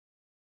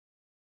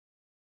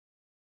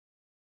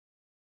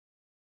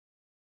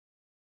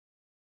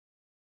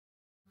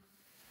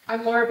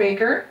I'm Laura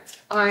Baker.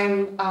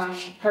 I'm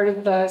part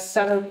of the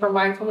Center for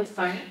Mindfulness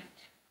Science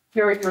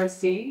here at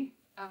USC.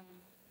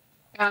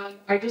 And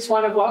I just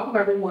want to welcome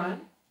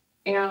everyone.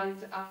 And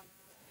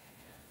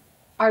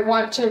I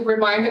want to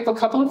remind you of a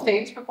couple of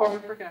things before we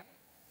forget.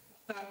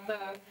 There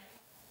are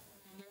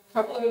a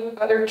couple of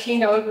other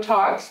keynote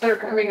talks that are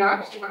coming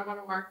up. You might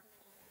want to mark.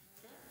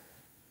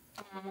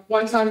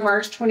 One's on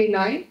March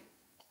 29th. It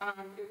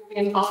will be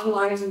an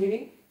online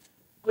meeting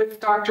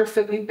with Dr.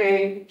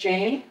 Philippe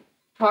Jane,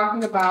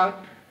 talking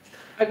about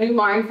a new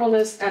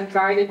mindfulness and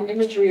guided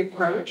imagery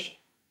approach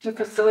to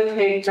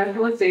facilitate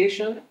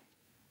mentalization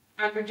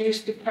and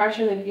reduce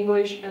depression in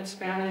English and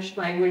Spanish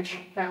language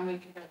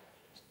family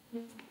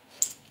care.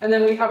 And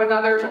then we have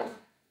another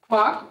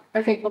talk,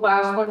 I think the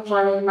last one for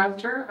our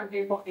semester, on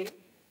April 8th.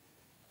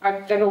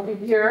 That'll be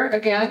here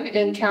again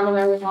in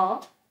Camilleri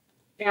Hall.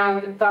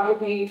 And that will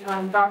be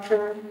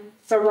Dr.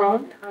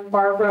 Saron and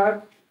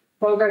Barbara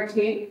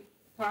Bogarty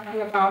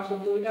talking about the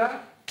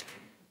Buddha,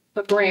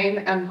 the brain,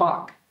 and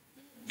Bach.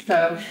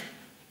 So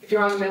if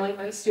you're on the mailing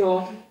list,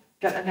 you'll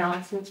get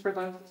announcements for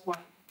those as well.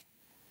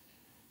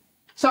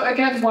 So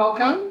again,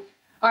 welcome.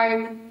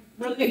 I'm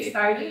really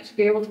excited to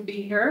be able to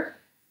be here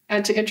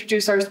and to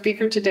introduce our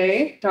speaker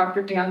today,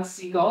 Dr. Dan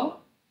Siegel.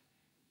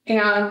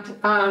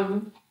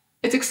 And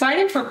it's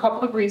exciting for a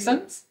couple of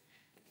reasons.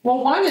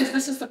 Well, one is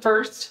this is the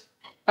first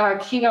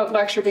keynote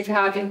lecture we've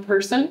had in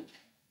person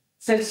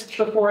since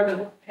before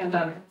the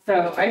pandemic.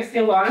 So I see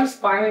a lot of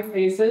smiling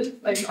faces,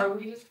 like, are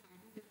we just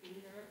happy to be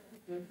here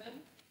in person?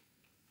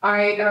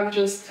 I am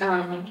just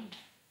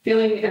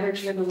feeling the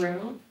energy in the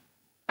room.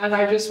 And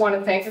I just want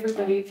to thank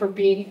everybody for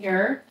being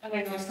here. And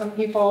I know some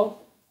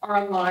people are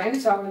online,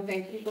 so I want to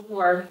thank people who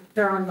are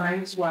there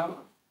online as well.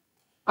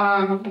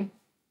 So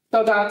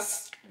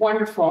that's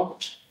wonderful.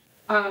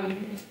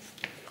 I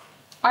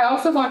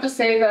also want to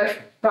say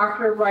that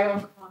Dr.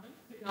 Ryle Khan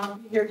could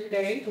not be here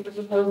today. He was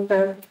supposed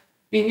to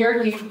be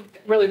here. He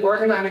really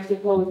organized the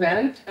whole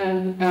event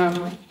and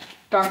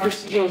Dr.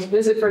 Siegel's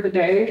visit for the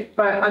day.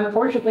 But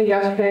unfortunately,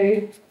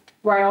 yesterday,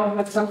 Ryle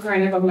had some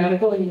kind of a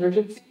medical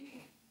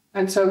emergency.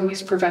 And so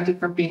he's prevented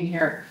from being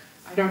here.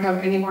 I don't have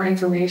any more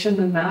information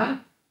than that.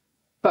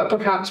 But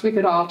perhaps we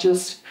could all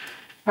just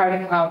try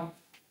to have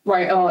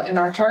Ryle in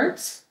our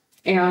hearts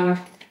and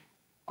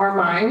our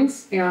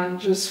minds and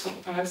just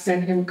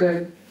send him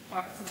good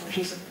thoughts and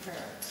wishes and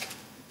prayers.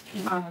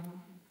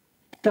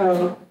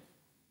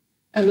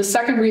 And the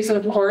second reason,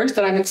 of course,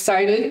 that I'm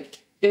excited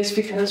is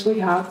because we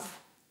have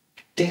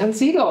Dan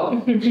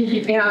Siegel.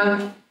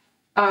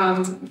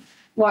 And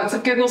lots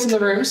of giggles in the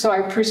room, so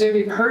I presume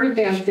you've heard of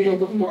Dan Siegel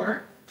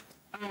before.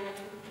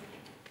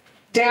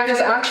 Dan is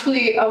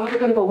actually a little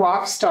bit of a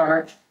rock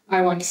star,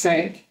 I want to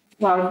say.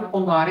 A lot of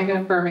people nodding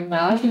and affirming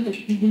that.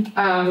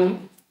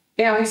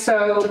 And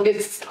so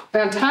it's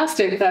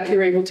fantastic that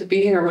you're able to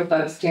be here with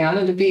us, Dan,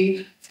 and to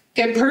be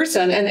in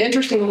person. And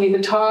interestingly,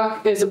 the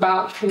talk is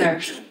about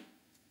connection.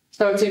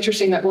 So it's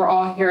interesting that we're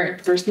all here in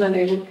person and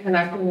able to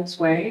connect in this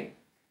way.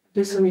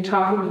 This is going to be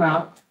talking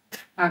about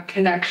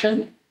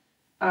connection.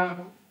 I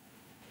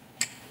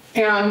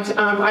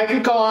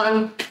could go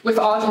on with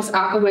all his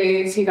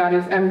accolades. He got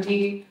his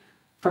MD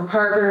from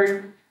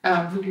Harvard.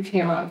 He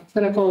became a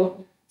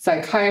clinical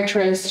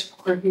psychiatrist,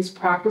 where he's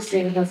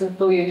practicing his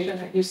affiliation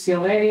at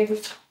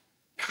UCLA.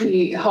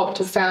 He helped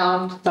to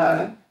found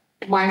the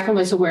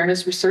Mindfulness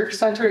Awareness Research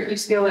Center at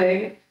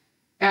UCLA.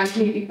 And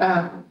he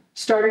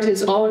started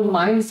his own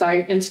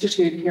MindSight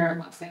Institute here in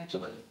Los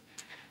Angeles.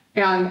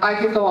 And I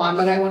could go on,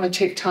 but I want to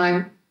take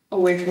time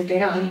away from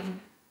Dan.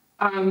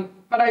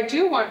 But I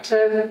do want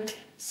to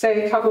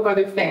say a couple of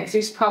other things.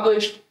 He's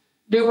published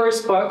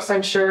numerous books.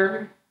 I'm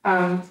sure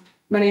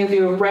many of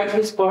you have read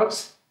his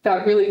books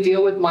that really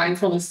deal with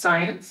mindfulness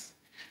science,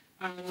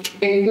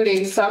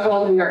 including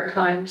several New York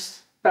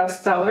Times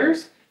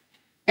bestsellers,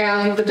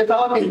 and The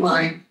Developing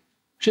Mind,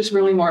 which is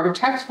really more of a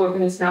textbook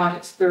and is now in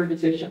its third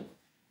edition.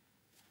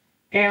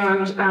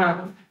 And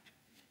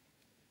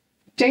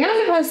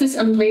Dan has this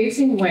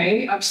amazing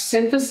way of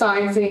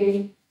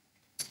synthesizing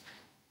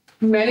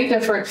many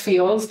different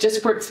fields,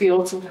 disparate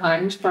fields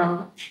sometimes,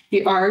 from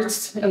the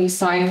arts and the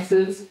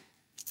sciences,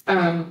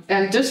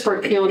 and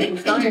disparate fields in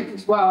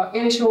science as well,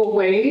 into a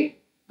way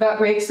that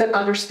makes it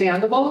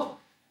understandable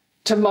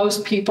to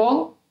most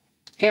people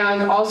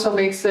and also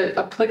makes it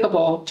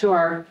applicable to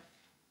our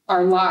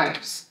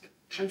lives.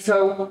 And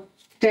so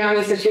Dan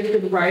is a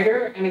gifted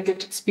writer and a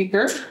gifted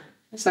speaker,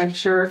 as I'm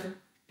sure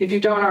if you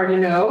don't already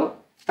know,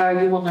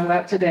 you will know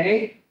that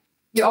today.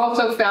 He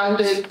also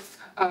founded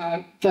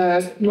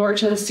the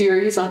Norton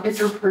series on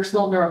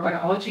interpersonal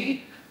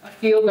neurobiology, a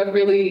field that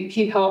really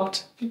he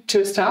helped to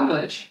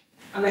establish.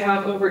 And they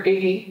have over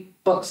 80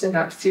 books in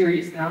that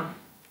series now.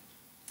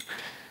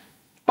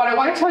 But I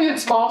want to tell you a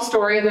small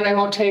story, and then I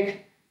won't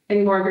take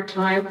any more of your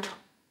time,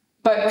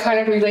 but kind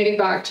of relating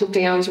back to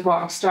Dan's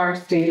rock star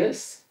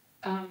status.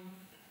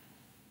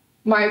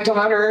 My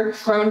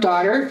grown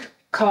daughter,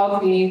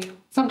 called me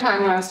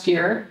sometime last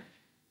year,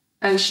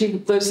 and she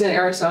lives in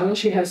Arizona.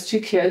 She has 2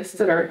 kids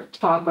that are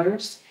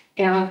toddlers,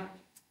 and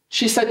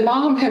She said,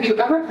 Mom, have you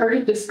ever heard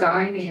of this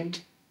guy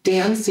named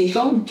Dan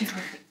Siegel?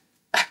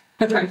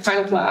 And I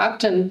kind of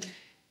laughed, and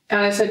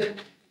I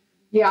said,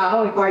 yeah,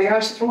 like, why?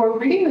 Yeah, she said, well, we're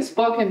reading this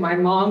book in my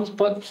mom's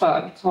book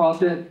club called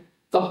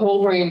The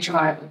Whole Brain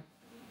Child.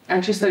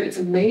 And she said, it's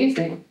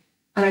amazing.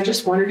 And I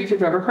just wondered if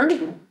you've ever heard of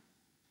him.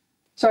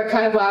 So I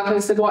kind of laughed and I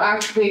said, well,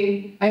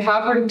 actually, I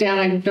have heard of Dan.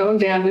 I've known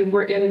Dan. We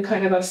were in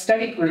kind of a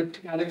study group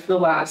together for the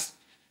last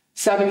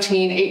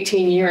 17,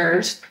 18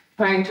 years,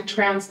 trying to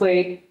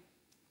translate,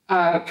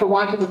 for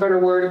want of a better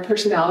word, a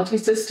personality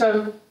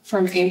system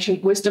from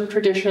ancient wisdom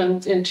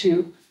traditions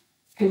into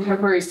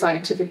contemporary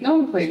scientific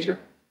nomenclature.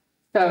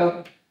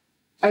 So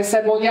I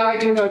said, well, yeah, I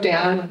do know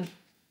Dan.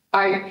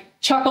 I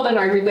chuckled and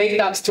I relayed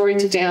that story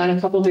to Dan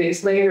a couple of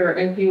days later,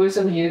 and he was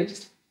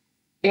amused.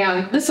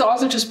 And this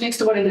also just speaks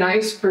to what a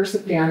nice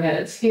person Dan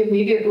is. He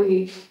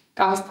immediately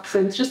asked,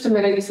 said, just a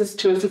minute, he says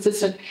to his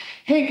assistant,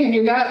 hey, can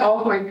you get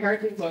all of my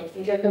parenting books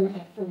and get them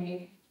for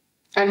me?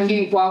 And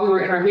he, while we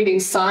were in our meeting,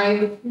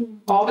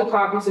 signed all the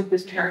copies of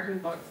his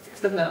parenting books,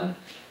 6 of them,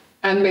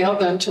 and mailed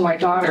them to my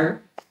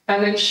daughter.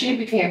 And then she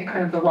became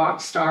kind of the rock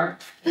star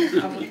of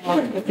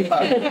the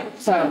book.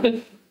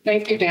 So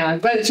thank you, Dan.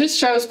 But it just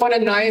shows what a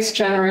nice,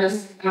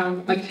 generous,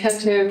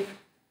 attentive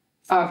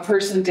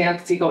person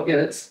Dan Siegel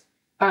is.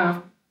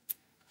 Dan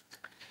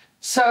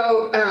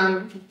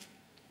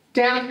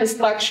has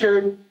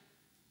lectured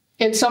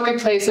in so many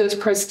places,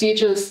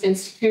 prestigious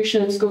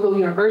institutions, Google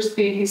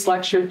University. He's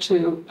lectured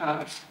to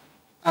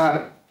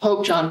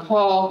Pope John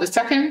Paul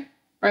II,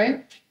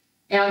 right?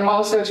 And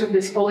also to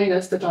His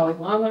Holiness the Dalai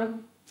Lama.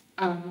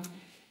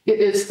 It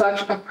is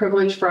such a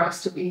privilege for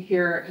us to be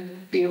here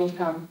and be able to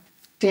have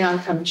Dan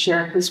come and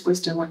share his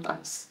wisdom with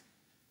us.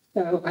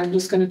 So I'm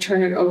just going to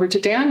turn it over to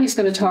Dan. He's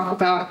going to talk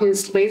about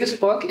his latest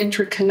book,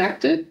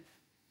 Interconnected.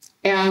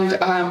 And,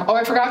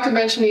 I forgot to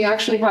mention he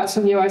actually has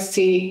some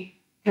USC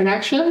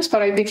connections,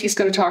 but I think he's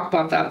going to talk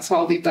about that, so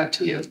I'll leave that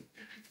to you.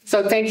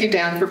 So thank you,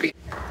 Dan, for being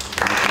here.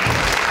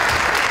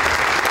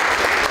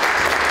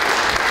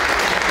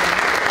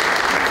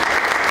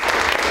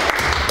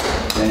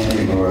 Thank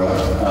you, Laura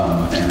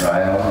and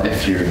Ryle.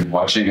 If you're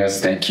watching us,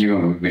 thank you,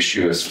 and we wish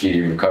you a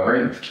speedy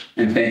recovery.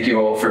 And thank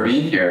you all for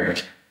being here.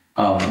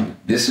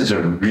 This is a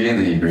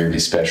really, really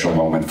special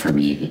moment for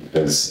me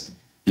because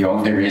the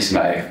only reason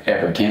I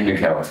ever came to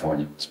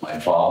California was my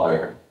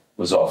father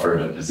was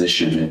offered a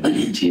position in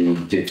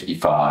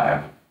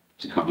 1855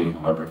 to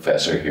become a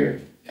professor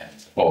here at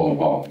all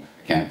along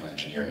mechanical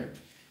engineering.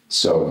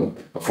 So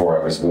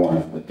before I was born,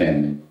 I've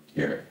been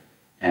here.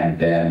 And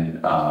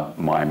then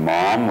my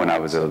mom, when I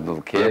was a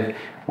little kid,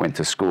 went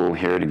to school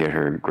here to get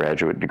her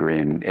graduate degree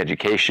in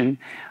education.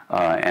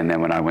 And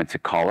then when I went to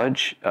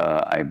college,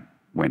 I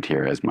went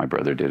here as my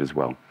brother did as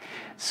well.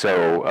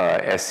 So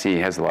SC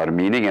has a lot of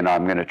meaning, and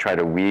I'm going to try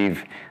to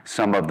weave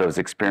some of those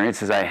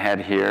experiences I had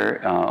here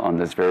on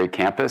this very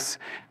campus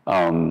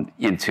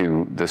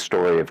into the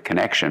story of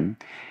connection.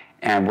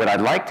 And what I'd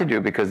like to do,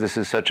 because this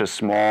is such a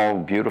small,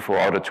 beautiful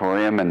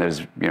auditorium, and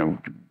there's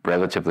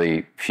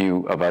relatively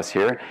few of us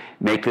here,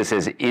 make this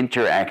as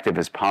interactive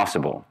as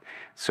possible.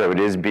 So it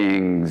is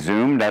being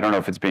Zoomed. I don't know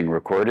if it's being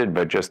recorded,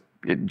 but just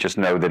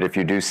know that if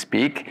you do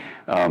speak,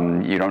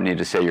 you don't need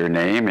to say your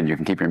name, and you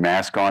can keep your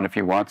mask on if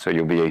you want, so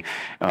you'll be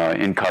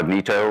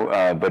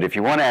incognito. But if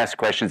you want to ask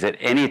questions at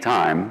any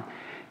time,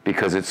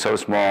 because it's so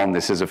small and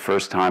this is the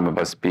first time of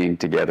us being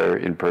together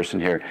in person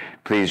here,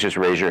 please just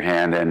raise your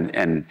hand,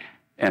 and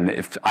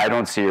if I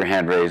don't see your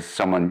hand raised,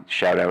 someone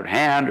shout out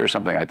hand or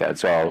something like that.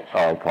 So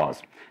I'll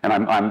pause, and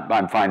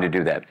I'm fine to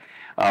do that.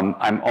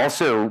 I'm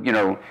also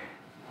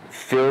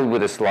filled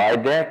with a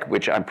slide deck,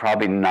 which I'm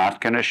probably not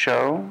going to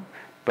show,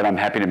 but I'm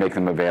happy to make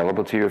them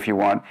available to you if you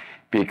want,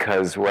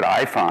 because what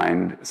I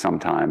find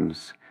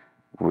sometimes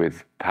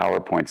with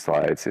PowerPoint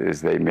slides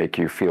is they make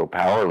you feel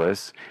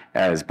powerless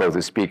as both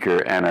a speaker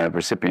and a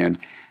recipient,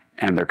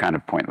 and they're kind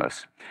of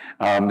pointless.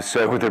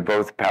 So they're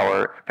both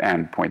power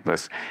and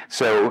pointless.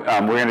 So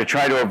we're going to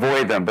try to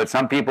avoid them. But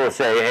some people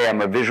say, hey,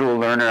 I'm a visual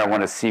learner. I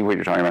want to see what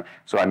you're talking about.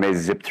 So I may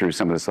zip through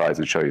some of the slides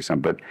and show you some.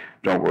 But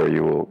don't worry,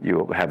 you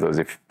will have those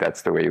if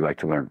that's the way you like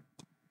to learn.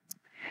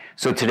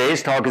 So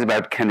today's talk is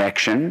about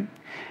connection.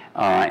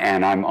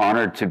 And I'm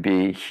honored to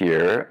be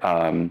here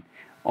on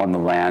the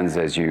lands,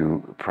 as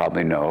you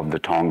probably know, of the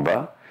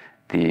Tongva,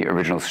 the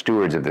original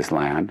stewards of this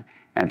land,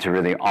 and to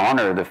really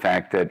honor the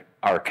fact that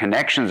our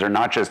connections are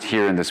not just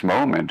here in this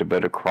moment,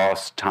 but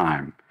across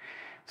time.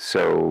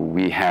 So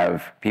we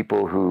have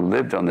people who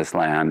lived on this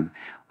land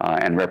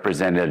and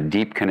represented a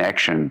deep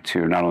connection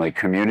to not only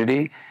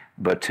community,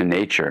 but to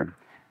nature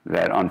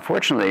that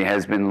unfortunately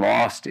has been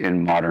lost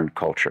in modern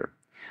culture.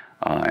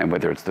 And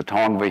whether it's the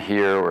Tongva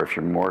here, or if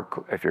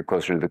you're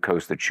closer to the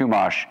coast, the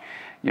Chumash,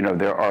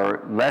 there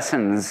are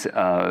lessons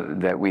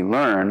that we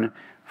learn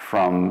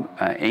from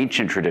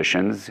ancient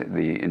traditions,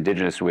 the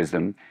indigenous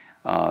wisdom,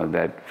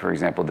 that, for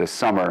example, this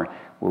summer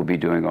we'll be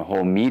doing a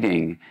whole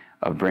meeting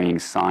of bringing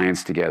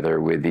science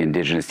together with the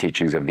indigenous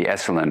teachings of the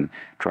Esselen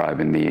tribe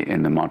in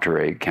the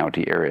Monterey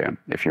County area.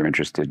 If you're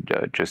interested,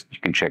 you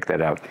can check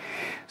that out.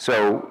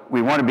 So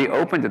we want to be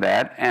open to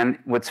that. And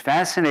what's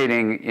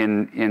fascinating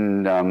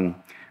in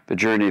the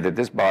journey that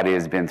this body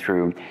has been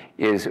through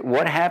is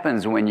what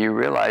happens when you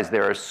realize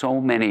there are so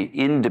many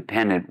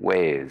independent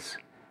ways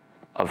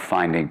of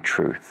finding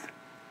truth.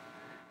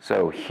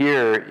 So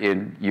here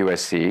in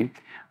USC,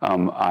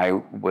 I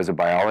was a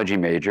biology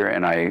major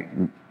and I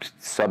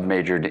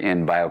sub-majored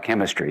in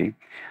biochemistry.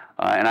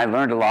 And I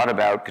learned a lot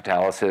about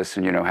catalysis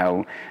and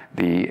how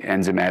the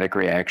enzymatic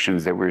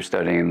reactions that we were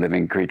studying in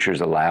living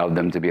creatures allowed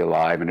them to be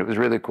alive. And it was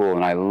really cool.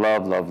 And I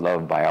love, love,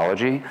 love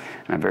biology.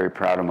 And I'm very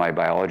proud of my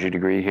biology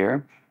degree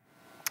here.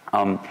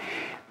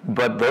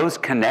 But those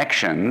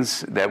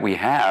connections that we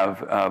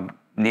have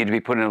need to be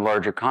put in a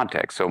larger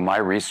context. So my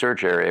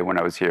research area when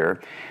I was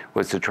here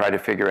was to try to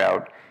figure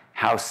out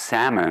how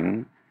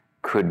salmon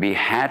could be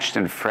hatched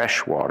in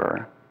fresh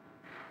water,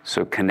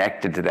 so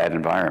connected to that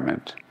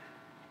environment,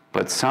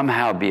 but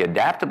somehow be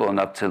adaptable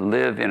enough to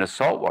live in a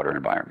saltwater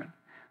environment.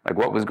 Like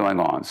what was going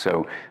on?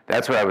 So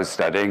that's what I was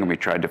studying, and we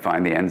tried to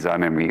find the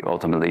enzyme, and we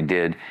ultimately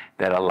did,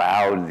 that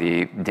allowed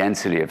the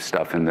density of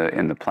stuff in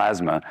the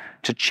plasma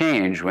to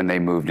change when they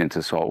moved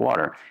into salt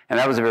water. And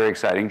that was a very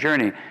exciting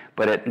journey.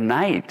 But at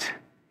night,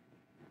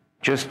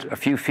 just a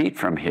few feet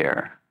from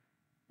here,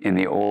 in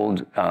the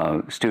old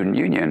student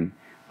union,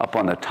 up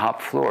on the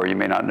top floor, you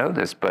may not know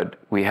this, but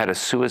we had a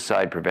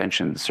suicide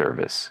prevention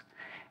service.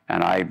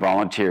 And I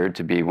volunteered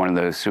to be one of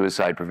those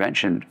suicide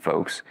prevention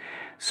folks.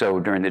 So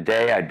during the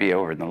day, I'd be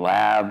over in the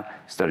lab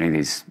studying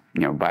these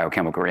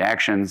biochemical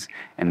reactions.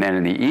 And then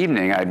in the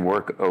evening, I'd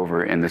work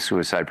over in the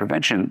suicide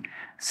prevention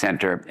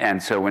center.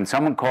 And so when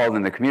someone called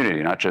in the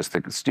community, not just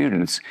the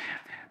students,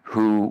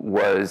 who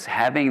was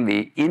having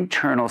the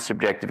internal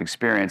subjective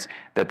experience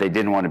that they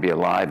didn't want to be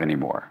alive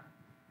anymore,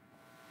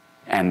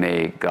 and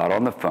they got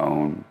on the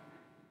phone,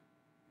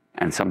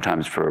 and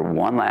sometimes for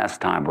one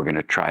last time, we're going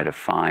to try to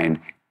find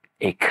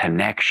a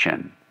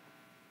connection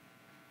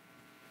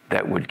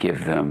that would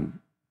give them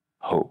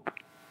hope.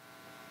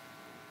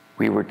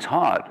 We were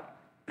taught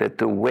that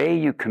the way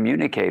you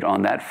communicate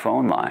on that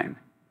phone line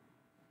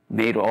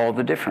made all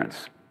the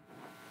difference.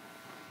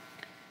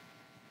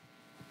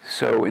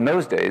 So in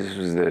those days, this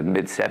was the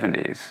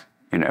mid-70s,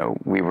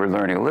 we were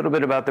learning a little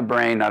bit about the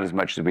brain, not as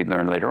much as we'd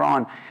learn later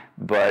on,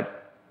 but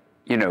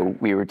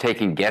we were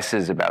taking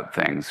guesses about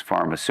things.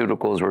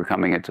 Pharmaceuticals were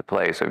coming into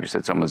play. So if you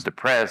said someone's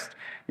depressed,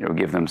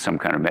 give them some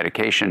kind of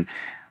medication.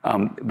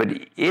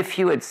 But if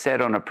you had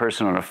said on a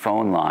person on a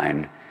phone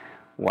line,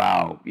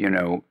 wow,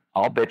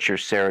 I'll bet your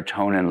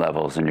serotonin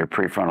levels in your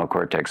prefrontal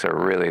cortex are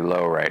really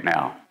low right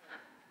now.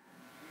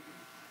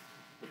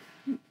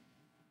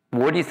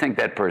 What do you think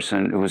that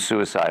person who was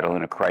suicidal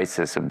in a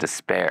crisis of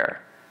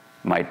despair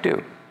might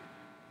do?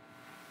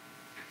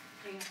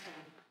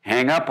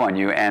 Hang up on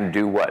you and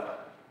do what?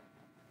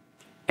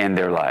 End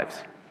their lives.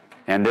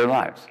 End their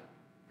lives,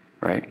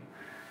 right?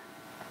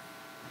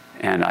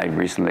 And I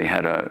recently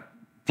had a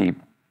deep,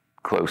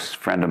 close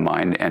friend of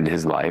mine end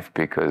his life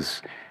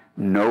because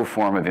no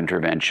form of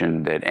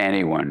intervention that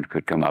anyone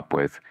could come up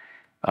with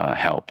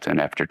helped.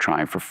 And after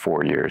trying for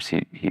 4 years,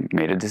 he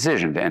made a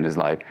decision to end his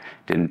life,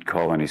 didn't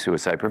call any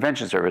suicide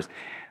prevention service.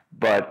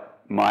 But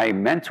my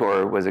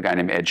mentor was a guy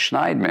named Ed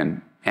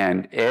Schneidman,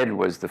 and Ed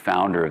was the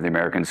founder of the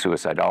American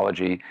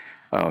Suicidology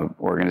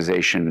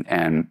organization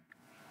and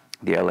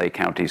the LA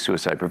County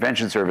Suicide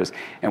Prevention Service.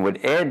 And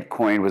what Ed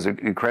coined was an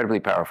incredibly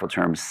powerful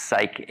term,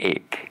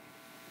 psych-ache.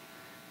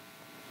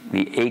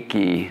 The ache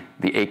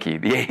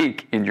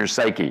in your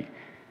psyche.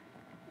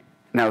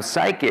 Now,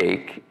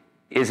 psych-ache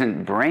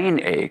isn't brain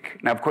ache.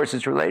 Now, of course,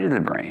 it's related to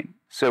the brain.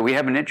 So we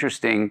have an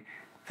interesting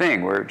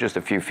thing. We're just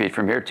a few feet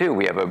from here, too.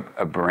 We have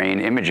a brain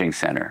imaging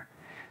center.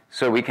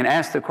 So we can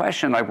ask the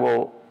question, like,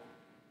 well,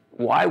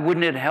 why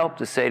wouldn't it help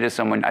to say to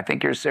someone, I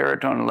think your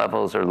serotonin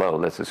levels are low.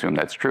 Let's assume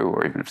that's true,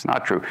 or even if it's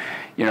not true.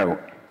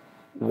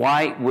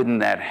 Why wouldn't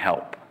that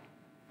help?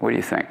 What do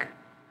you think?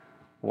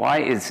 Why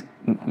is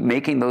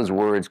making those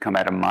words come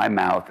out of my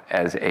mouth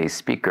as a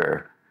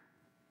speaker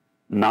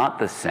not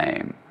the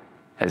same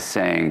as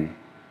saying,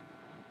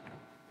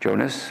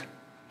 Jonas,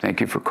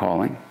 thank you for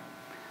calling.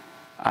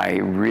 I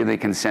really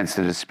can sense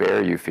the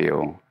despair you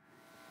feel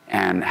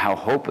and how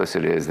hopeless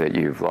it is that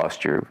you've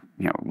lost your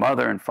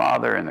mother and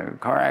father in a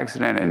car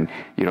accident and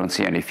you don't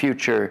see any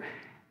future.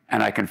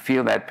 And I can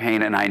feel that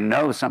pain. And I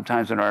know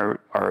sometimes when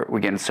we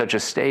get in such a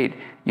state,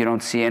 you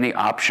don't see any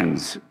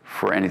options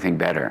for anything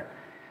better.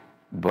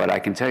 But I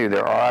can tell you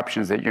there are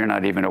options that you're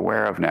not even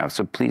aware of now.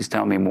 So please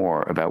tell me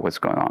more about what's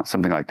going on,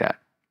 something like that.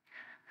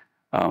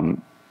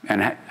 And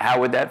how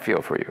would that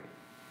feel for you?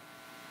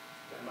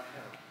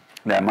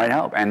 That might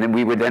help. And then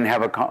we would then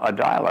have a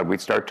dialogue. We'd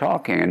start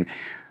talking and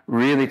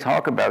really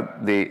talk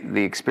about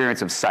the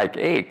experience of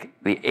psych-ache.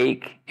 The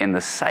ache in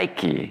the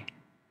psyche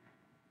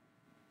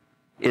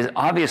is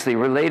obviously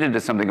related to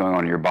something going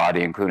on in your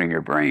body, including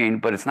your brain,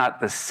 but it's not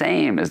the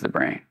same as the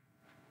brain,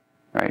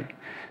 right?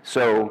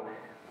 So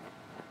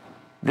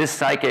This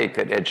psychache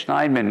that Ed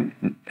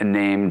Steinman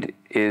named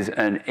is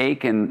an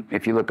ache in,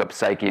 if you look up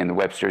psyche in the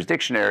Webster's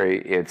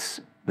dictionary,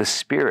 it's the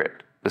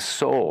spirit, the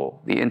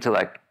soul, the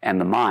intellect, and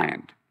the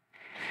mind.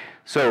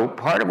 So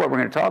part of what we're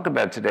going to talk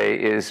about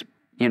today is,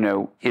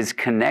 is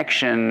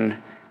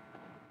connection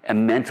a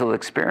mental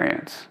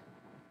experience?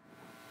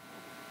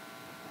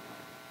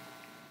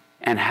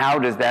 And how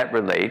does that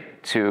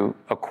relate to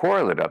a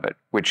correlate of it,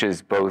 which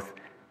is both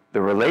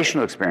the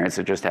relational experience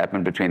that just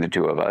happened between the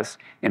two of us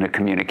in a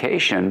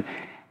communication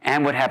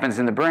and what happens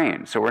in the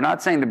brain. So we're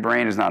not saying the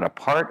brain is not a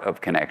part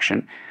of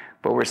connection,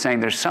 but we're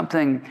saying there's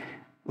something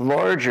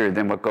larger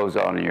than what goes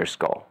on in your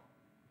skull.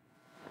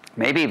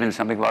 Maybe even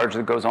something larger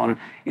that goes on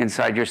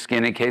inside your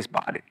skin encased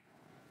body,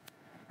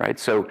 right?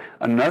 So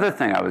another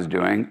thing I was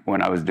doing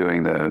when I was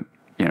doing the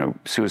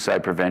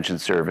suicide prevention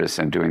service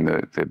and doing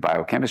the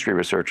biochemistry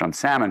research on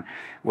salmon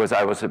was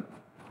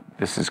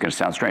this is going to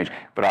sound strange,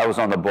 but I was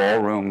on the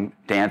ballroom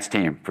dance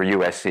team for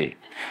USC.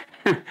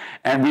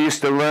 And we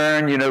used to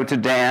learn, to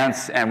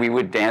dance, and we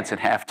would dance at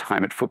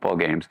halftime at football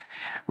games,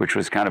 which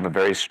was kind of a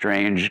very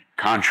strange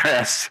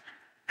contrast,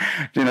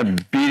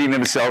 beating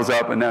themselves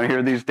up, and now here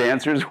are these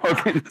dancers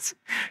walking.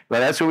 But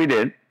that's what we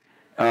did.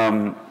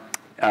 And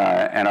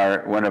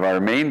one of our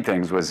main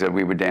things was that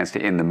we would dance to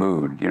 "In the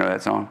Mood." You know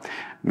that song?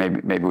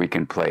 Maybe we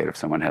can play it if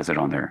someone has it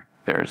on their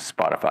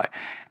Spotify.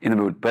 "In the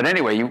Mood." But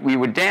anyway, we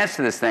would dance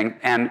to this thing,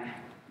 and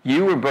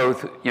you were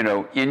both,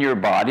 in your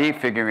body,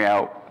 figuring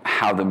out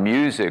how the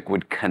music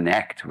would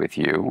connect with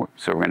you.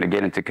 So we're going to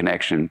get into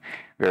connection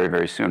very,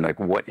 very soon. Like,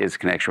 what is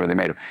connection? What are they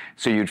made of?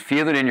 So you'd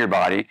feel it in your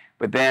body,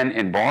 but then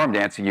in ballroom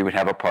dancing, you would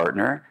have a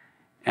partner,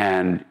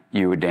 and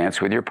you would dance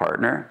with your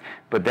partner.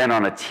 But then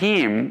on a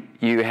team,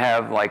 you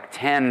have like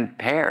 10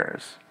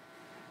 pairs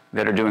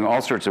that are doing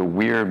all sorts of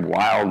weird,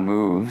 wild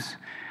moves.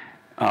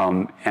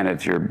 And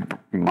if your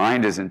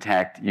mind is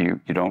intact, you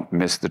don't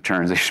miss the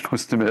turns that you're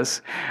supposed to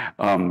miss.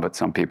 But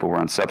some people were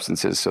on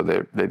substances, so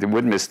they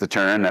would miss the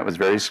turn. That was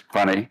very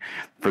funny.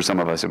 For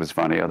some of us, it was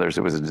funny. Others,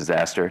 it was a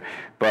disaster.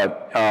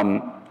 But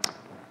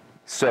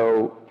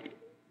so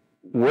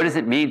what does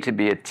it mean to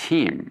be a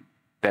team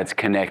that's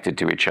connected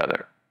to each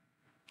other?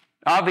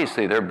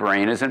 Obviously, their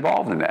brain is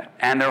involved in that,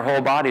 and their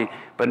whole body.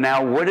 But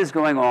now, what is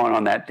going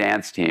on that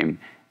dance team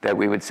that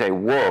we would say,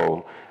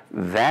 whoa,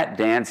 that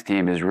dance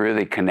team is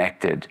really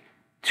connected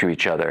to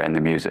each other and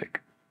the music?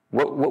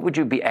 What would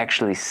you be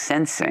actually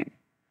sensing?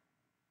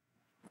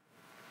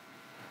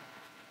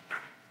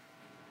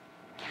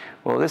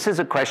 Well, this is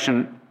a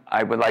question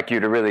I would like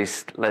you to really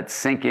let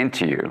sink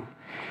into you,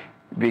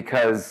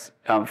 because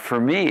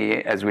for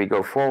me, as we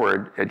go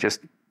forward,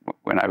 just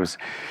when I was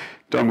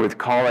done with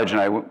college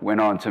and I went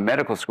on to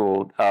medical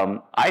school,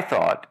 I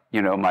thought,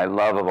 my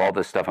love of all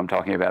this stuff I'm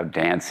talking about,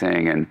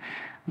 dancing and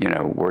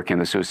working in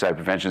the suicide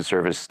prevention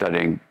service,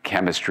 studying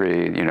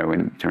chemistry,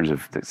 in terms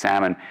of the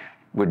salmon,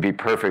 would be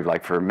perfect,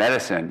 like for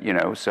medicine,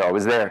 so I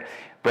was there.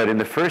 But in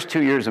the first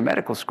 2 years of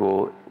medical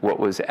school, what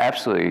was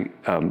absolutely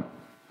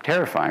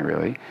terrifying,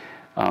 really,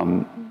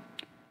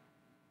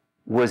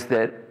 was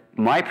that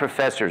my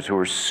professors, who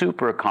were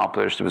super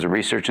accomplished, it was a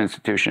research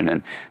institution,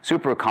 and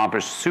super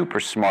accomplished, super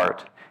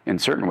smart, in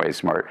certain ways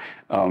smart,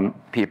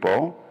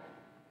 people,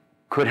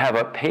 could have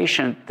a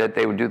patient that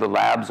they would do the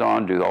labs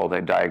on, do all the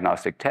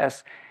diagnostic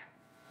tests,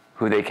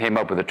 who they came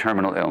up with a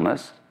terminal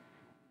illness,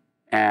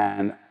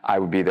 and I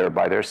would be there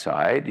by their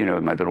side,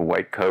 in my little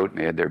white coat, and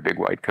they had their big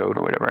white coat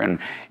or whatever, and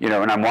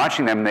and I'm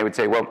watching them, and they would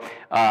say, well,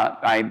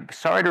 I'm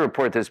sorry to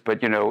report this,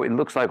 but it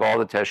looks like all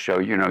the tests show,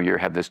 you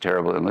have this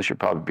terrible illness, you'll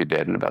probably be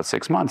dead in about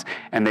 6 months,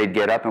 and they'd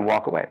get up and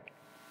walk away.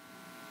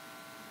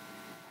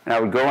 And I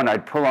would go and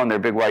I'd pull on their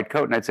big white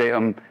coat, and I'd say,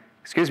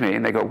 excuse me,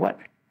 and they go, what?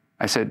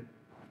 I said,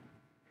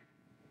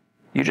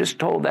 you just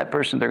told that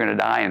person they're going to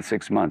die in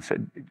 6 months.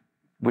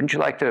 Wouldn't you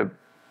like to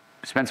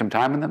spend some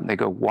time with them? They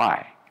go,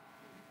 why?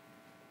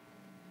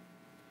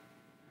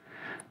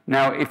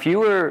 Now, if you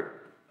were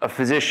a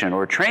physician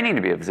or training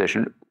to be a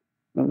physician,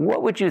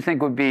 what would you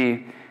think would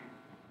be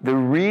the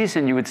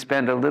reason you would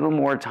spend a little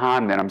more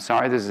time than, I'm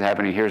sorry this is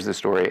happening, here's the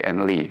story,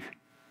 and leave?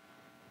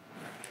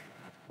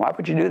 Why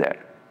would you do that?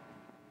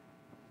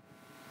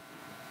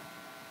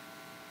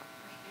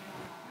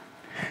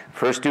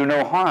 First, do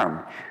no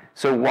harm.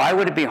 So why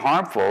would it be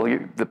harmful?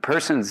 The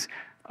person's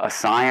a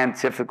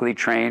scientifically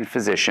trained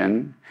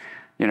physician,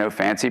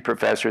 fancy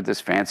professor at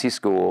this fancy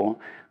school,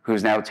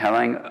 who's now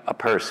telling a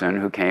person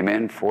who came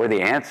in for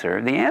the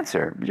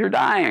answer, you're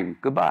dying,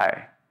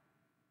 goodbye.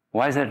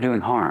 Why is that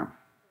doing harm?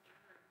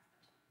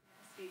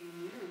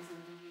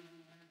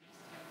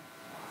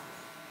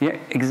 Yeah,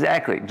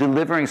 exactly.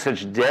 Delivering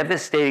such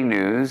devastating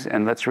news,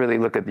 and let's really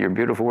look at your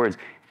beautiful words,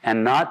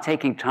 and not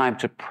taking time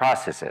to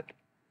process it.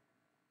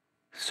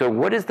 So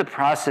what is the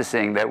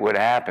processing that would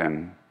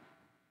happen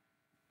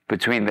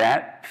between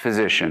that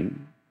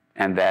physician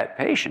and that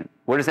patient?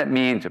 What does that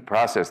mean to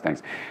process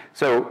things?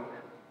 So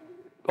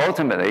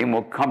ultimately, and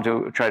we'll come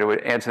to try to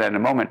answer that in a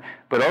moment,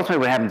 but ultimately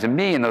what happened to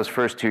me in those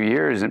first 2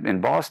 years in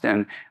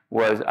Boston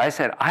was I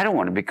said, I don't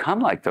want to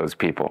become like those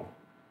people.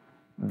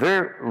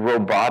 They're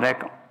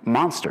robotic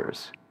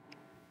monsters.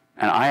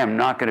 And I am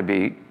not going to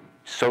be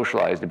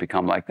socialized to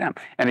become like them.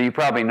 And you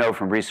probably know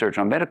from research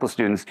on medical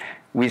students,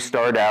 we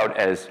start out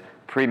as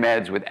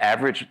pre-meds with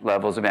average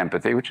levels of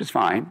empathy, which is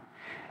fine.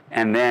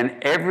 And then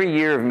every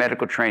year of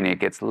medical training, it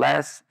gets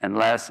less and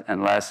less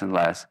and less and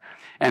less.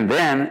 And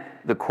then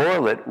the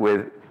correlate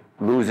with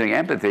losing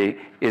empathy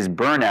is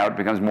burnout,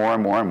 becomes more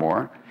and more and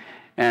more.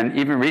 And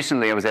even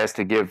recently, I was asked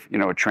to give,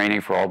 a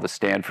training for all the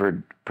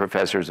Stanford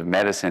professors of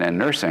medicine and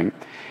nursing.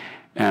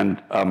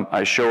 And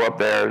I show up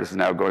there. This is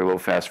now going a little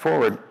fast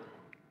forward.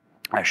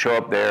 I show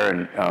up there,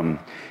 and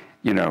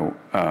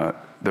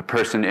the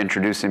person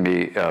introducing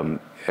me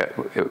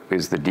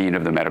is the dean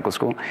of the medical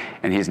school,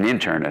 and he's an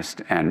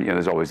internist. And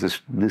there's always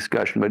this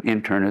discussion about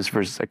internists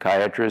versus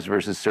psychiatrists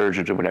versus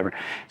surgeons or whatever.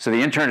 So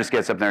the internist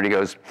gets up there and he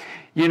goes,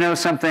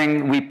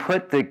 something, we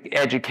put the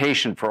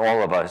education for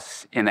all of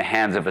us in the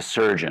hands of a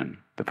surgeon,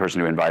 the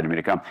person who invited me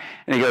to come.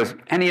 And he goes,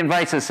 and he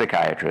invites a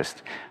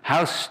psychiatrist.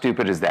 How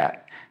stupid is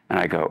that? And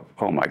I go,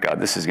 oh my God,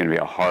 this is going to be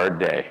a hard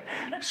day.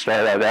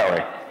 Start out that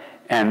way.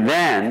 And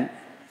then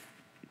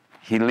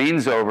he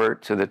leans over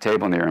to the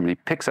table near him and he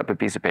picks up a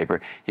piece of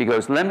paper. He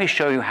goes, let me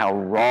show you how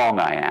wrong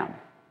I am.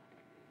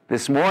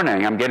 This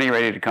morning, I'm getting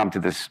ready to come to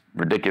this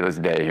ridiculous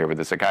day here with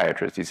the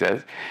psychiatrist, he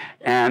says,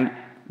 and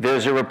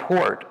there's a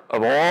report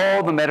of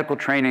all the medical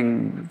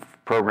training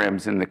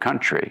programs in the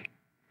country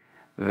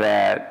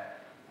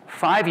that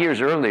 5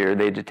 years earlier,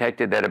 they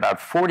detected that about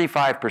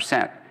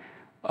 45%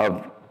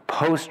 of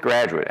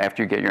postgraduate,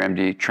 after you get your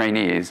MD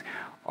trainees,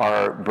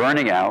 are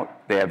burning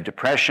out. They have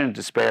depression,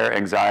 despair,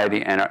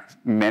 anxiety, and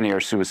many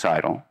are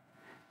suicidal.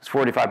 It's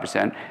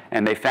 45%,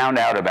 and they found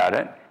out about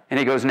it. And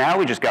he goes, now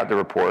we just got the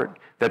report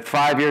that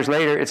 5 years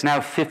later, it's now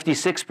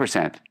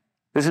 56%.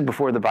 This is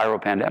before the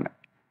viral pandemic.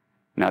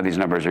 Now these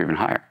numbers are even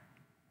higher.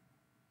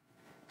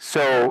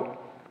 So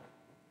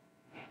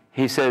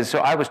he says, so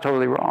I was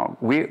totally wrong.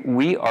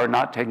 We are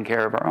not taking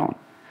care of our own.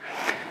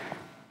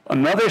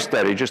 Another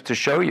study, just to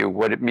show you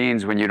what it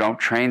means when you don't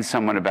train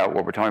someone about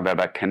what we're talking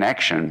about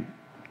connection,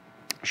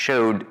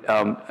 showed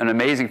an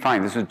amazing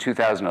finding. This was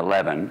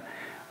 2011,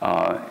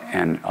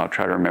 and I'll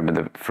try to remember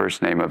the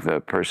first name of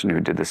the person who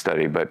did the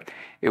study, but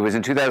it was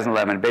in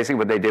 2011. Basically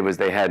what they did was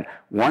they had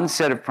one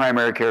set of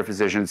primary care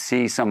physicians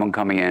see someone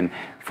coming in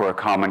for a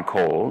common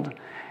cold,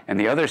 and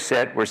the other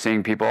set were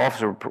seeing people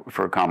also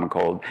for a common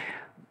cold.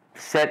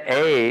 Set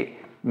A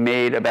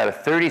made about a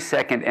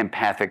 30-second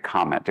empathic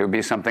comment. It would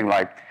be something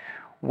like,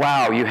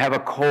 wow, you have a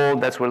cold,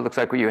 that's what it looks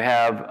like when you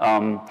have,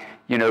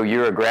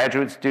 you're a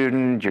graduate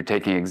student, you're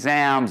taking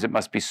exams, it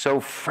must be so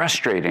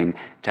frustrating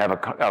to have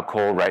a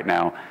cold right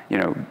now.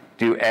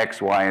 Do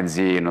X, Y, and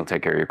Z, and it'll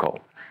take care of your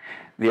cold.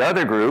 The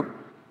other group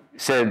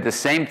said the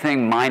same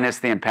thing minus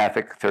the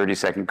empathic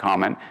 30-second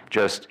comment,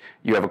 just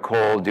you have a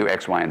cold, do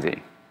X, Y, and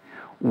Z.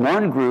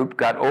 One group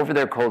got over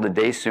their cold a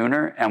day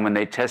sooner, and when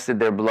they tested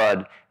their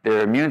blood,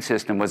 their immune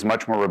system was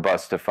much more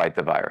robust to fight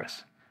the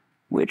virus.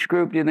 Which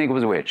group do you think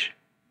was which?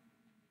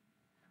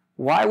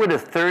 Why would a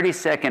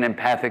 30-second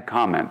empathic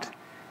comment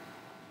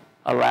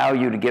allow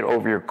you to get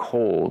over your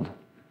cold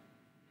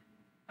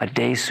a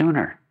day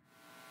sooner?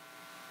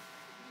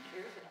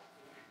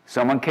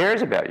 Someone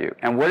cares about you.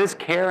 And what is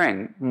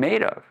caring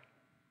made of?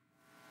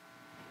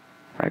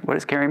 Right? What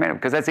is caring made of?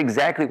 Because that's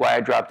exactly why I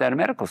dropped out of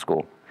medical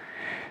school.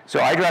 So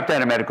I dropped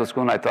out of medical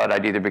school, and I thought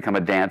I'd either become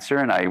a dancer,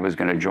 and I was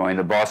going to join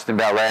the Boston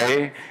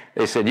Ballet.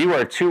 They said, you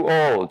are too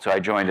old. So I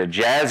joined a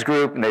jazz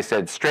group, and they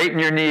said, straighten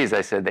your knees.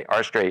 I said, they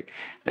are straight.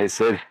 They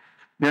said,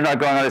 you're not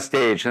going on a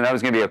stage. And I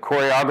was going to be a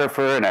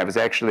choreographer, and I was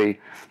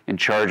actually in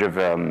charge of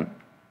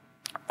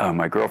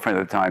my girlfriend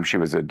at the time. She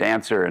was a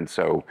dancer, and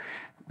so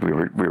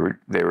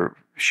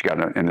she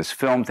got in this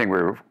film thing.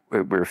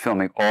 We were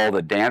filming all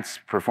the dance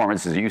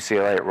performances at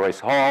UCLA at Royce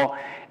Hall,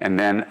 and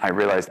then I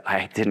realized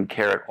I didn't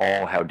care at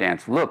all how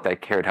dance looked. I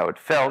cared how it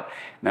felt,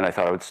 and then I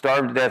thought I would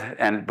starve to death.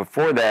 And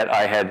before that,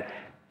 I had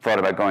thought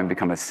about going to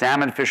become a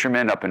salmon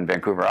fisherman up in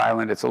Vancouver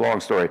Island. It's a long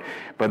story.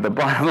 But the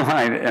bottom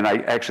line, and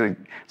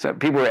so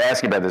people were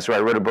asking about this, so I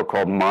wrote a book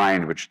called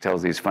Mind, which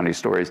tells these funny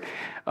stories.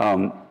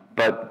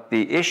 But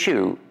the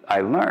issue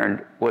I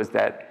learned was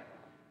that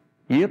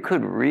you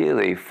could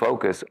really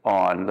focus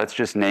on, let's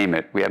just name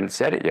it, we haven't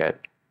said it yet,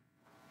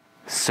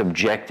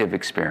 subjective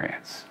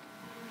experience.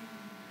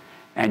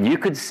 And you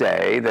could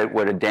say that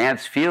what a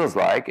dance feels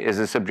like is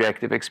a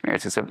subjective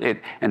experience.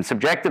 And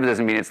subjective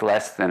doesn't mean it's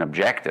less than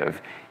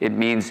objective. It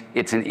means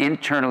it's an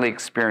internally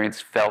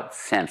experienced, felt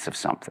sense of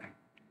something.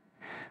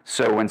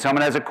 So when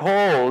someone has a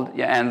cold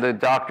and the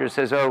doctor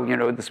says,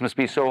 oh, this must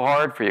be so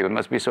hard for you, it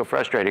must be so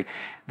frustrating,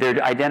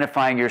 they're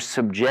identifying your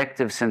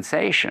subjective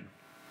sensation.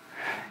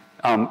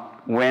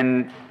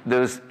 When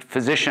those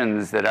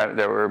physicians that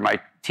were my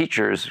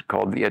teachers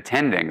called the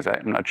attendings,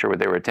 I'm not sure what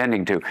they were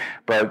attending to,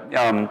 but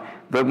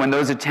when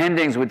those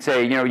attendings would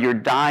say, you're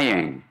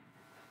dying,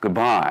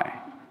 goodbye,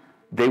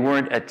 they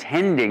weren't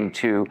attending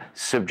to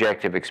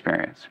subjective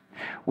experience.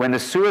 When the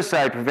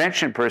suicide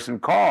prevention person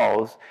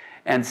calls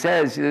and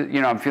says,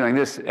 I'm feeling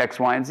this X,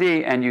 Y, and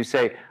Z, and you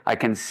say, I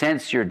can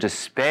sense your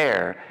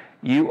despair,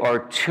 you are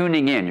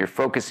tuning in. You're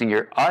focusing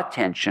your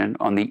attention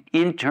on the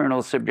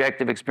internal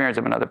subjective experience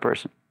of another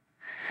person.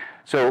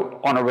 So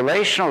on a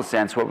relational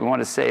sense, what we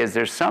want to say is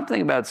there's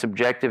something about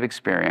subjective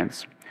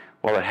experience.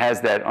 Well, it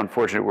has that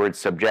unfortunate word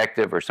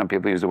subjective, or some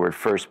people use the word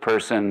first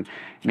person,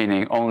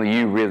 meaning only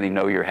you really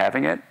know you're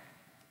having it.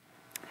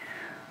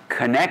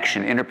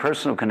 Connection,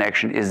 interpersonal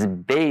connection, is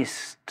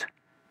based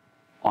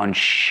on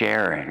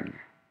sharing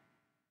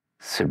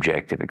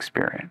subjective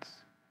experience.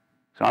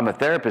 So I'm a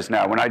therapist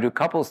now. When I do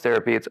couples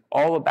therapy, it's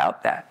all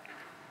about that.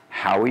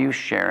 How are you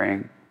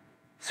sharing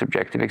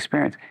subjective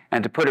experience?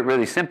 And to put it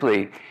really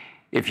simply,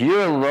 if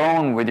you're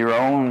alone with your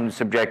own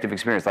subjective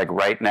experience, like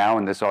right now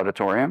in this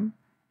auditorium,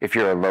 if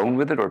you're alone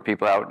with it, or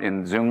people out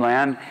in Zoom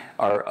land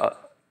are,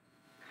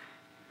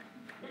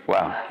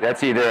 wow,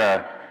 that's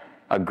either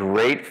a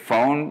great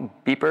phone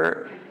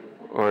beeper,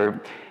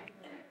 or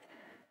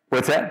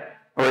what's that?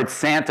 Or it's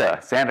Santa.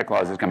 Santa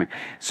Claus is coming.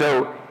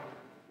 So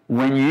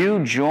when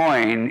you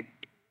join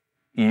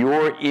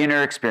your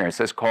inner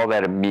experience, let's call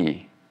that a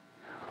me,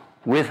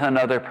 with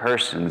another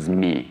person's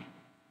me,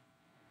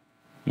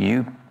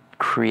 you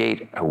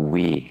create a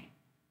we.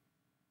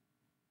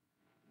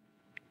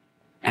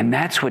 And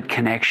that's what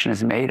connection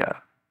is made of.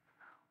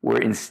 Where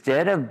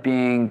instead of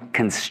being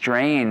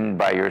constrained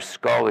by your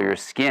skull or your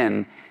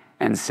skin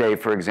and say,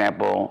 for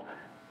example,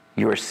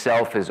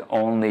 yourself is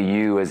only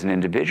you as an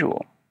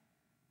individual,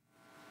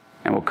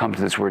 and we'll come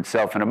to this word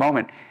self in a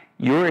moment,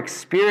 your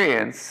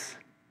experience,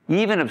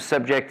 even of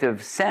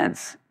subjective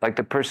sense, like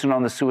the person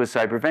on the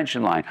suicide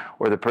prevention line,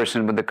 or the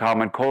person with the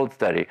common cold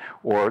study,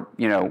 or,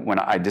 you know, when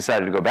I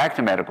decided to go back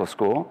to medical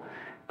school,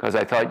 because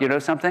I thought, you know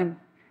something?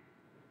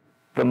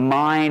 The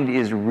mind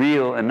is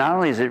real, and not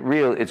only is it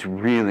real, it's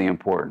really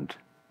important.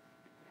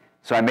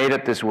 So I made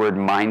up this word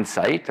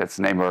mindsight, that's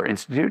the name of our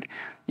institute,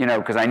 you know,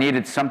 because I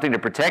needed something to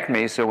protect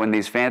me, so when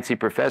these fancy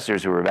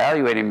professors who were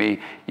evaluating me,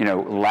 you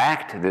know,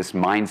 lacked this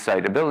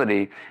mindsight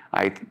ability,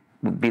 I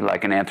would be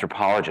like an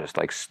anthropologist,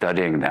 like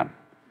studying them.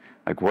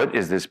 Like, what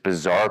is this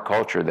bizarre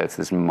culture that's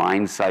this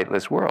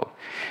mind-sightless world?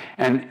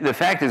 And the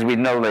fact is, we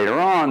know later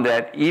on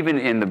that even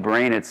in the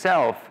brain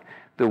itself,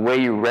 the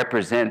way you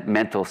represent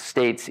mental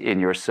states in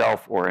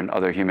yourself or in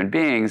other human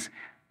beings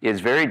is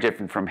very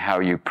different from how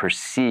you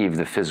perceive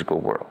the physical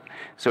world.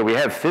 So we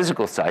have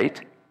physical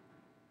sight,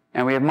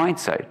 and we have mind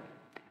sight.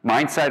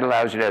 Mind sight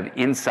allows you to have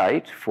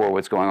insight for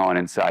what's going on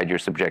inside your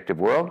subjective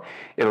world.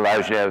 It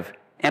allows you to have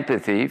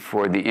empathy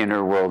for the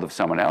inner world of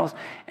someone else,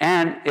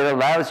 and it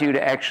allows you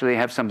to actually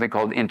have something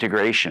called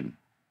integration,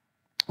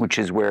 which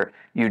is where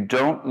you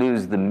don't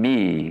lose the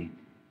me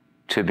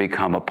to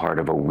become a part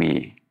of a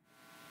we.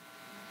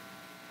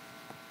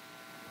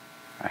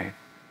 Right?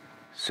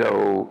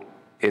 So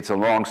it's a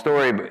long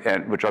story,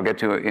 which I'll get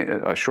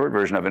to a short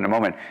version of in a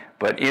moment,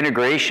 but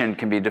integration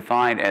can be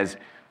defined as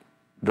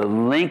the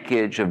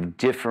linkage of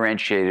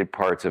differentiated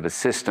parts of a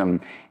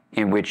system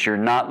in which you're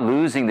not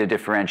losing the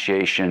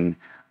differentiation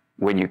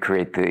when you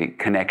create the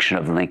connection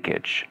of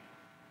linkage.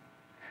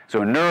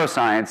 So in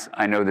neuroscience,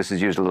 I know this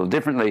is used a little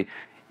differently,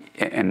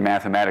 in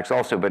mathematics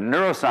also, but in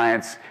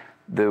neuroscience,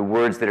 the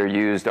words that are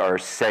used are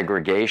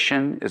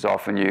segregation is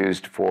often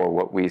used for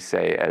what we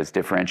say as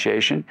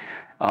differentiation,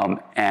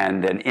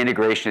 and then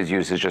integration is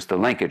used as just the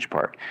linkage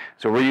part.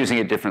 So we're using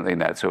it differently in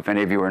that. So if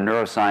any of you are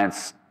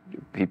neuroscience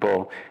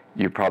people,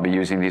 you're probably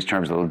using these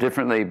terms a little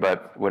differently,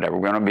 but whatever.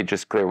 We want to be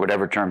just clear,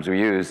 whatever terms we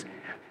use,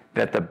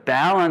 that the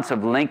balance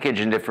of linkage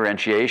and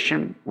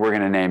differentiation we're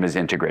going to name as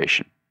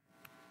integration.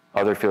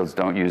 Other fields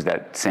don't use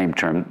that same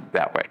term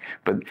that way.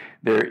 But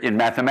there, in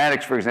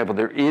mathematics, for example,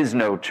 there is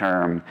no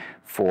term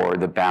for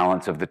the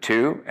balance of the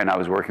two. And I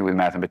was working with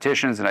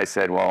mathematicians, and I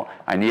said, well,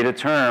 I need a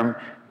term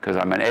because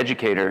I'm an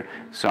educator,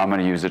 so I'm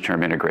going to use the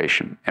term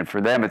integration. And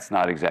for them, it's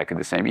not exactly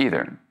the same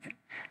either.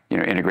 You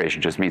know,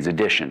 integration just means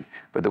addition.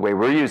 But the way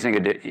we're using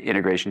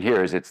integration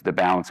here is it's the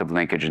balance of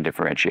linkage and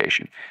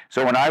differentiation.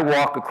 So when I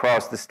walk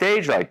across the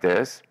stage like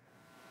this,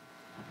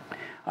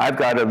 I've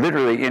got to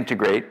literally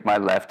integrate my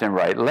left and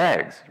right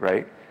legs,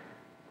 right?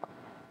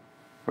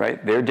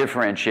 Right? They're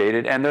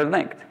differentiated and they're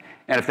linked.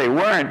 And if they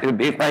weren't, it would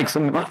be like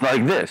something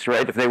like this,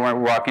 right? If they weren't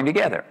walking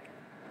together,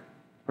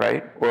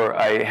 right? Or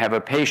I have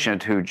a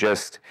patient who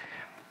just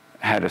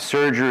had a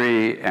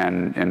surgery,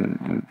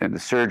 and the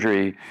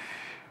surgery,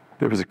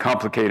 there was a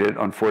complicated,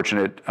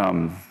 unfortunate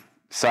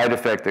side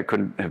effect that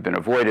couldn't have been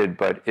avoided,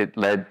 but it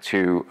led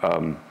to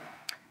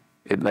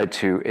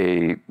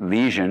a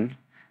lesion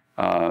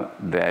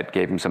that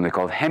gave him something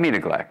called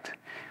hemi-neglect,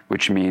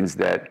 which means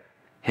that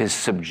his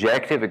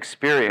subjective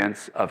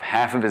experience of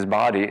half of his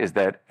body is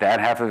that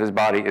half of his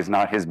body is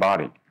not his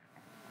body,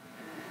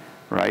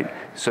 right?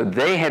 So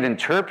they had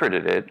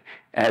interpreted it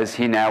as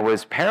he now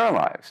was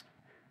paralyzed.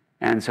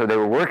 And so they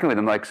were working with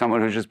him like someone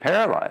who's just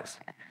paralyzed.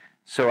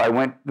 So I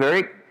went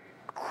very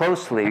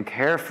closely and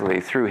carefully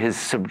through his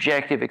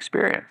subjective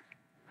experience.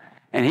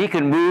 And he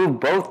could move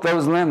both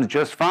those limbs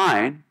just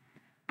fine,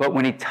 but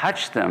when he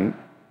touched them,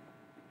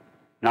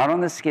 not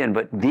on the skin,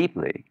 but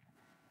deeply,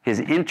 his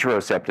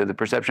interoceptive, the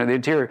perception of the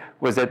interior,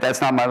 was that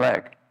that's not my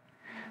leg.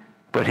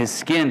 But his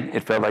skin,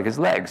 it felt like his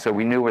leg. So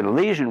we knew where the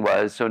lesion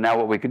was. So now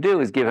what we could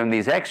do is give him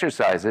these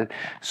exercises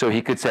so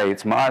he could say,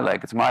 it's my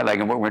leg, it's my leg.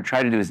 And what we're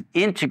trying to do is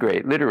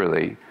integrate,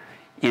 literally,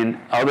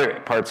 in other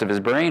parts of his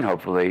brain,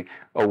 hopefully,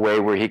 a way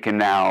where he can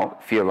now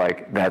feel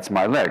like, that's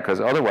my leg. Because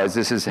otherwise,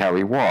 this is how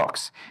he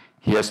walks.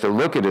 He has to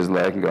look at his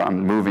leg and go, I'm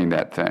moving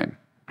that thing.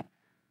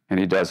 And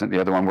he doesn't. The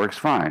other one works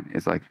fine.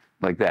 It's like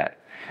that.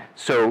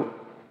 So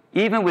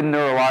even with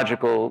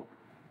neurological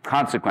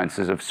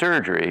consequences of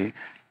surgery,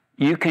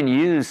 you can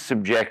use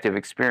subjective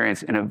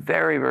experience in a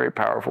very, very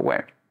powerful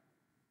way.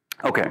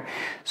 Okay,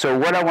 so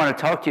what I want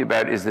to talk to you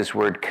about is this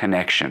word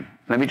connection.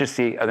 Let me just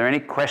see, are there any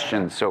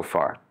questions so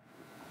far?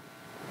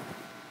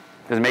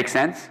 Does it make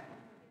sense?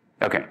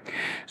 Okay,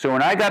 so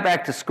when I got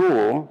back to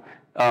school,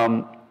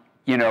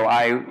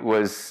 I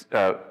was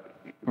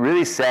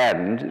really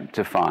saddened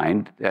to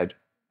find that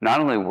not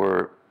only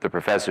were the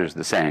professors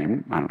the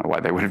same, I don't know why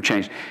they would have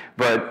changed,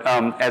 but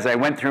as I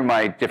went through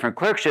my different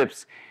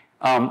clerkships,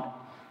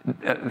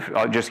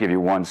 I'll just give you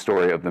one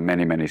story of the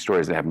many, many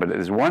stories that happened. But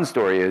this one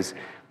story is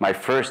my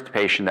first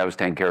patient that I was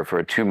taking care of for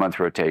a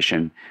 2-month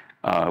rotation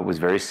was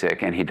very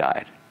sick, and he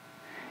died.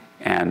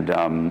 And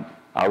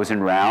I was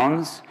in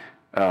rounds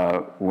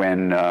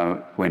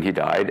when he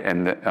died,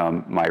 and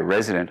my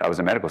resident, I was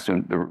a medical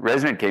student, the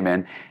resident came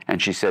in,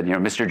 and she said,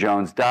 Mr.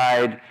 Jones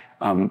died.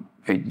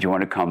 Do you want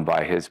to come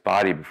by his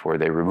body before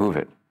they remove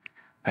it?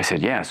 I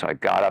said, yeah. So I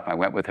got up, I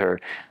went with her.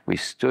 We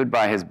stood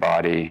by his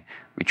body.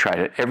 We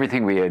tried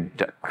everything we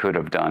could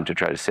have done to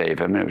try to save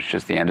him. It was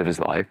just the end of his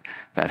life.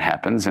 That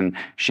happens. And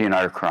she and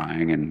I are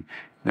crying, and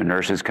the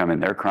nurses come in,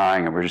 they're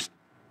crying, and we're just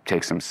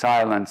take some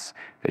silence.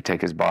 They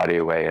take his body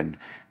away, and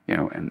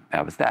and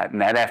that was that.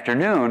 And that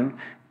afternoon,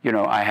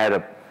 I had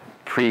a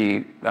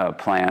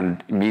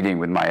pre-planned meeting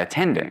with my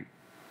attending.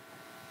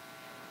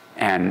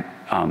 And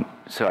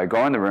so I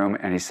go in the room,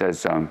 and he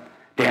says,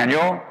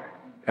 Daniel?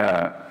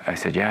 I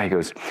said, yeah. He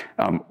goes,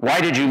 why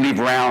did you leave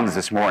rounds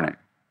this morning?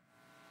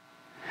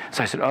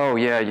 So I said, oh,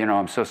 yeah,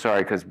 I'm so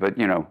sorry, but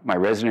my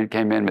resident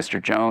came in,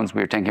 Mr. Jones,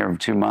 we were taking care of him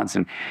 2 months,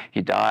 and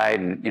he died,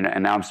 and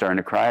now I'm starting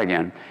to cry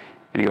again.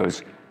 And he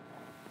goes,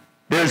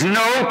 there's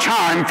no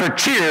time for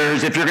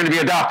tears if you're going to be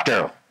a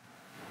doctor.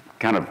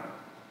 I'm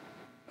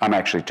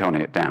actually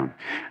toning it down,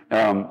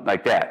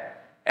 like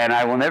that. And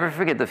I will never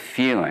forget the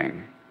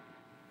feeling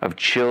of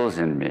chills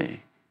in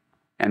me.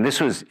 And this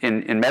was,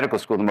 in medical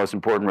school, the most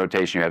important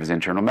rotation you have is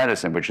internal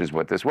medicine, which is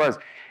what this was.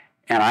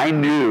 And I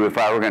knew if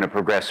I were going to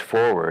progress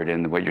forward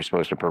in what you're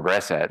supposed to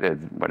progress at,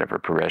 whatever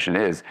progression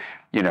is,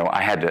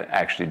 I had to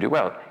actually do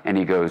well. And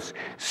he goes,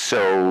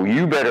 so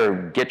you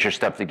better get your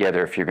stuff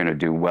together if you're going to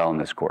do well in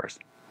this course.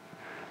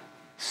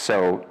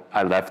 So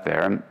I left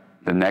there.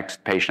 The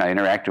next patient I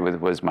interacted with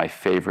was my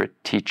favorite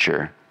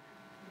teacher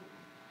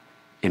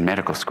in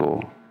medical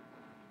school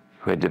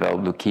who had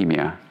developed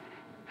leukemia.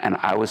 And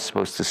I was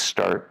supposed to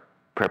start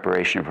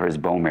preparation for his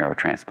bone marrow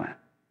transplant.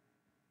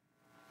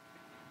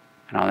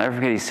 And I'll never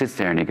forget, he sits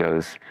there and he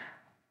goes,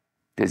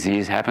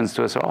 disease happens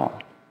to us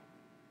all.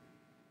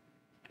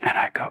 And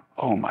I go,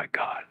 oh my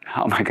God,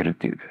 how am I going to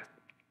do this?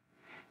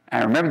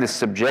 And I remember this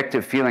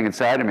subjective feeling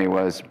inside of me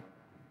was,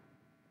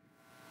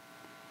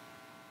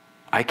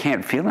 I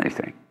can't feel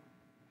anything.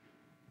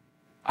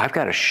 I've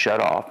got to shut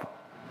off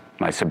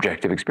my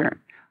subjective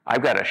experience.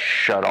 I've got to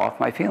shut off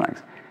my feelings.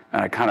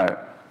 And I kind of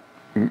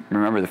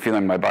remember the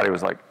feeling my body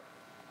was like,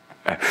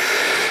 I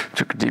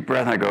took a deep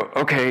breath and I go,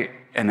 okay.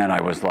 And then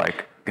I was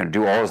like, going to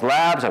do all his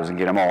labs. I was going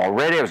to get him all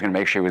ready. I was going to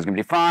make sure he was going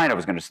to be fine. I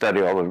was going to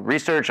study all the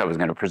research. I was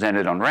going to present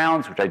it on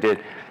rounds, which I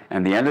did.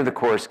 And the end of the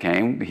course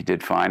came. He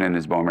did fine in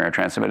his bone marrow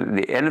transplant. At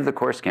the end of the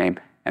course came,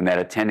 and that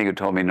attending who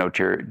told me no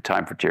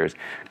time for tears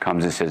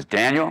comes and says,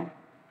 Daniel,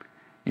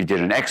 you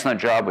did an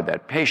excellent job with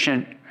that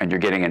patient, and you're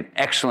getting an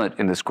excellent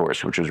in this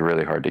course, which was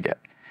really hard to get.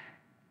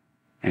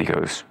 And he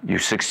goes, you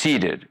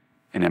succeeded.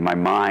 And in my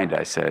mind,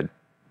 I said,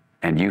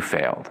 and you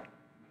failed.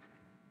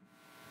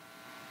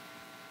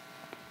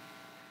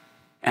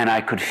 And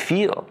I could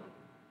feel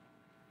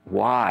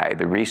why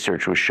the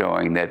research was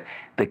showing that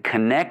the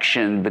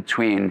connection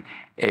between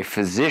a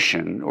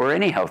physician or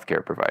any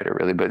healthcare provider,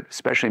 really, but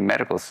especially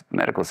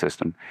medical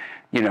system,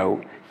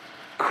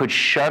 could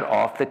shut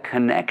off the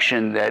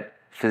connection that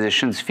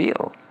physicians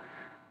feel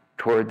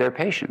toward their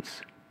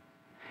patients.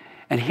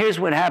 And here's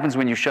what happens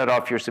when you shut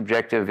off your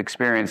subjective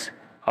experience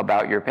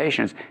about your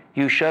patients.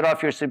 You shut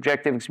off your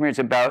subjective experience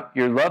about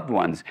your loved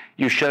ones.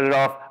 You shut it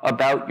off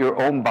about your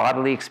own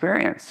bodily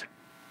experience.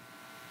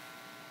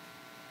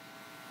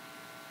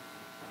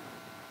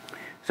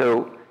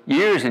 So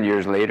years and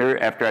years later,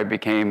 after I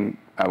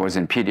was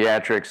in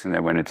pediatrics and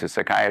then went into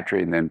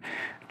psychiatry and then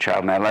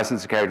child and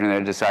adolescent psychiatry, and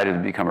then I decided to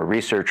become a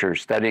researcher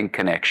studying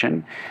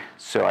connection.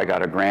 So I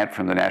got a grant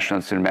from the National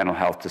Institute of Mental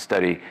Health to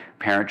study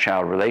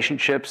parent-child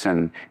relationships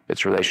and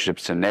its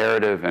relationships to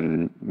narrative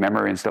and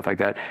memory and stuff like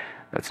that.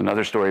 That's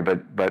another story,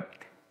 but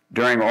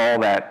during all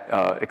that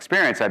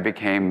experience, I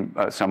became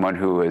someone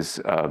who is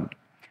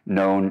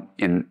known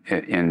in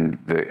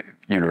the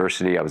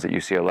university. I was at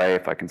UCLA,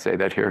 if I can say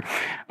that here.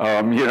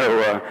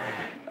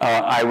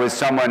 I was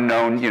someone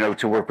known,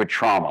 to work with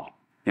trauma.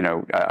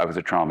 I was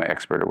a trauma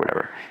expert or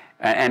whatever.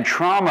 And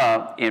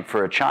trauma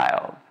for a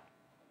child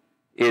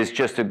is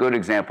just a good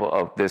example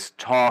of this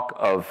talk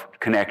of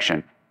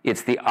connection.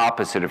 It's the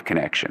opposite of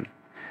connection,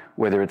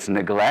 whether it's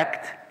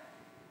neglect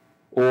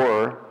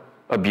or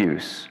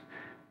abuse.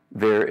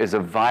 There is a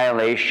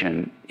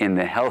violation in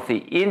the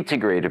healthy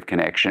integrative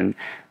connection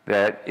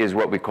that is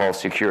what we call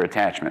secure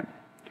attachment.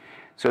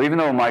 So even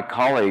though my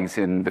colleagues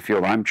in the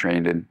field I'm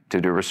trained in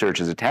to do research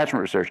is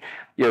attachment research,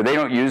 they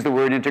don't use the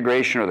word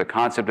integration or the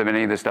concept of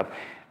any of this stuff.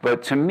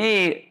 But to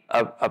me,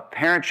 a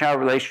parent-child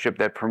relationship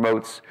that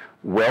promotes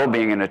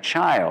well-being in a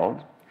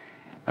child,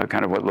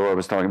 kind of what Laura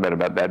was talking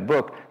about that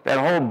book, that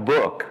whole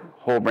book,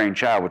 Whole Brain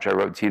Child, which I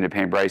wrote with Tina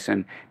Payne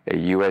Bryson, a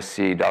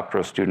USC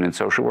doctoral student in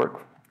social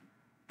work,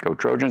 go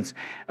Trojans.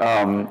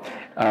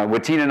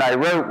 What Tina and I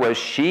wrote was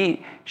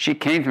she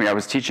came to me. I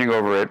was teaching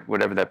over at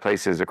whatever that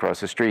place is across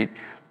the street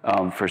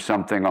for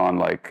something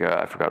on I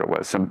forgot what it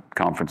was, some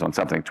conference on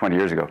something 20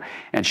 years ago.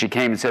 And she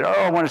came and said, "Oh,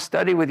 I want to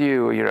study with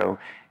you,"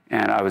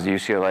 And I was a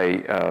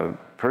UCLA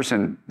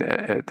person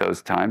at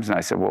those times. And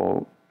I said,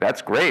 "Well,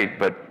 that's great,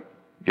 but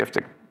you have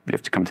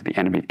to come to the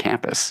enemy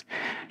campus."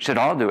 She said,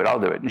 I'll do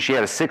it. And she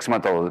had a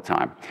 6-month-old at the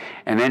time.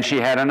 And then she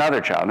had another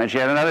child, and then she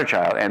had another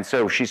child. And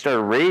so she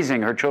started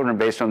raising her children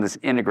based on this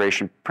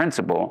integration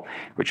principle,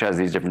 which has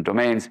these different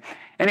domains.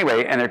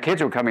 Anyway, and their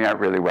kids were coming out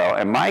really well.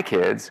 And my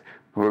kids,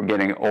 who are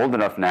getting old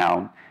enough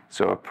now,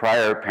 so a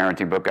prior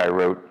parenting book I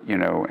wrote,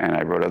 and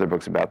I wrote other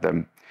books about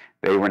them,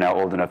 they were now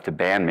old enough to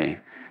ban me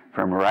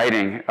from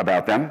writing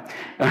about them,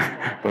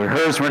 but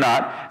hers were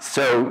not.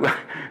 So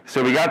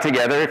we got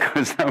together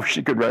because now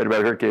she could write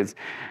about her kids,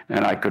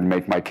 and I could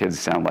make my kids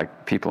sound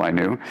like people I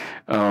knew.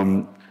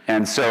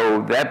 And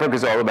so that book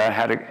is all about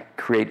how to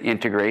create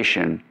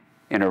integration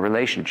in a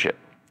relationship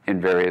in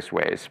various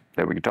ways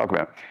that we can talk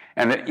about.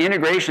 And the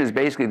integration is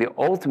basically the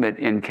ultimate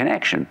in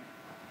connection.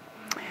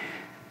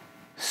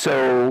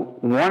 So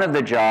one of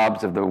the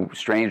jobs, of the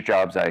strange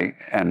jobs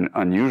and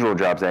unusual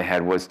jobs I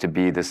had, was to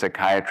be the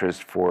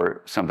psychiatrist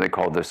for something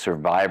called the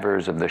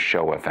Survivors of the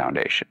Shoah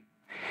Foundation.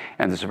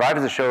 And the Survivors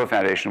of the Shoah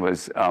Foundation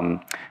was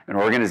an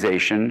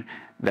organization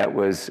that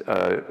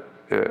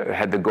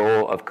had the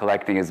goal of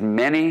collecting as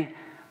many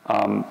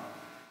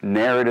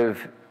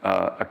narrative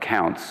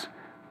accounts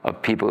of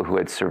people who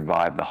had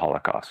survived the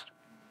Holocaust.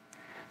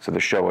 So the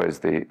Shoah is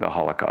the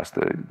Holocaust,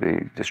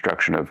 the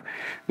destruction of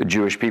the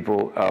Jewish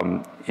people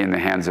in the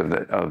hands of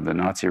the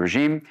Nazi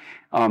regime.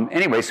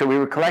 Anyway, so we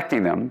were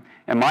collecting them,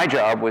 and my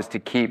job was to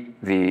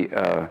keep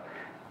the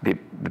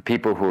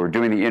people who were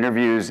doing the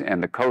interviews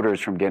and the coders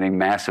from getting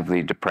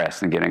massively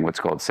depressed and getting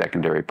what's called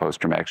secondary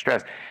post-traumatic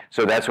stress.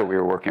 So that's what we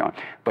were working on.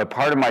 But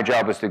part of my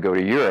job was to go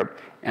to Europe,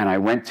 and I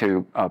went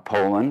to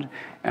Poland,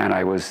 and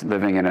I was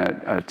living in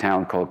a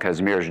town called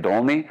Kazimierz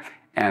Dolny.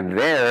 And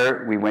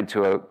there, we went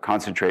to a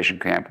concentration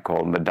camp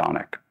called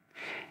Majdanek.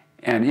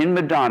 And in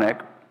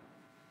Majdanek,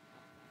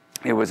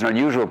 it was an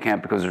unusual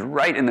camp because it was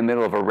right in the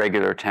middle of a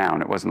regular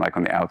town. It wasn't like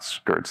on the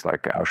outskirts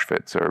like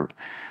Auschwitz or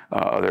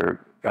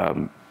other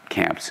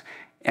camps.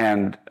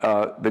 And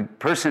the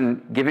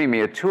person giving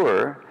me a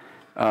tour,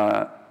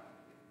 it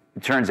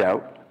turns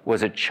out,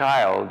 was a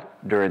child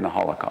during the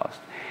Holocaust.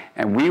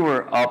 And we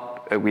were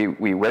up,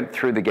 we went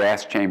through the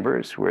gas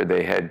chambers where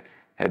they had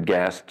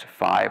gassed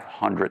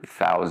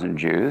 500,000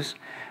 Jews.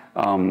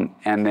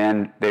 And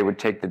then they would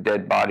take the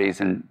dead bodies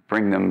and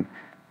bring them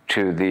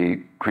to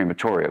the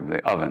crematorium,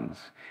 the ovens.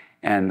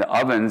 And the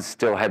ovens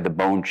still had the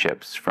bone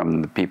chips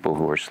from the people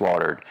who were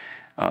slaughtered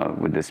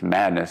with this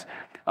madness.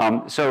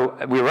 So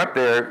we were up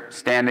there,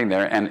 standing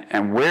there,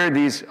 and where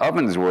these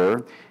ovens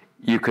were,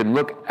 you could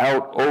look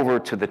out over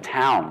to the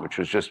town, which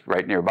was just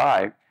right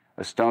nearby,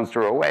 a stone's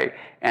throw away,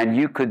 and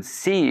you could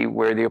see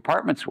where the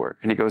apartments were.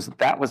 And he goes,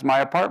 "That was my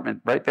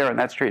apartment right there on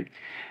that street."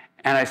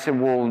 And I said,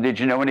 "Well, did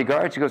you know any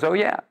guards?" He goes, "Oh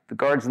yeah, the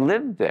guards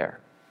lived there."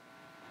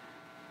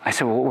 I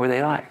said, "Well, what were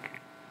they like?"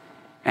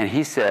 And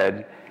he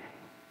said,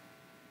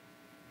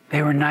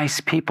 "They were nice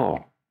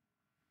people."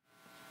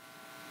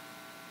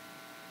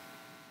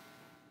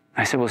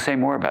 I said, "Well, say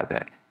more about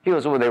that." He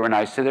goes, "Well, they were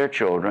nice to their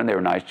children, they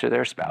were nice to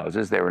their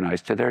spouses, they were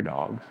nice to their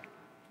dogs."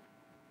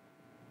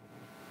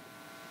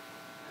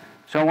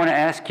 So I want to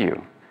ask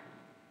you,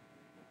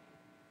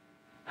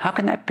 how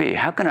can that be?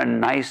 How can a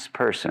nice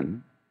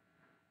person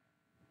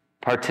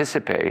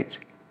participate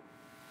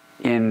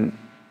in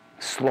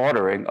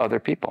slaughtering other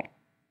people,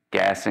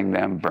 gassing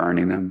them,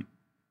 burning them?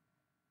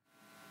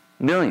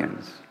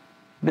 Millions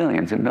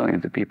and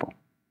millions of people.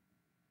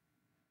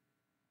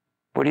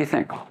 What do you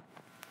think?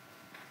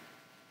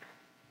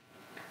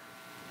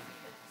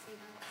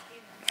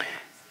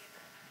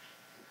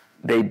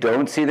 They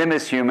don't see them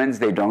as humans.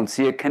 They don't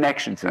see a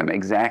connection to them.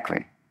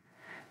 Exactly.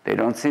 They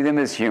don't see them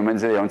as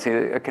humans. They don't see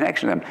a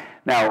connection to them.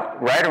 Now,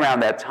 right around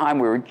that time,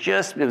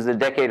 it was the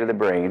decade of the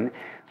brain.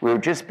 We were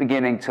just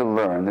beginning to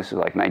learn, this is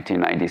like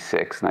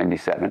 1996,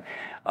 97,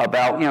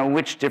 about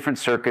which different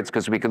circuits,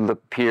 because we could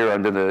peer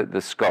under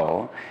the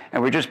skull,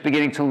 and we're just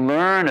beginning to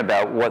learn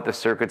about what the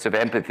circuits of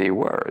empathy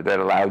were that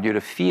allowed you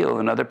to feel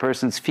another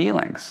person's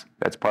feelings.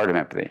 That's part of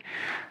empathy.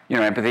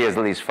 Empathy has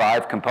at least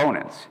 5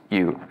 components.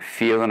 You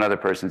feel another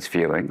person's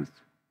feelings.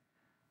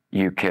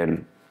 You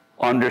can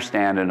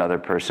understand another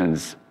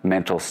person's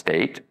mental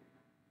state,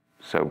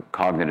 so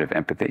cognitive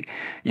empathy.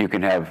 You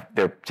can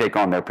take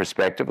on their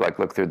perspective, like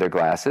look through their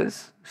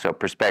glasses, so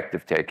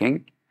perspective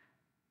taking,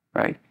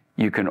 right?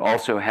 You can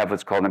also have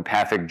what's called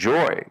empathic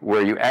joy,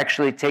 where you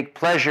actually take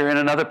pleasure in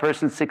another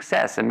person's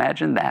success.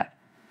 Imagine that,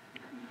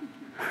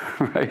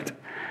 right?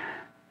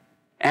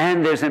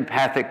 And there's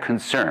empathic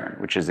concern,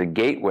 which is a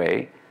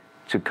gateway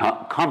to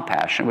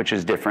compassion, which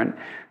is different.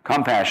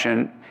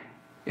 Compassion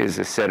is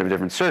a set of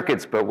different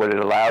circuits, but what it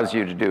allows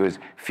you to do is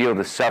feel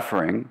the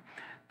suffering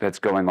that's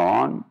going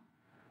on.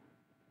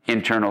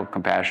 Internal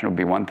compassion will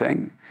be one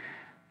thing,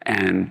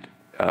 and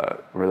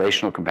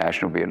relational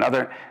compassion will be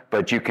another.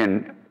 But you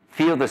can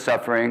feel the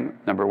suffering,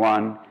 number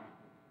one.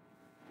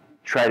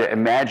 Try to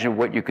imagine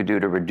what you could do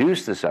to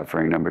reduce the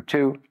suffering, number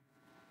two.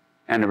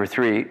 And number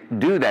three,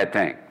 do that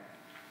thing.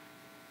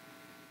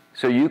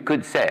 So you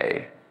could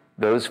say,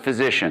 those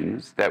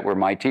physicians that were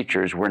my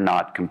teachers were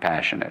not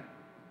compassionate.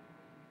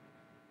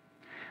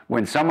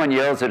 When someone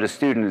yells at a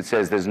student and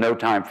says, there's no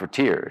time for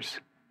tears,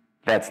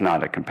 that's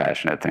not a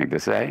compassionate thing to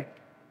say.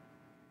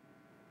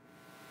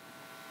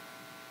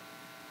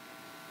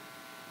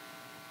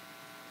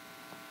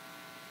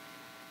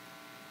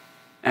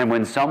 And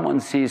when someone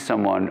sees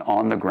someone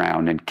on the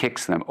ground and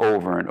kicks them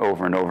over and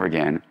over and over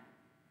again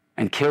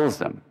and kills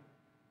them,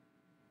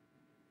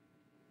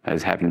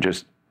 as happened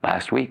just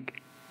last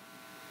week,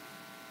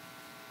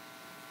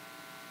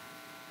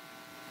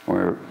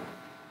 or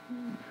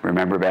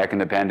remember back in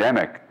the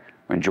pandemic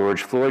when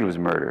George Floyd was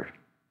murdered.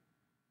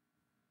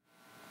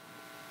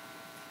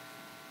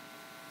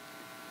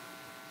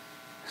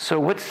 So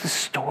what's the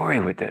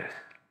story with this?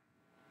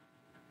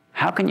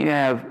 How can you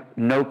have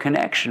no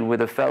connection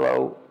with a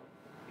fellow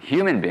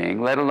human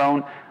being, let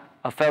alone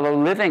a fellow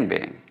living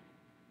being?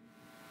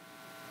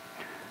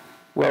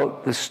 Well,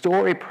 the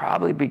story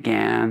probably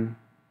began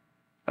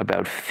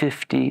about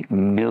 50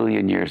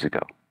 million years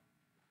ago.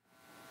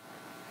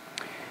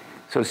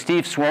 So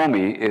Steve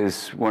Suomi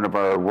is one of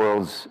our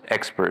world's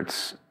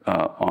experts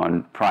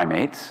on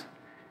primates,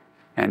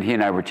 and he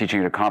and I were teaching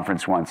at a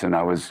conference once, and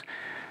I was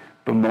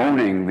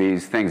bemoaning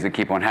these things that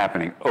keep on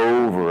happening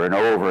over and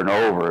over and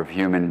over of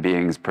human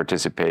beings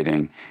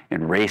participating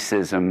in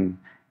racism,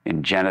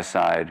 in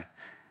genocide,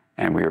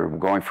 and we were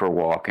going for a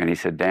walk, and he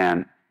said,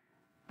 Dan,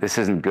 this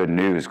isn't good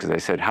news, because I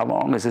said, how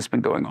long has this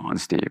been going on,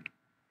 Steve?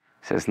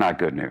 He said, it's not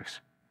good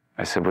news.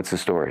 I said, what's the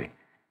story?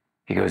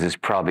 He goes, it's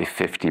probably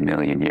 50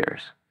 million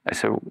years. I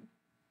said,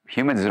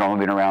 humans have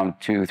only been around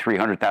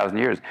 200,000-300,000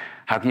 years.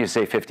 How can you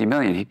say 50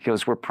 million? He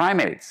goes, we're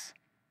primates.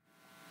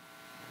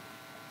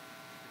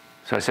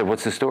 So I said,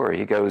 what's the story?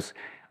 He goes,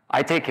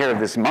 I take care of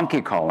this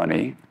monkey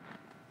colony,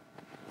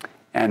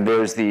 and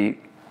there's the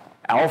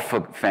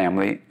alpha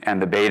family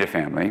and the beta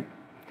family.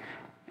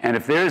 And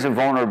if there's a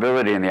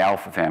vulnerability in the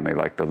alpha family,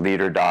 like the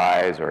leader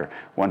dies, or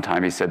one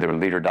time he said the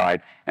leader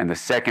died, and the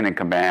second in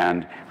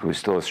command, who was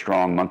still a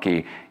strong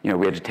monkey, we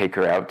had to take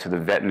her out to the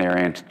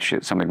veterinarian,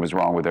 something was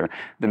wrong with her.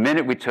 The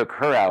minute we took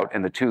her out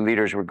and the 2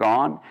 leaders were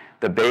gone,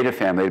 the beta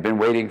family had been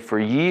waiting for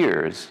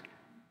years,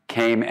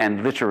 came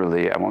and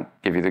literally, I won't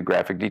give you the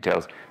graphic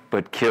details,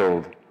 but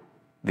killed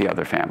the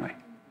other family.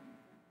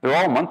 They're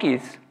all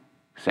monkeys,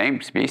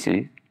 same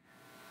species.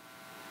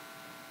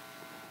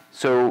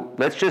 So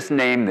let's just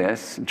name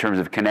this, in terms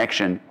of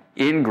connection,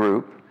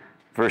 in-group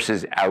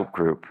versus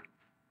out-group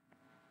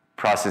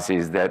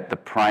processes that the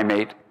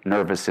primate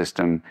nervous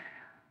system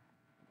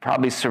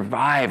probably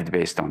survived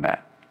based on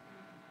that.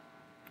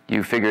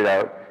 You figured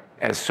out,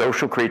 as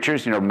social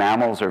creatures,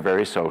 mammals are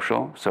very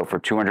social. So for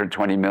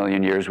 220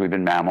 million years, we've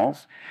been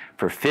mammals.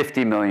 For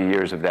 50 million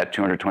years of that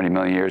 220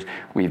 million years,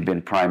 we've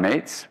been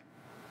primates.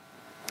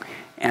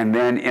 And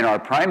then in our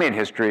primate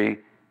history,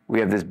 we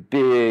have this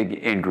big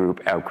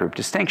in-group, out-group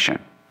distinction.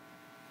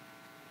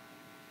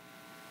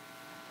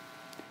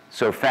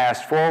 So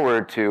fast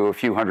forward to a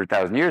few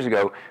 100,000 years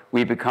ago,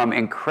 we become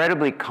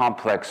incredibly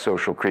complex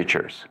social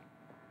creatures,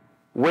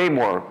 way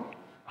more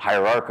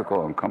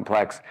hierarchical and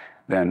complex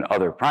than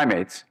other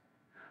primates.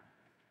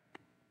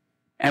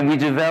 And we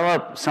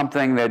develop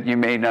something that you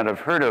may not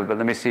have heard of, but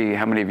let me see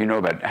how many of you know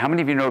about it. How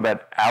many of you know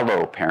about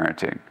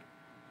alloparenting?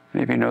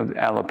 Many of you know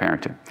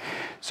alloparenting.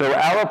 So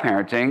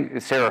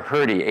alloparenting, Sarah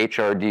Hrdy,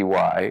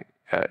 H-R-D-Y,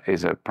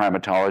 is a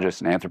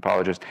primatologist and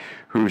anthropologist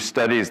who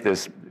studies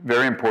this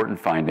very important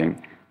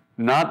finding.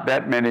 Not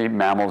that many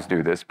mammals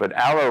do this, but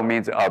allo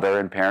means other,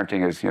 and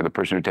parenting is the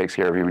person who takes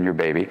care of you and your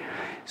baby.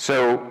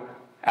 So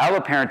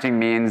alloparenting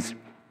means,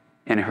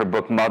 in her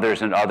book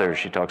Mothers and Others,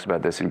 she talks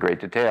about this in great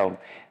detail,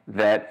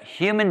 that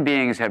human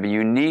beings have a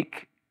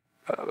unique,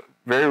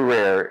 very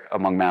rare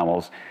among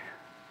mammals,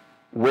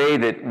 way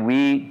that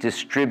we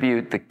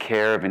distribute the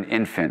care of an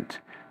infant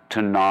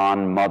to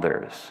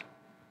non-mothers.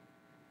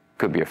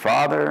 Could be a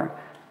father,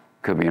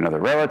 could be another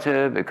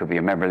relative, it could be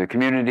a member of the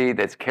community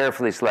that's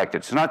carefully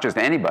selected. So not just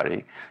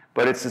anybody,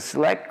 but it's a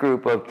select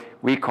group of,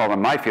 we call them,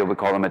 in my field, we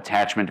call them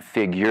attachment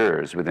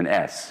figures with an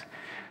S.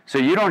 So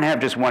you don't have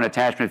just one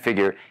attachment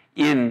figure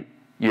in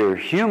your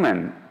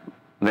human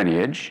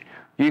lineage,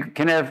 you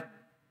can have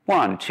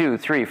 1, 2,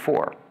 3,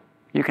 4.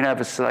 You can have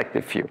a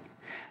selective few.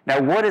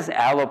 Now, what does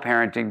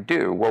alloparenting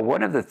do? Well,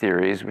 one of the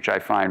theories, which I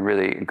find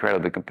really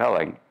incredibly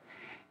compelling,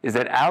 is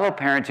that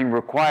alloparenting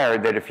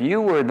required that if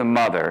you were the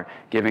mother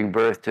giving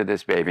birth to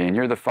this baby, and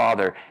you're the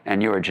father,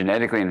 and you are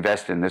genetically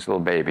invested in this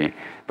little baby,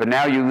 but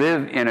now you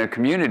live in a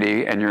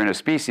community and you're in a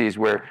species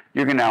where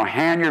you can now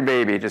hand your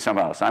baby to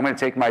someone else. I'm going to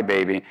take my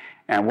baby,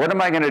 and what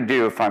am I going to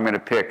do if I'm going to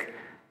pick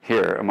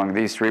here among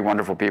these 3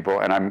 wonderful people,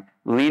 and I'm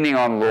leaning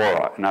on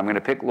Laura, and I'm going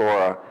to pick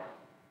Laura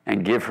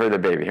and give her the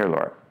baby. Here,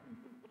 Laura.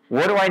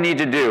 What do I need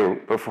to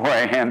do before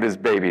I hand this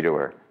baby to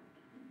her?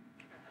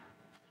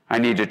 I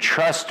need to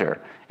trust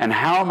her. And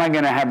how am I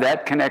going to have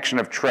that connection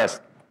of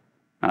trust?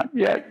 Not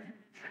yet.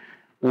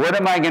 What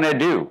am I going to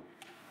do?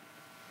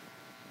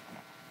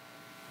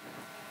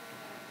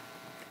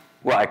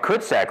 Well, I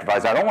could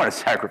sacrifice. I don't want to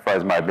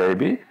sacrifice my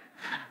baby.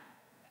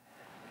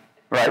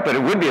 Right? But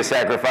it would be a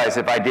sacrifice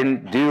if I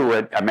didn't do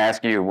what I'm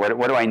asking you.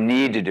 What do I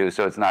need to do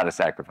so it's not a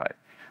sacrifice?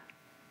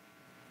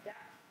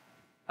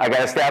 I got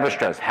to establish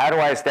trust. How do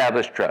I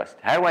establish trust?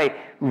 How do I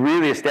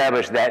really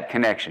establish that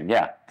connection?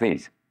 Yeah,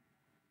 please.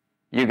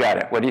 You got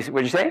it. What'd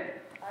you say?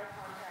 Eye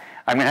contact.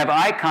 I'm going to have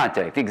eye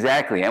contact,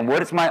 exactly. And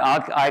what is my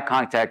eye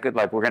contact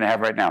like we're going to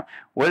have right now?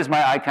 What does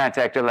my eye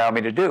contact allow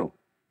me to do?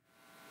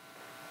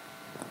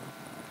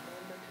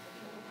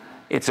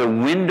 It's a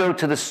window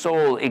to the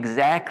soul,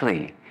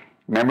 exactly.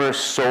 Remember,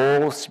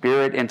 soul,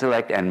 spirit,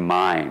 intellect, and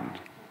mind.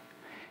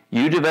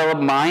 You develop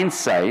mind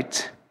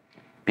sight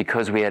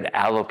because we had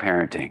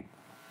alloparenting.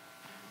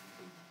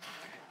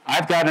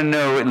 I've got to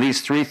know at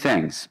least 3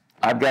 things.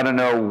 I've got to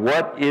know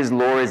what is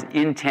Laura's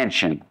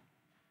intention.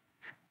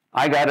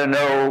 I got to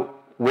know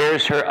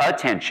where's her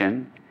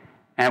attention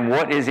and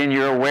what is in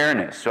your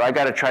awareness. So I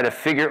got to try to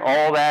figure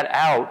all that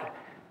out,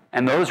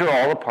 and those are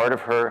all a part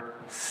of her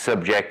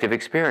subjective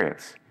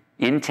experience.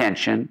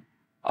 Intention,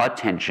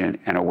 attention,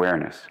 and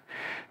awareness.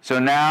 So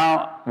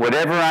now,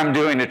 whatever I'm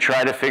doing to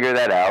try to figure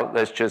that out,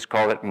 let's just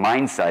call it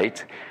mind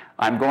sight,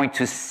 I'm going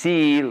to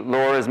see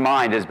Laura's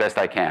mind as best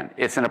I can.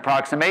 It's an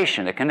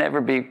approximation. It can never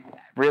be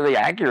really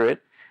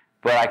accurate,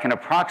 but I can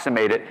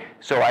approximate it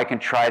so I can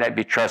try to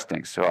be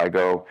trusting. So I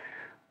go,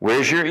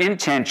 where's your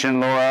intention,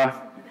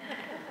 Laura?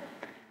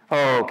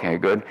 Oh, okay,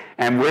 good.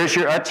 And where's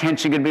your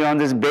attention going to be on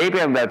this baby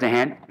I'm about to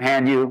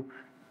hand you?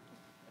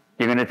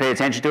 You're going to pay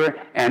attention to her?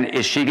 And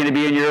is she going to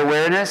be in your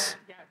awareness?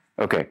 Yes.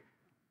 Okay.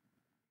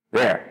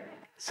 There.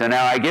 So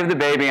now I give the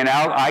baby, and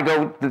I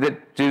go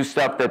do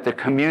stuff that the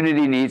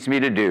community needs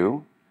me to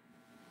do,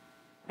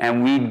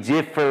 and we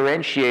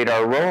differentiate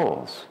our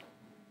roles.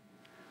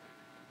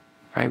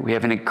 Right? We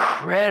have an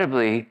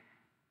incredibly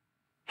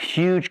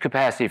huge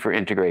capacity for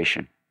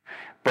integration.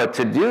 But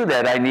to do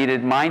that, I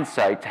needed mind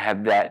sight to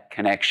have that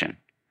connection.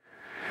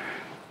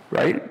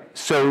 Right?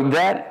 So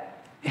that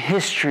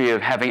history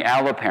of having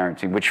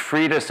alloparenting, which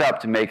freed us up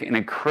to make an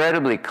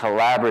incredibly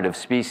collaborative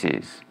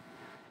species,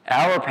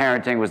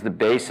 alloparenting was the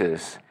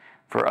basis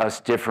for us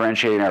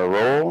differentiating our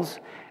roles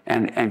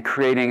and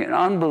creating an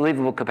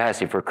unbelievable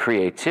capacity for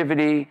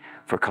creativity,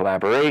 for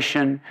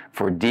collaboration,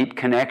 for deep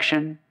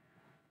connection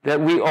that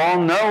we all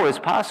know is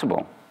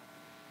possible.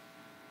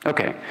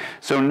 Okay,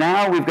 so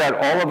now we've got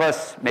all of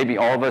us, maybe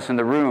all of us in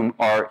the room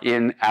are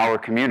in our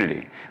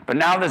community. But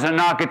now there's a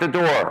knock at the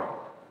door.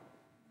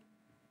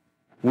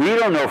 We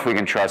don't know if we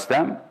can trust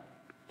them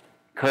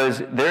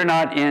because they're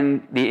not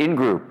in the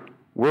in-group.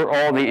 We're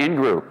all the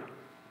in-group.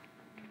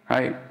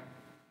 Right?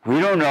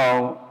 We don't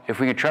know if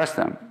we can trust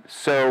them.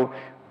 So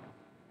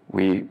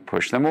we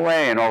push them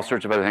away and all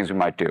sorts of other things we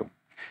might do.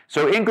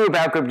 So in-group,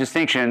 out-group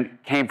distinction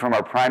came from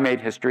our primate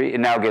history. It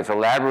now gets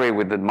elaborated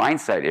with the mind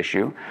sight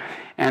issue.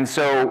 And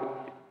so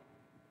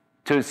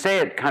to say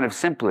it kind of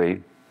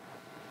simply,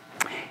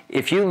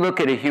 if you look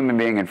at a human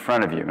being in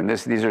front of you, and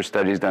these are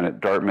studies done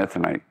at Dartmouth,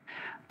 and I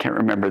can't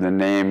remember the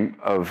name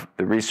of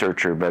the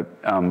researcher, but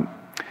I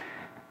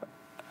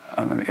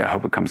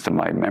hope it comes to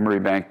my memory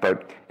bank.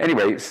 But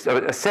anyway, so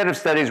a set of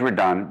studies were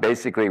done,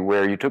 basically,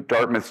 where you took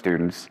Dartmouth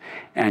students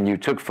and you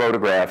took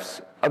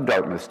photographs of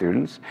Dartmouth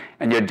students,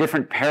 and you had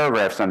different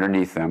paragraphs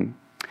underneath them.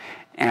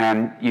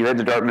 And you had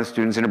the Dartmouth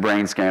students in a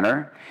brain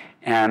scanner.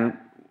 And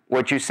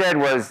what you said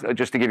was,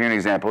 just to give you an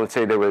example, let's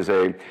say there was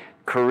a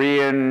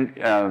Korean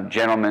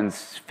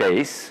gentleman's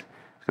face.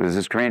 So there's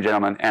this Korean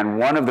gentleman, and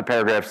one of the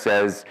paragraphs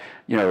says,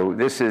 you know,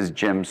 this is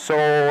Jim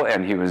Soul,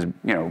 and he was,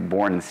 you know,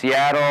 born in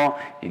Seattle.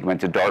 He went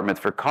to Dartmouth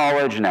for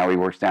college. Now he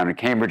works down in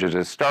Cambridge as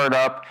a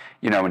startup,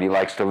 you know, and he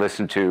likes to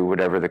listen to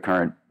whatever the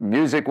current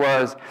music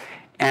was.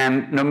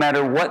 And no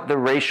matter what the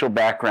racial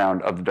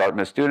background of the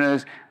Dartmouth student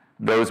is,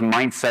 those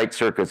mind sight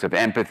circuits of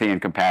empathy and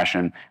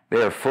compassion,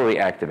 they are fully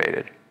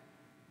activated.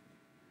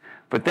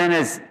 But then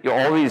as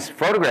all these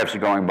photographs are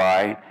going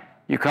by,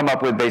 you come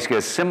up with basically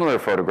a similar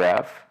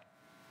photograph,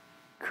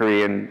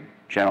 Korean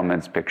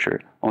gentleman's picture,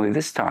 only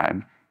this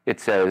time it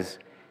says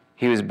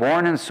he was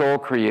born in Seoul,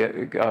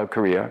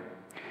 Korea.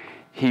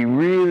 He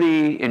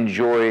really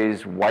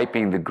enjoys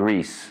wiping the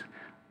grease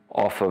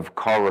off of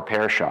car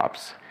repair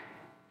shops.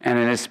 And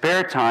in his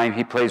spare time,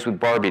 he plays with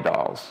Barbie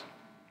dolls.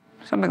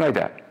 Something like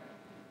that.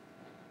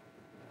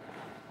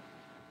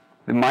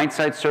 The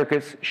mind-side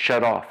circuits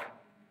shut off.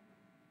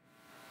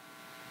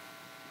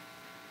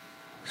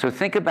 So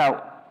think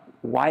about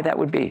why that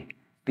would be.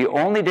 The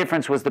only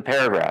difference was the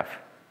paragraph.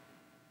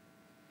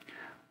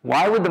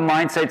 Why would the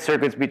mind-side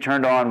circuits be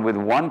turned on with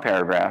one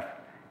paragraph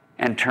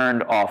and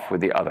turned off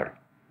with the other?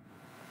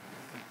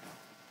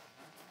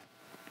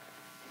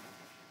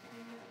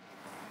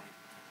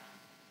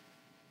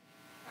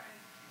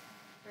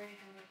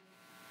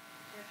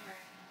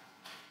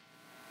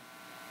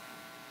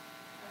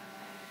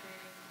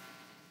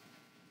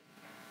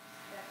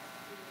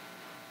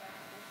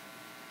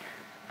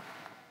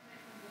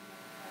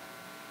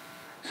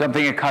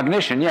 Something in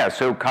cognition, yeah.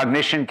 So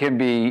cognition can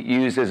be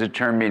used as a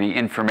term meaning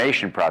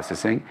information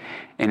processing.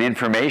 And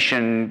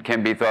information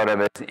can be thought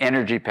of as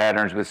energy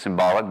patterns with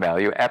symbolic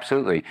value,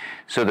 absolutely.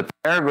 So the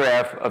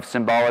paragraph of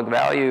symbolic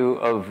value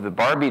of the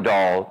Barbie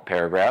doll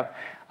paragraph,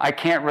 I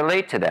can't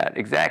relate to that,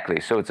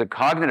 exactly. So it's a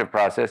cognitive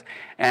process.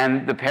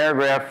 And the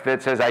paragraph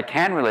that says I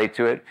can relate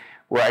to it,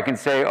 where I can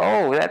say,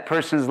 oh, that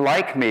person's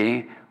like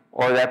me,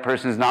 or that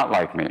person's not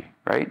like me,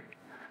 right?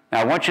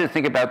 Now I want you to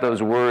think about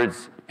those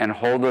words and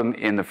hold them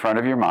in the front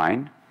of your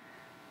mind.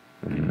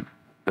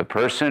 The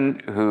person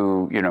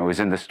who, is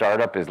in the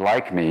startup is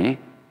like me.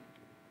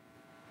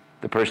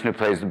 The person who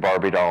plays the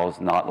Barbie doll is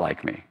not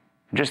like me.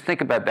 Just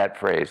think about that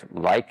phrase,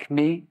 like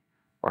me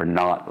or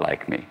not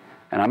like me.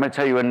 And I'm going to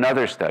tell you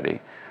another study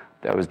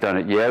that was done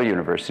at Yale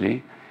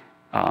University.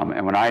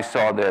 And when I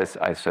saw this,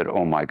 I said,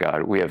 oh my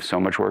God, we have so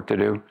much work to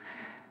do.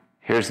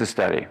 Here's the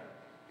study.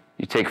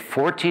 You take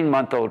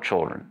 14-month-old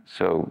children,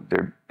 so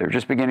they're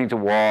just beginning to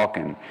walk,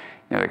 and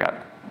they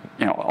got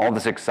all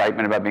this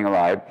excitement about being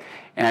alive,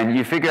 and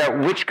you figure out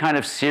which kind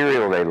of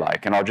cereal they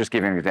like. And I'll just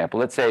give you an example.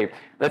 Let's say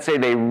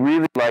they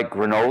really like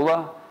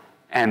granola,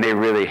 and they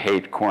really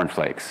hate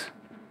cornflakes.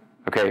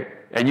 Okay,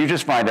 and you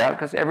just find out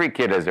because every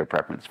kid has their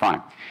preference.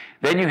 Fine.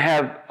 Then you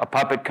have a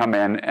puppet come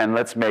in, and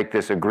let's make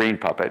this a green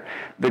puppet.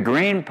 The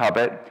green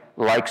puppet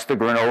likes the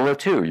granola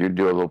too. You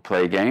do a little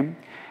play game.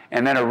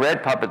 And then a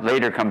red puppet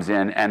later comes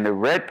in, and the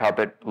red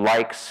puppet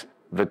likes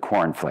the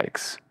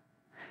cornflakes.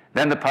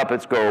 Then the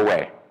puppets go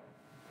away.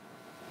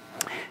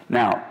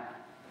 Now,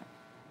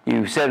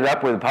 you set it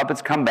up where the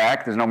puppets come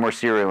back, there's no more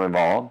cereal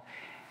involved,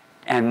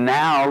 and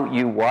now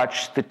you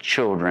watch the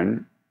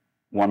children,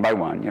 one by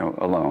one,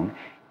 alone,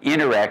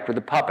 interact with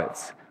the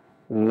puppets.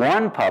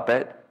 One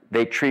puppet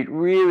they treat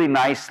really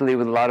nicely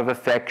with a lot of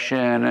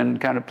affection and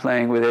kind of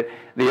playing with it.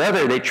 The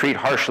other they treat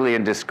harshly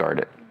and discard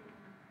it.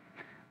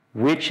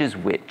 Which is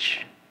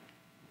which?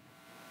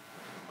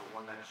 The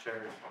one that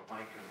shares the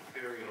like of the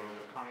cereal or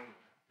the kindness.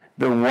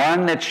 The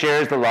one that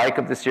shares the like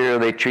of the cereal,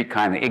 they treat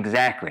kindly.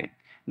 Exactly.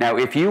 Now,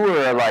 if you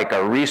were like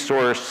a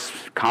resource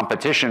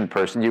competition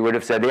person, you would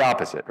have said the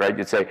opposite, right?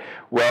 You'd say,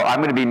 well, I'm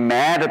going to be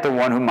mad at the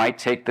one who might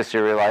take the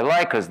cereal I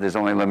like because there's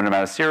only a limited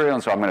amount of cereal,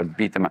 and so I'm going to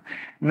beat them up.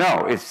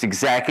 No, it's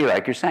exactly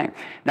like you're saying.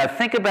 Now,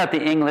 think about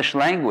the English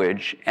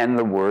language and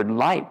the word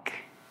like.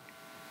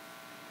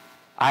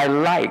 I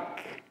like.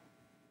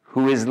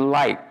 Who is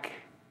like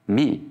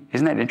me.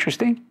 Isn't that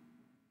interesting?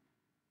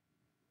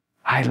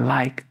 I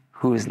like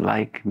who is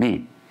like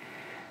me.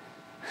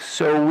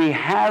 So we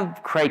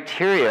have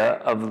criteria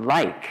of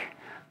like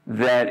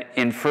that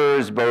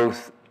infers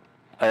both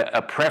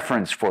a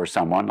preference for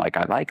someone, like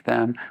I like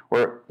them,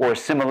 or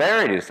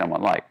similarity to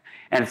someone like.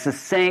 And it's the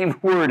same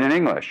word in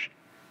English.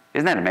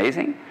 Isn't that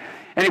amazing?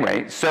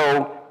 Anyway,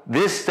 so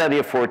this study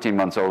of 14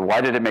 months old,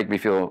 why did it make me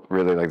feel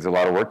really like there's a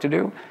lot of work to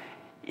do?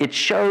 It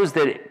shows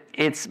that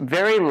it's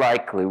very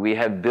likely we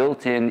have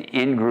built-in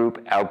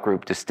in-group,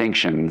 out-group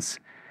distinctions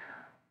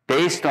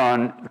based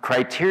on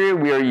criteria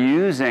we are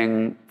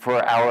using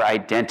for our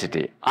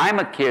identity. I'm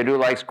a kid who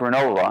likes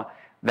granola.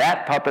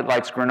 That puppet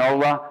likes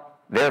granola.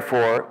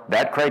 Therefore,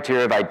 that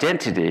criteria of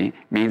identity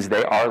means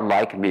they are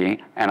like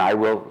me, and I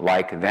will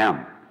like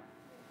them.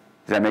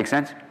 Does that make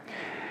sense?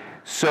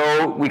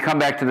 So we come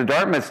back to the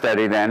Dartmouth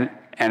study then,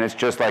 and it's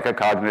just like a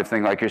cognitive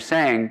thing like you're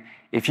saying.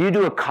 If you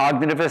do a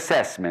cognitive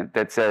assessment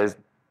that says,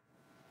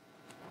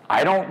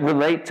 I don't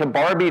relate to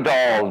Barbie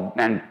doll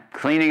and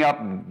cleaning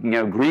up,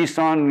 grease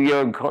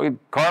on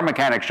car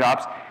mechanic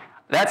shops.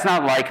 That's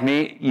not like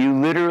me. You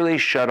literally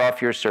shut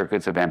off your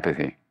circuits of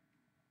empathy.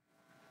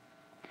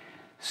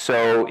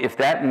 So if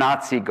that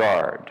Nazi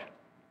guard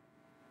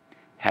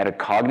had a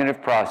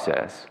cognitive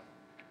process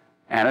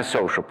and a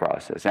social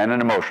process and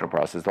an emotional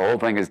process, the whole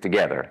thing is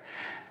together,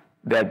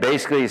 that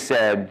basically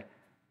said,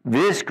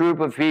 this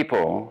group of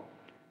people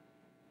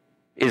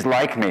is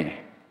like me.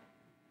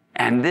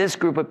 And this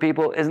group of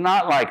people is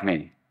not like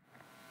me.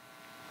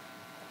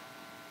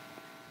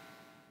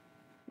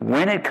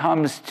 When it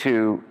comes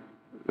to,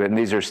 and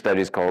these are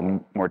studies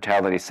called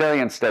mortality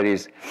salient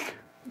studies,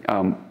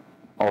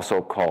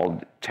 also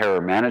called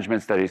terror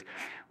management studies,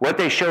 what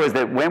they show is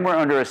that when we're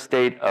under a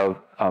state of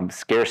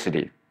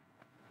scarcity,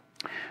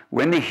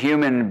 when the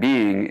human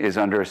being is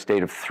under a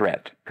state of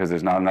threat, because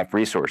there's not enough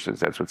resources,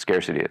 that's what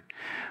scarcity is.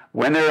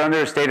 When they're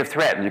under a state of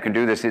threat, and you can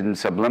do this in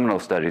subliminal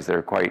studies that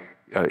are quite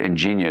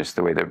ingenious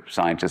the way the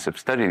scientists have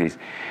studied these.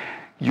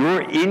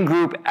 Your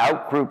in-group,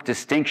 out-group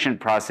distinction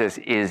process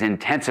is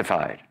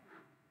intensified.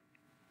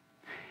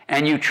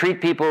 And you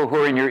treat people who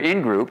are in your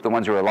in-group, the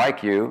ones who are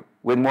like you,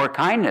 with more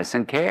kindness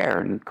and care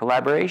and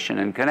collaboration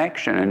and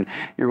connection, and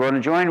you're going to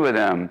join with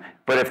them.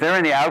 But if they're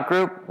in the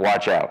out-group,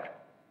 watch out.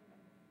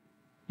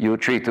 You'll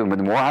treat them with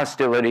more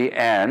hostility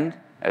and,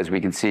 as we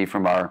can see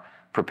from our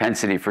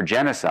propensity for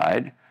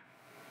genocide,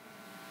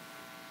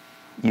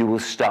 you will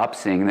stop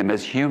seeing them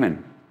as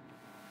human,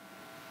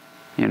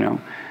 you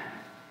know?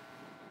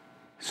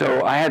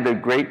 So I had the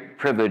great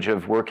privilege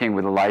of working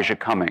with Elijah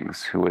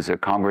Cummings, who was a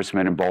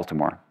congressman in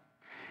Baltimore.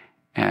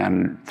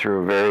 And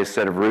through a various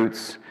set of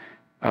routes,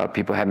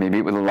 people had me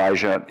meet with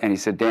Elijah, and he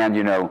said, Dan,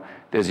 you know,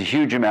 there's a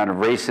huge amount of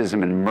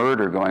racism and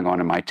murder going on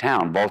in my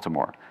town,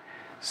 Baltimore.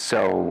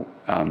 So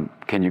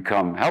can you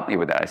come help me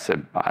with that? I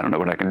said, I don't know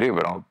what I can do,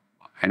 but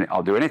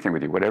I'll do anything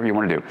with you, whatever you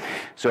want to do.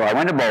 So I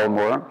went to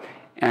Baltimore,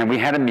 and we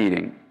had a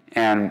meeting.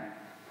 And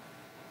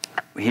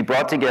he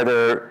brought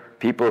together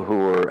people who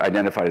were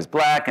identified as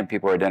black and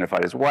people who were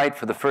identified as white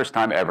for the first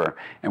time ever.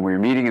 And we were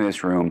meeting in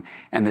this room,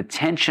 and the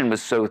tension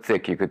was so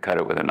thick you could cut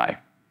it with a knife.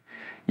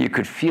 You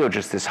could feel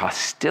just this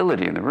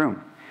hostility in the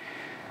room.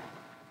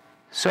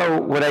 So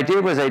what I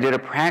did was I did a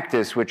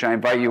practice, which I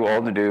invite you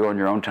all to do on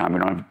your own time. We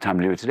don't have time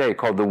to do it today,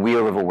 called the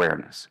Wheel of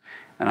Awareness.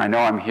 And I know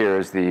I'm here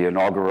as the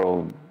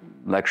inaugural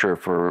lecturer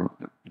for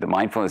the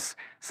Mindfulness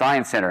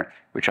Science Center,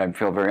 which I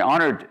feel very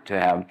honored to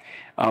have.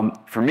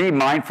 For me,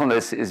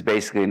 mindfulness is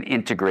basically an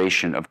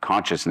integration of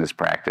consciousness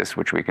practice,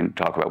 which we can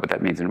talk about what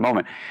that means in a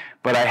moment.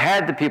 But I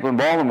had the people in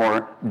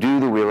Baltimore do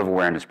the Wheel of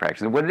Awareness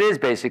practice. And what it is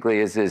basically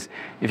is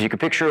if you could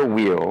picture a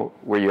wheel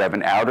where you have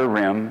an outer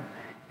rim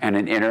and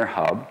an inner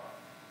hub,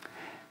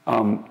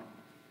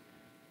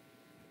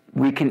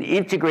 we can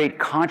integrate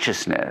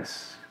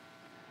consciousness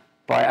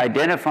by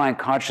identifying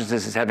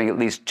consciousness as having at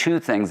least two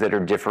things that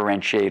are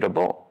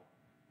differentiatable.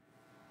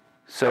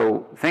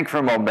 So think for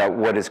a moment about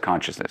what is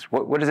consciousness.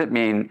 What does it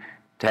mean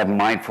to have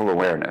mindful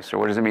awareness? Or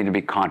what does it mean to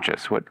be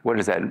conscious? What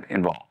does that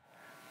involve?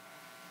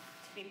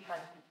 To be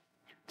present.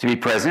 To be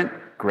present,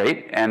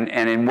 great. And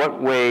in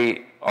what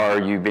way are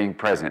you being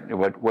present?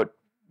 What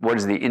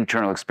is the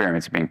internal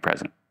experience of being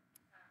present?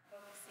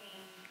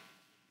 Focusing.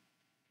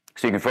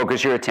 So you can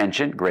focus your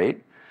attention,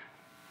 great.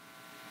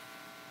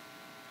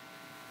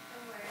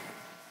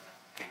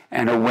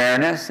 And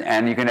awareness,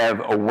 and you can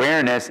have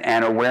awareness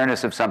and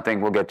awareness of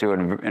something we'll get to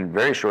in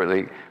very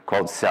shortly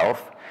called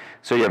self.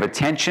 So you have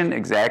attention,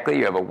 exactly,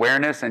 you have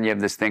awareness, and you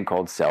have this thing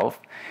called self.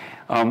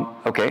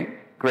 Okay,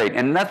 great.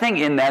 And nothing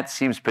in that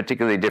seems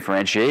particularly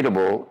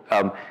differentiatable,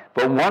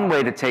 but one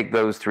way to take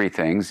those three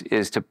things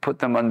is to put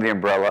them under the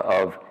umbrella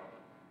of,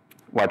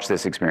 watch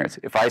this experience.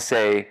 If I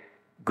say,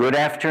 good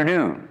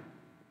afternoon,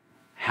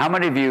 how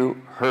many of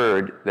you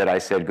heard that I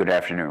said good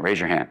afternoon?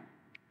 Raise your hand.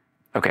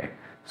 Okay.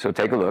 So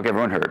take a look,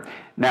 everyone heard.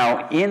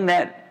 Now, in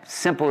that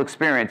simple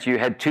experience, you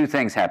had two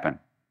things happen.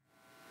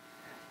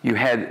 You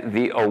had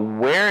the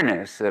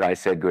awareness that I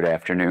said good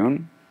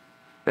afternoon,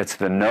 that's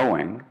the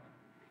knowing,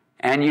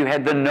 and you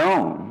had the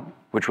known,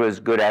 which was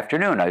good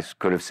afternoon. I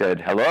could have said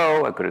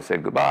hello, I could have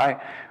said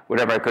goodbye,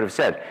 whatever I could have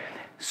said.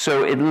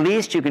 So at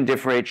least you can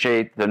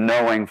differentiate the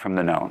knowing from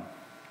the known,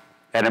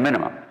 at a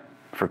minimum,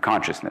 for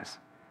consciousness.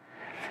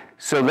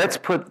 So let's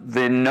put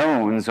the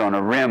knowns on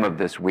a rim of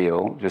this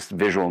wheel, just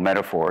visual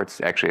metaphor. It's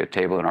actually a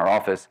table in our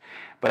office.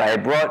 But I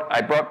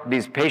brought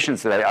these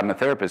patients I'm a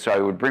therapist, so I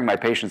would bring my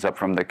patients up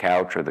from the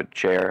couch or the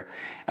chair.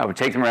 I would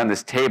take them around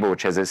this table,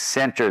 which has a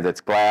center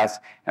that's glass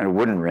and a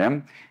wooden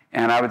rim.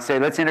 And I would say,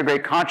 let's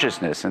integrate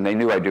consciousness. And they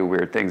knew I do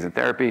weird things in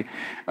therapy.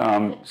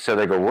 So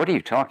they go, what are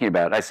you talking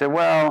about? I said,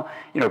 well,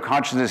 you know,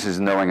 consciousness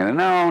is knowing and the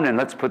known, and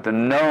let's put the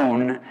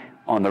known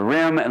on the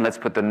rim, and let's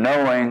put the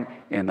knowing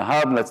in the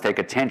hub, and let's take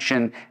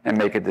attention and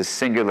make it this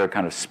singular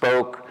kind of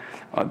spoke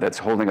that's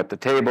holding up the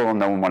table, and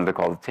no one wanted to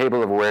call it the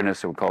table of awareness,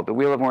 so we call it the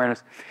wheel of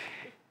awareness.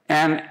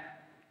 And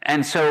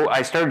so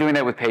I started doing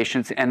that with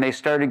patients, and they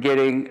started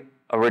getting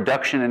a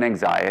reduction in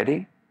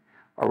anxiety,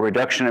 a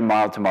reduction in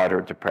mild to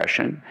moderate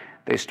depression.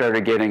 They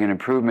started getting an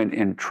improvement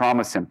in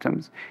trauma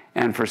symptoms.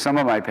 And for some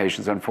of my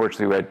patients,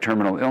 unfortunately, who had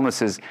terminal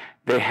illnesses,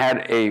 they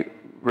had a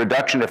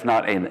reduction, if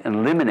not an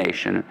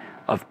elimination,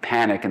 of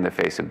panic in the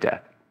face of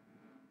death.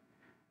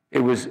 It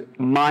was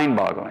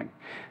mind-boggling.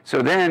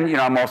 So then, you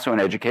know, I'm also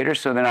an educator,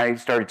 so then I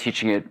started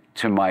teaching it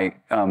to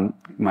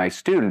my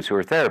students who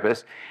are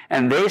therapists,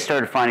 and they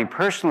started finding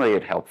personally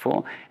it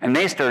helpful, and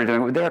they started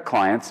doing it with their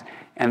clients,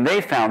 and they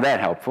found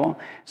that helpful.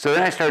 So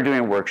then I started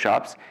doing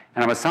workshops,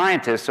 and I'm a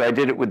scientist, so I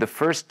did it with the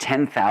first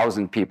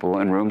 10,000 people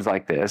in rooms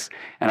like this,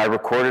 and I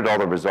recorded all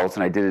the results,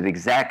 and I did it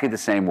exactly the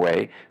same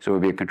way, so it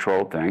would be a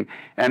controlled thing.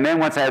 And then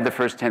once I had the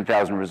first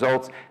 10,000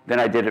 results, then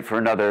I did it for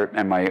another,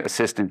 and my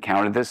assistant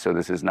counted this, so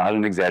this is not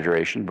an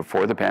exaggeration,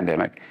 before the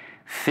pandemic,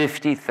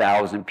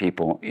 50,000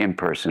 people in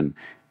person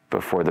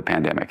before the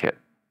pandemic hit.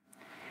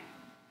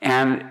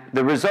 And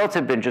the results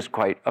have been just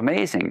quite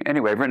amazing.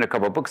 Anyway, I've written a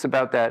couple of books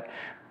about that,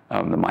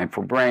 The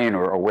Mindful Brain,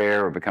 or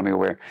Aware, or Becoming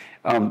Aware.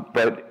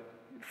 But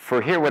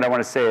for here, what I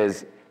want to say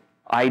is,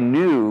 I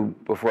knew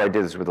before I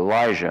did this with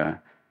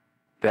Elijah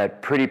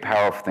that pretty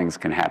powerful things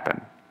can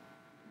happen.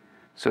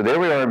 So there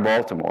we are in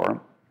Baltimore.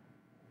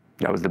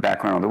 That was the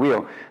background on the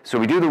wheel. So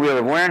we do the wheel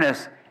of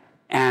awareness,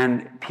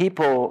 and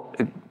people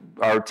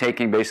are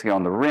taking basically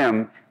on the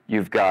rim,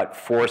 you've got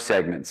 4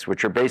 segments,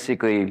 which are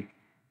basically,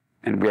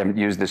 and we haven't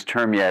used this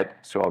term yet,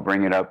 so I'll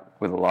bring it up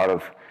with a lot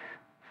of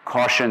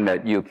caution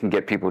that you can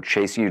get people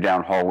chasing you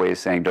down hallways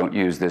saying, don't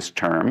use this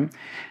term,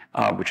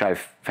 which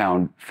I've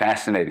found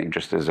fascinating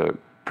just as a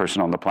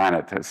person on the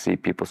planet to see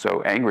people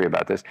so angry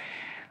about this.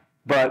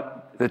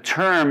 But the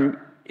term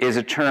is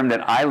a term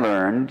that I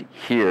learned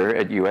here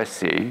at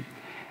USC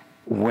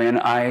when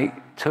I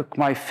took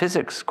my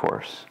physics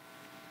course.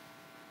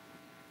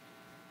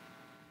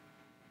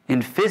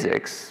 In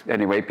physics,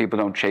 anyway, people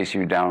don't chase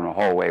you down a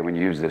hallway when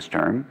you use this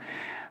term.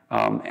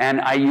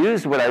 And I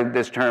used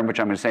this term, which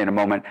I'm going to say in a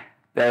moment,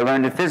 that I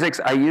learned in physics,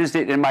 I used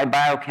it in my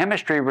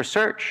biochemistry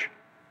research.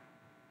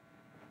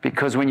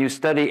 Because when you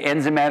study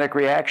enzymatic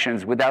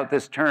reactions, without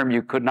this term,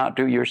 you could not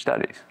do your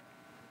studies.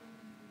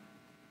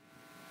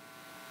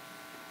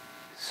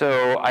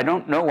 So I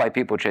don't know why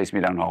people chase me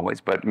down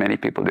hallways, but many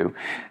people do.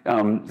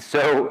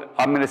 So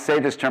I'm going to say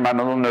this term. I'm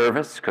a little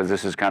nervous because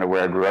this is kind of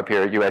where I grew up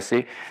here at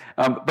USC.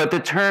 But the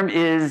term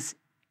is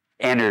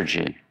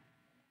energy.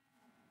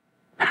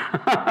 Now,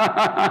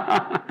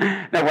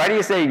 why do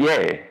you say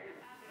yay?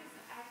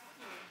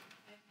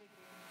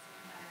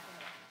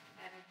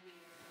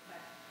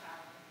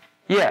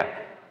 Yeah.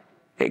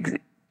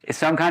 It's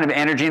some kind of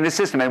energy in the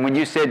system. And when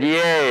you said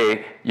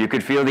yay, you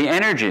could feel the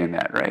energy in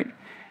that, right?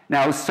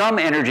 Now, some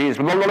energy is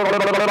pure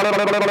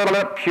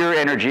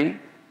energy.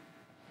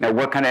 Now,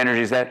 what kind of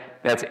energy is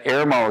that? That's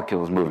air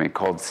molecules moving,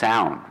 called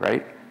sound,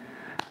 right?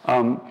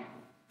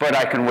 But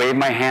I can wave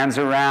my hands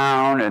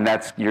around, and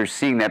you're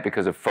seeing that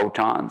because of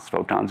photons.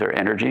 Photons are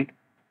energy.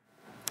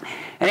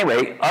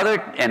 Anyway,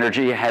 other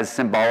energy has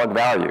symbolic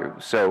value.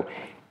 So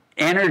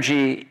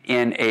energy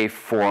in a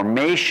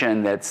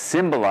formation that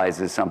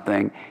symbolizes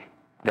something,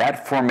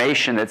 that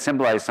formation that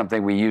symbolizes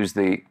something, we use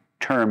the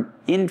term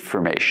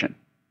information.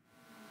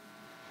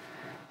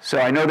 So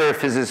I know there are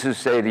physicists who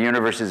say the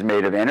universe is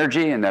made of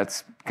energy, and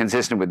that's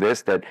consistent with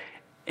this, that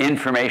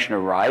information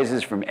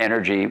arises from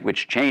energy,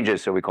 which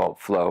changes, so we call it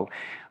flow.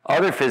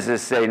 Other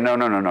physicists say, no.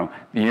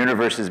 The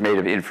universe is made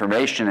of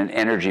information, and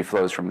energy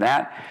flows from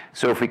that.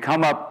 So if we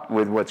come up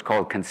with what's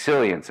called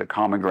consilience, a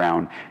common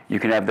ground, you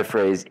can have the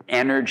phrase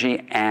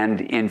energy and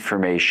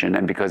information,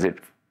 and because it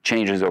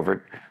changes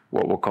over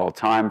what we'll call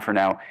time for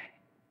now,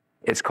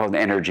 it's called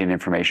energy and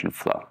information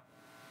flow.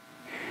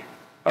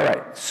 All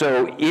right,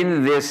 so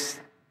in this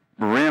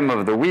rim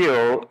of the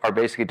wheel are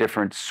basically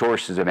different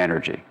sources of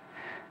energy.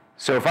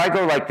 So if I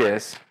go like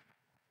this,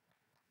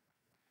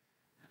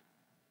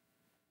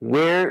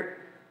 where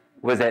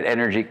was that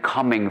energy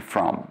coming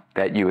from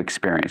that you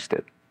experienced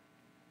it?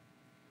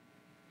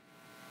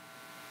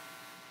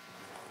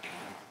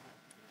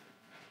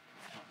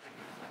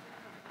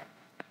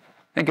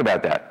 Think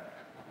about that.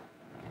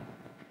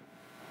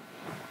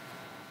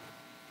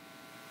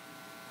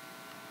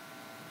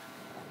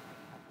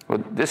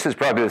 Well, this is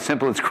probably the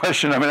simplest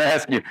question I'm going to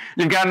ask you.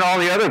 You've gotten all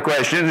the other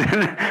questions.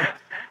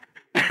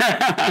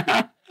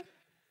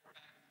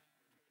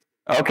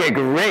 Okay,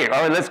 great.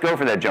 All right, let's go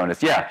for that,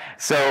 Jonas. Yeah,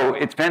 so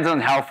it depends on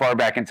how far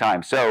back in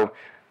time. So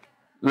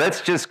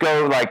let's just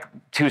go like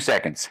 2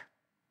 seconds.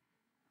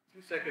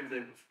 2 seconds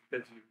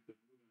because you move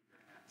your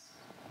hands.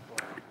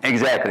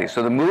 Exactly.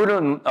 So the mood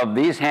of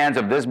these hands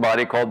of this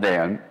body called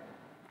Dan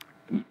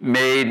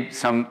made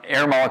some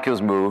air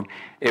molecules move.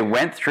 It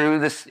went through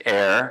this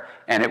air,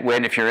 and it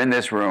went, if you're in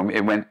this room,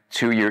 it went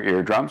to your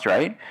eardrums,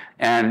 right?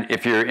 And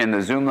if you're in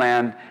the Zoom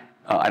land,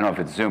 I don't know if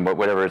it's Zoom, but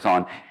whatever it's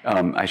on,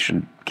 I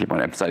should keep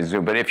on emphasizing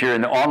Zoom, but if you're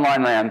in the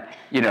online land,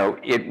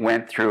 it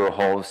went through a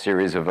whole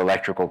series of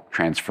electrical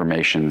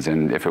transformations,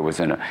 and if it was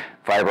in a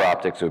fiber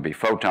optics, it would be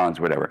photons,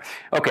 whatever.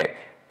 Okay,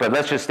 but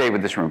let's just stay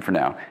with this room for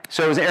now.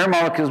 So it was air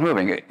molecules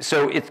moving.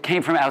 So it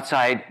came from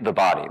outside the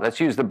body. Let's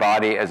use the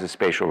body as a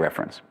spatial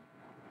reference.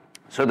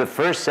 So the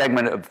first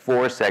segment of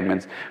 4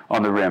 segments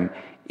on the rim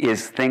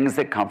is things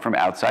that come from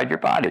outside your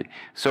body.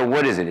 So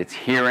what is it? It's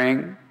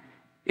hearing,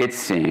 it's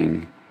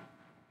seeing,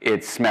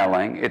 it's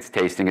smelling, it's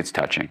tasting, it's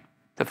touching.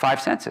 The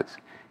 5 senses.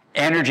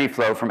 Energy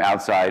flow from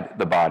outside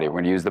the body. We're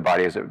going to use the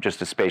body as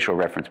just a spatial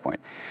reference point.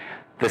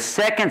 The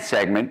second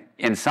segment,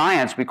 in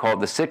science, we call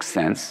it the 6th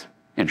sense,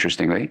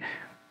 interestingly.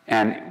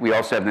 And we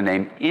also have the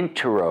name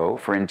intero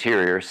for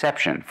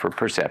interoception, for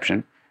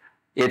perception.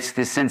 It's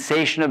the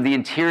sensation of the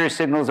interior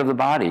signals of the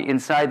body,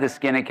 inside the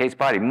skin encased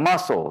body.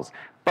 Muscles,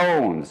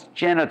 bones,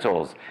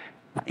 genitals,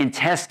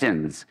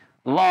 intestines,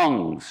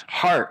 lungs,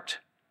 heart.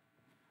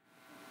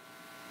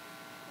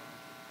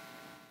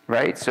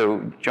 Right?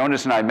 So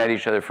Jonas and I met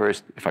each other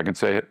first, if I can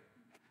say it,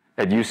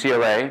 at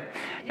UCLA.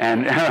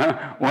 And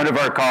one of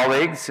our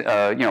colleagues,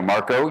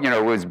 Marco,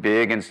 was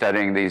big in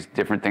studying these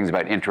different things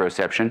about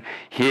interoception.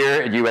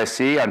 Here at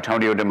USC,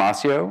 Antonio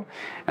Damasio,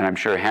 and I'm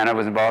sure Hannah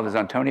was involved. Is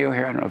Antonio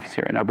here? I don't know if he's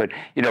here right now, but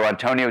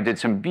Antonio did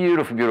some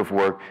beautiful, beautiful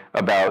work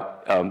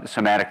about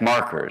somatic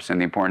markers and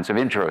the importance of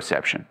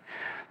interoception.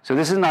 So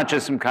this is not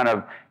just some kind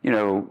of,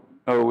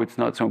 oh, it's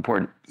not so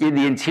important. In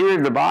the interior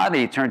of the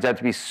body, it turns out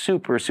to be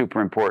super,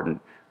 super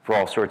important for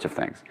all sorts of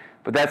things.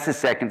 But that's the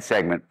second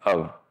segment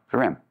of the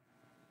REM.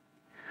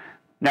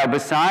 Now,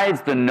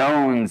 besides the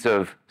knowns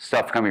of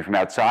stuff coming from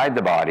outside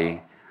the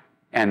body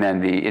and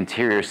then the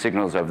interior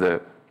signals of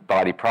the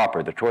body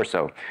proper, the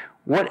torso,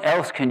 what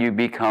else can you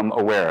become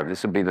aware of?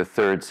 This will be the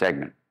third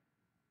segment.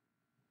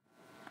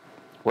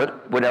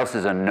 What else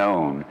is a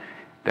known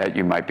that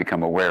you might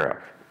become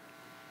aware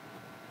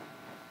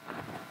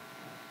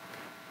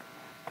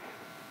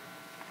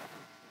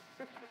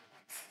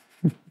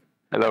of?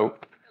 Hello.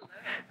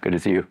 Good to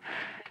see you.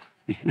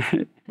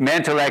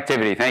 Mental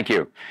activity, thank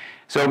you.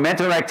 So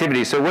mental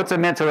activity. So what's a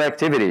mental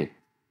activity?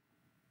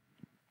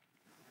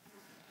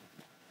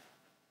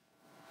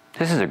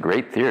 This is a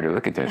great theater.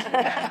 Look at this.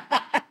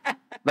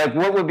 Like,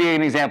 what would be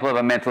an example of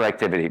a mental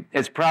activity?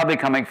 It's probably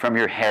coming from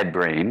your head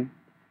brain.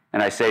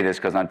 And I say this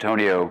because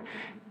Antonio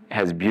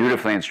has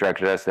beautifully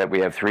instructed us that we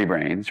have three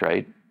brains,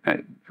 right? A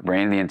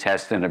brain in the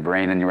intestine, a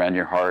brain around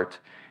your heart,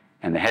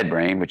 and the head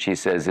brain, which he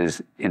says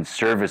is in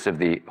service of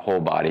the whole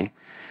body.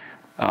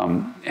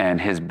 And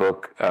his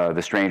book,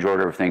 The Strange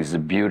Order of Things, is a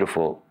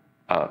beautiful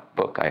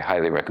book. I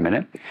highly recommend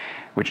it,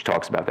 which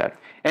talks about that.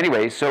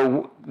 Anyway,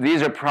 so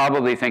these are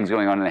probably things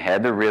going on in the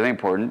head. They're really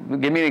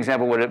important. Give me an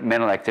example of what a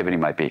mental activity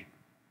might be.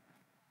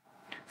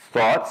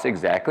 Thoughts,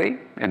 exactly.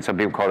 And some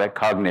people call that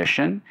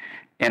cognition.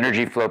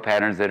 Energy flow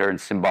patterns that are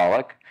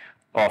symbolic.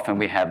 Often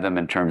we have them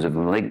in terms of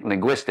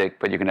linguistic,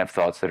 but you can have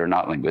thoughts that are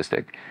not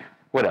linguistic.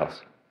 What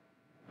else?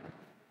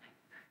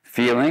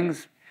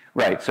 Feelings.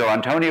 Right, so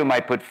Antonio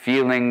might put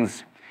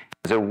feelings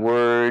as a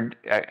word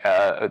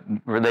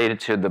related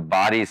to the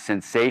body's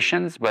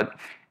sensations, but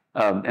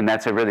and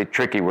that's a really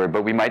tricky word,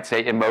 but we might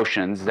say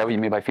emotions. Is that what you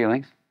mean by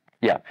feelings?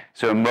 Yeah,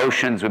 so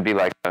emotions would be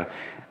like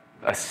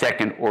a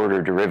second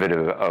order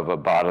derivative of a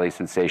bodily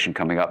sensation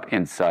coming up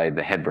inside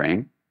the head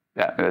brain.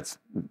 At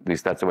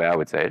least that's the way I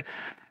would say it.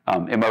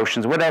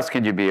 Emotions, what else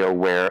can you be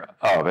aware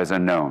of as a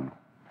known?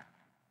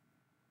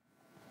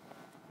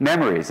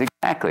 Memories,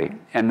 exactly.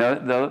 And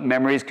the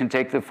memories can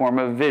take the form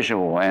of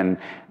visual and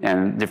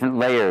different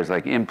layers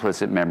like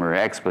implicit memory,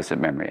 explicit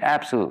memory.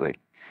 Absolutely.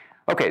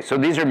 Okay, so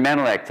these are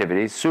mental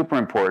activities, super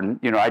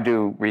important. I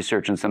do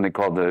research on something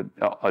called the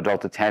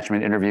adult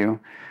attachment interview.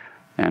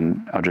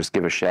 And I'll just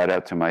give a shout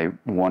out to my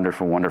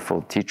wonderful,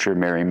 wonderful teacher,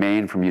 Mary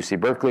Main from UC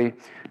Berkeley,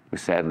 who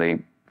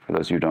sadly, for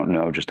those of you who don't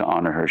know, just to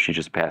honor her, she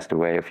just passed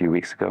away a few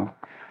weeks ago.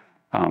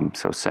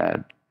 So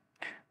sad.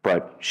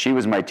 But she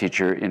was my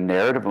teacher in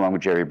narrative, along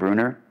with Jerry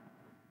Bruner,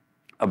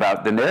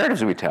 about the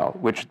narratives we tell,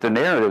 which the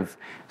narrative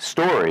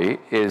story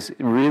is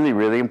really,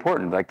 really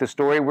important, like the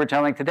story we're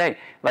telling today.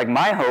 Like,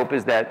 my hope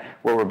is that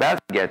what we're about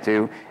to get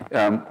to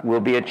will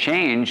be a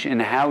change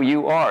in how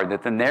you are,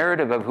 that the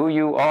narrative of who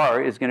you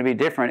are is going to be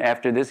different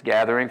after this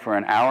gathering for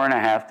an hour and a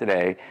half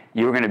today.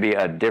 You're going to be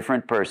a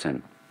different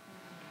person.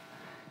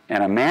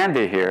 And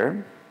Amanda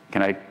here,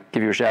 can I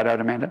give you a shout out,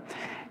 Amanda?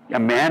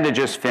 Amanda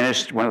just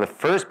finished, one of the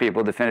first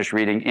people to finish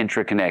reading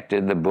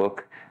Intraconnected, the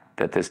book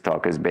that this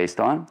talk is based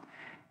on.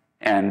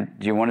 And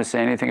do you want to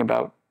say anything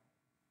about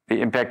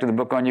the impact of the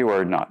book on you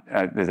or not?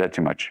 Is that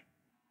too much?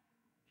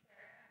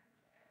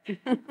 Is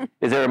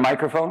there a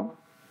microphone?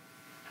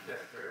 Yes,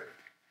 sir.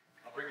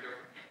 I'll bring it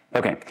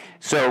over. Okay.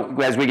 So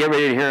as we get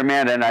ready to hear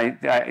Amanda,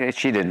 and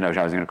she didn't know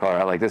I was going to call her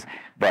out like this,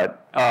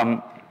 but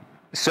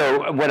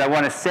so what I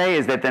want to say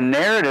is that the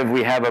narrative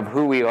we have of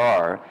who we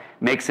are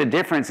makes a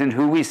difference in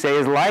who we say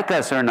is like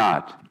us or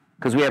not,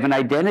 because we have an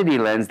identity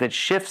lens that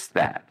shifts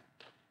that.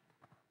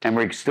 And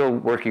we're still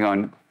working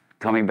on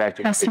coming back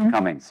to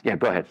Cummings. Yeah,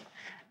 go ahead.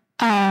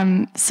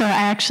 So I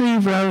actually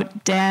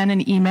wrote Dan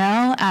an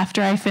email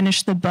after I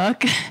finished the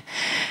book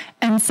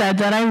and said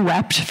that I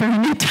wept for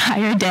an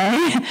entire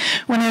day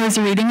when I was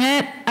reading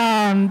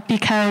it,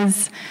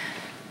 because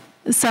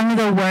some of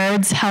the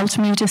words helped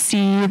me to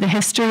see the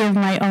history of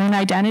my own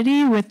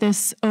identity with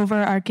this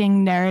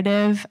overarching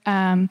narrative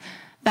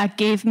that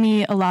gave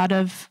me a lot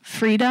of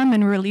freedom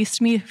and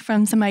released me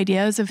from some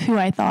ideas of who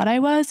I thought I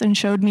was and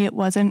showed me it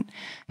wasn't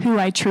who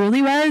I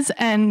truly was.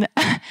 And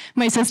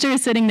my sister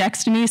is sitting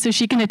next to me, so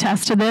she can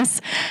attest to this.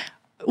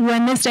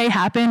 When this day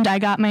happened, I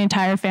got my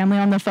entire family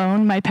on the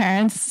phone, my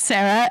parents,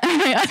 Sarah, and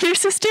my other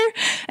sister,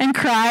 and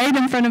cried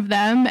in front of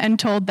them and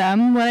told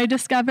them what I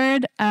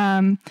discovered.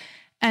 And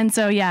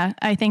so, yeah,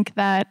 I think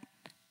that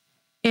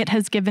it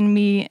has given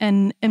me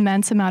an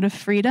immense amount of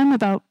freedom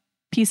about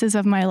pieces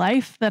of my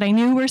life that I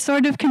knew were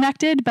sort of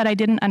connected, but I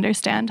didn't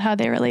understand how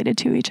they related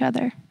to each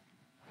other.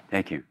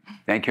 Thank you.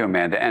 Thank you,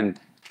 Amanda. And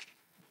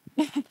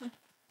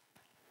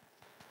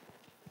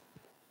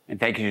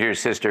thank you to your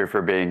sister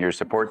for being your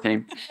support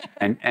team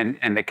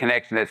and the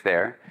connection that's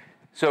there.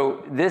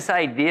 So this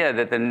idea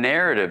that the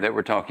narrative that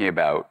we're talking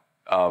about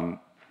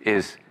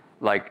is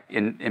like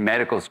in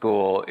medical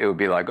school, it would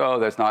be like, oh,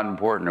 that's not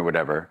important or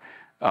whatever.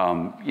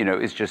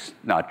 It's just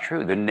not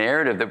true. The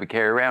narrative that we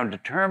carry around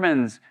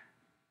determines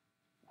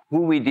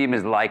who we deem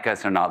as like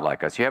us or not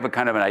like us. You have a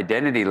kind of an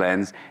identity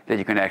lens that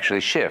you can actually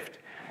shift.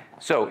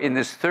 So in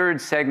this third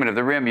segment of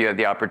the RIM, you have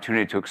the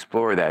opportunity to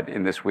explore that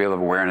in this wheel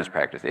of awareness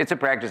practice. It's a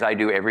practice I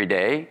do every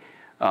day,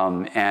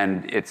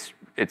 and it's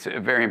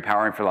very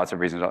empowering for lots of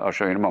reasons. I'll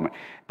show you in a moment.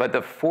 But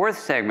the fourth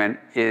segment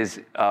is,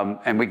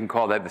 and we can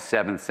call that the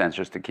seventh sense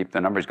just to keep the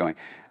numbers going,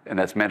 and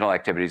that's mental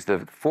activities.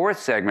 The fourth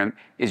segment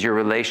is your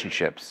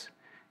relationships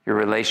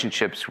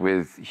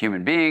with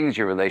human beings,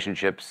 your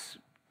relationships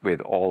with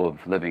all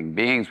of living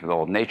beings, with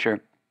all of nature,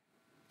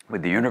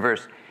 with the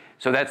universe.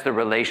 So that's the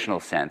relational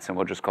sense, and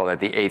we'll just call that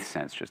the eighth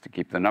sense, just to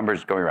keep the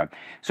numbers going around.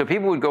 So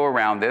people would go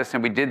around this,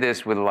 and we did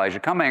this with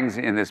Elijah Cummings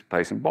in this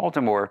place in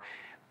Baltimore.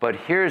 But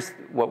here's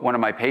what one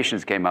of my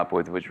patients came up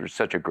with, which was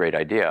such a great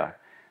idea.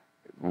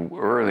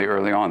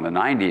 Early on in the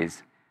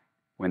 90s,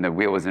 when the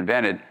wheel was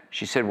invented,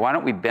 she said, why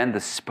don't we bend the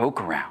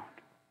spoke around?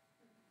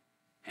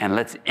 And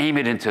let's aim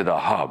it into the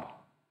hub.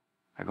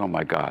 I go, oh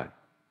my God,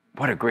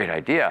 what a great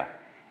idea.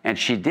 And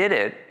she did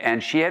it,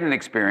 and she had an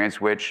experience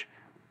which,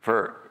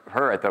 for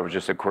her, I thought was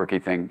just a quirky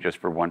thing just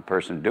for one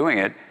person doing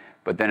it.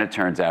 But then it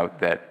turns out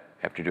that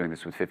after doing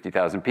this with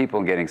 50,000 people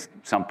and getting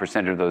some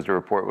percentage of those to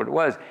report what it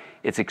was,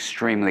 it's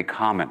extremely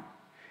common.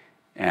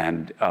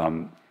 And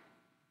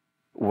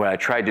what I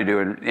tried to do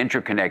in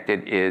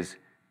Interconnected is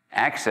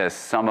access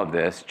some of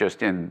this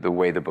just in the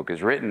way the book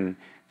is written,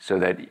 so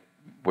that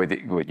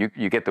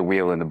you get the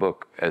wheel in the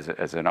book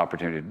as an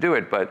opportunity to do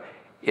it, but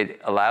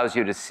it allows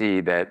you to see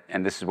that,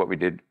 and this is what we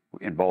did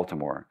in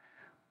Baltimore,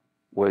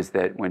 was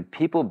that when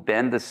people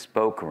bend the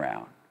spoke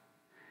around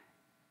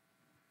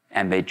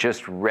and they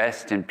just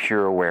rest in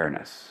pure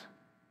awareness,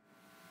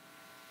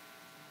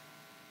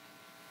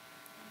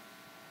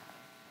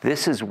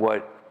 this is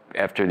what,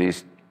 after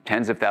these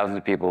tens of thousands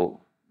of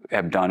people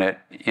have done it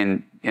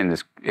in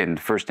the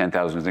first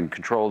 10,000 in a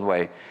controlled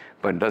way,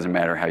 but it doesn't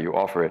matter how you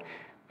offer it.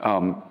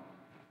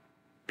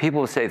 People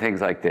will say things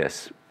like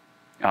this.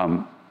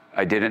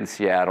 I did it in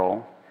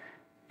Seattle,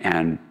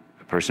 and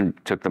a person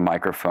took the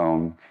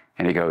microphone,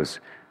 and he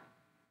goes,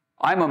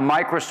 I'm a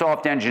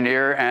Microsoft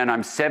engineer, and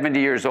I'm 70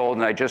 years old,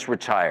 and I just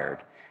retired.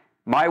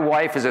 My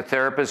wife is a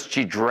therapist.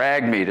 She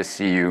dragged me to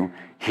see you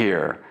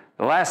here.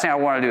 The last thing I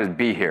want to do is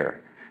be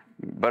here.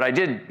 But I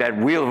did that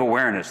wheel of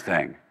awareness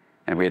thing,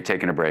 and we had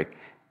taken a break.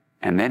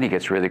 And then he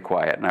gets really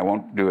quiet, and I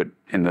won't do it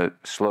in the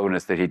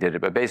slowness that he did it,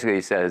 but basically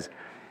he says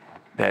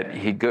that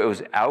he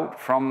goes out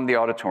from the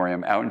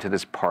auditorium, out into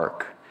this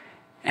park,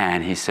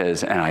 and he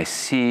says, and I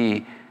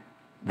see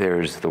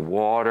there's the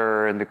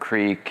water in the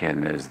creek,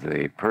 and there's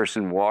the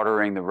person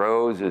watering the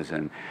roses,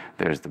 and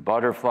there's the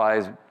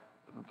butterflies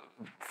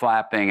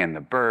flapping and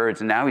the birds,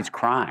 and now he's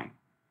crying.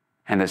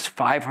 And this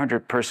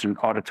 500-person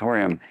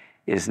auditorium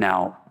is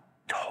now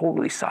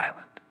totally silent.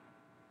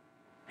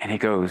 And he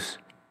goes,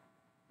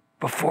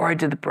 before I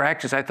did the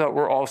practice, I thought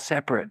we're all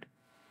separate.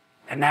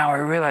 And now I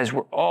realize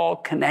we're all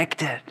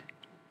connected.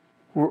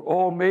 We're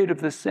all made of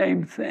the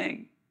same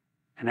thing.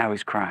 And now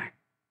he's crying.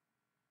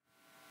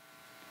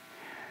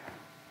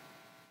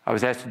 I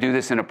was asked to do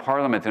this in a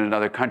parliament in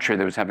another country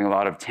that was having a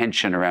lot of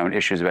tension around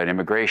issues about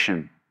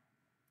immigration.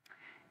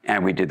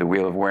 And we did the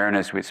Wheel of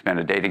Awareness. We spent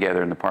a day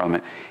together in the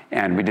parliament.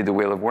 And we did the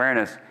Wheel of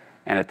Awareness.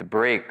 And at the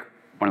break,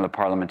 one of the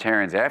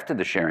parliamentarians after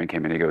the sharing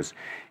came in. He goes,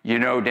 you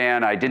know,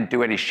 Dan, I didn't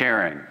do any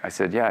sharing. I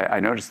said, yeah, I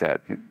noticed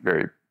that.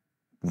 Very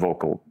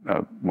vocal,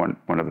 one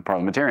of the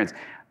parliamentarians.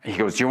 He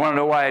goes, do you want to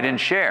know why I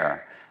didn't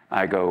share?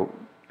 I go,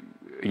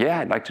 yeah,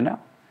 I'd like to know.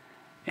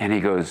 And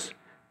he goes,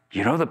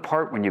 you know the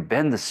part when you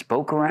bend the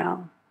spoke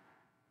around?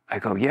 I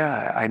go,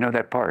 yeah, I know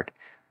that part.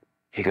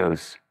 He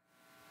goes,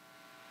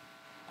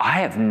 I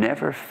have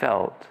never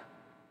felt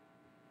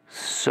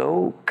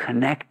so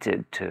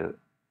connected to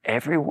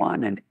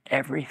everyone and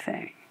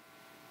everything.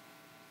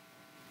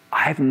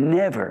 I've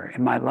never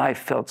in my life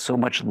felt so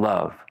much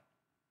love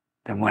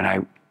than when I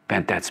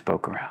bent that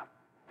spoke around.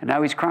 And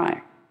now he's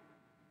crying.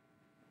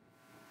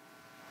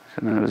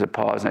 So then there was a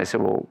pause, and I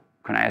said, well,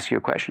 can I ask you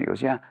a question? He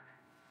goes, yeah.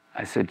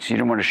 I said, so you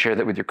don't want to share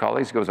that with your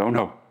colleagues? He goes, oh,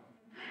 no.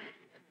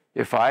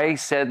 If I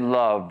said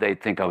love,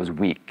 they'd think I was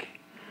weak.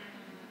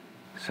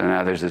 So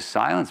now there's this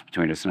silence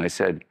between us, and I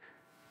said,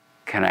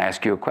 can I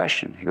ask you a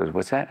question? He goes,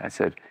 what's that? I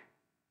said,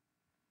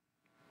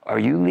 are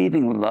you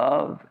leaving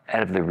love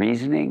out of the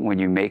reasoning when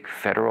you make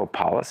federal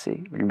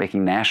policy, when you're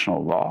making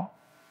national law?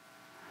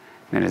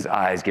 And then his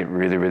eyes get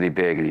really, really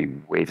big, and he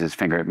waves his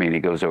finger at me, and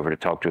he goes over to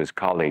talk to his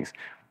colleagues.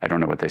 I don't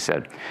know what they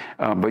said.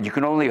 But you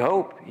can only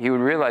hope he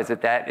would realize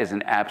that that is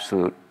an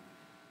absolute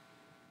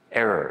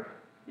error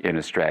in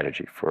a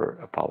strategy for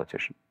a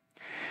politician.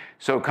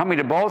 So coming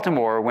to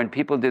Baltimore, when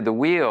people did the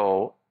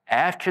wheel,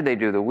 after they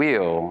do the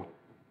wheel,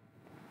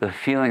 the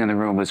feeling in the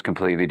room was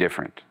completely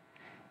different.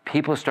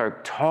 People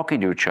start talking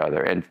to each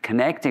other and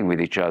connecting with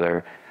each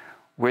other,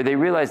 where they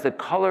realize the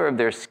color of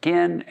their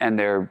skin and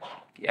their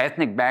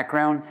ethnic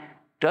background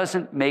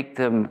doesn't make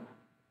them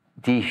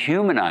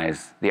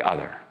dehumanize the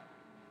other.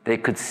 they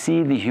could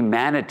see the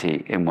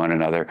humanity in one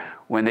another,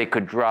 when they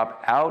could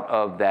drop out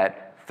of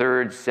that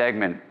third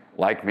segment,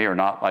 like me or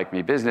not like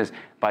me business,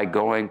 by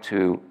going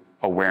to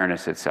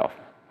awareness itself.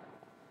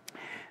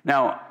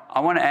 Now, I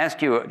want to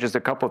ask you just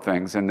a couple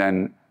things and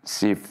then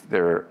see if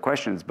there are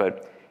questions.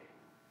 But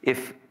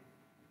if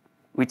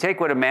we take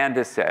what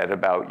Amanda said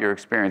about your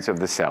experience of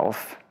the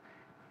self,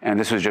 and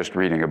this was just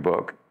reading a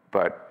book,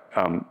 but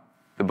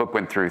the book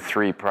went through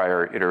 3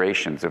 prior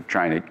iterations of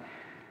trying to,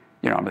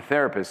 I'm a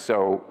therapist,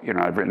 so,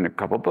 I've written a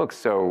couple books,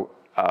 so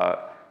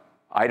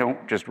I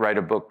don't just write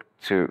a book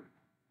to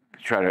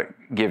try to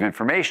give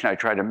information. I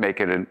try to make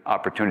it an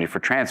opportunity for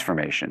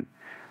transformation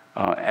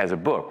as a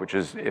book, which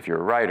is, if you're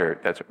a writer,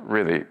 that's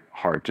really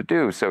hard to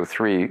do. So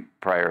 3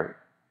 prior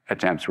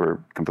attempts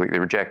were completely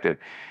rejected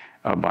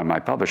by my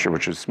publisher,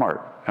 which was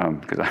smart,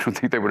 because I don't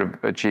think they would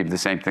have achieved the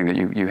same thing that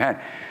you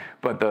had.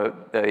 But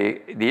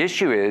the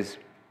issue is,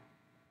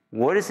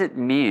 what does it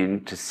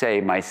mean to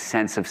say my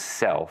sense of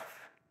self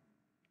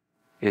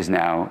is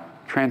now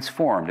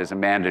transformed, as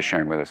Amanda's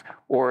sharing with us?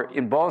 Or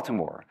in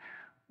Baltimore,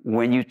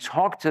 when you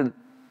talk to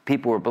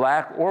people who are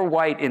black or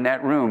white in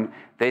that room,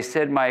 they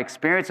said, my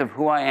experience of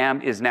who I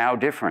am is now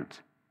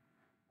different.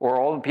 Or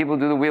all the people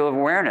who do the Wheel of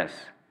Awareness.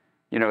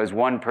 As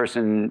one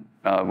person,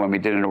 when we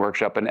did in a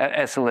workshop, and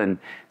Esselin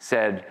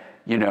said,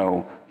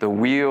 the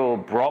wheel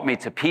brought me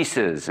to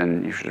pieces,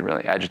 and she was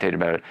really agitated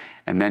about it.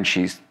 And then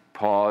she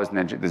paused,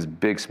 and then this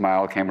big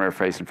smile came on her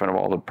face in front of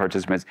all the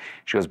participants.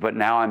 She goes, but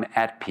now I'm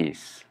at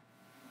peace.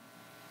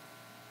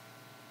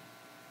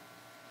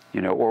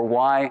 Or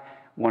why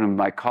one of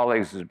my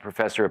colleagues is a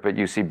professor up at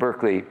UC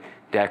Berkeley,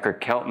 Dacher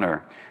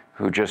Keltner,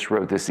 who just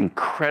wrote this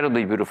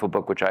incredibly beautiful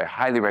book, which I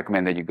highly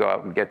recommend that you go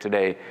out and get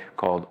today,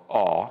 called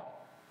Awe,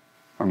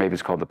 or maybe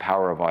it's called The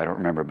Power of I don't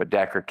remember, but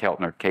Dacher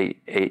Keltner,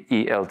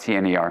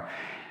 Keltner.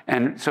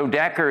 And so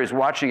Dacher is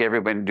watching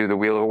everybody do the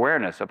Wheel of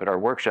Awareness up at our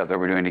workshop that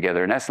we're doing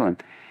together in Esalen.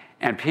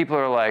 And people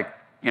are like,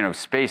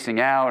 spacing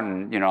out,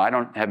 and, I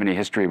don't have any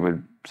history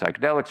with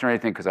psychedelics or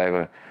anything, because I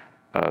have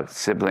a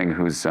sibling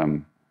who's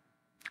a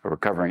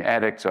recovering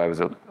addict, so I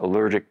was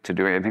allergic to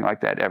doing anything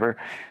like that ever.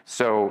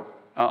 So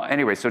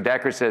anyway, so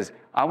Dacher says,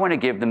 I want to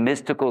give the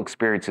mystical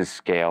experiences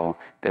scale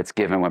that's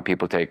given when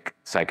people take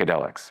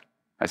psychedelics.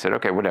 I said,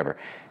 okay, whatever.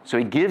 So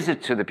he gives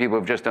it to the people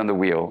who've just done the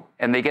wheel,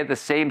 and they get the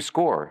same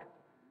score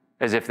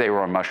as if they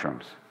were on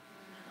mushrooms,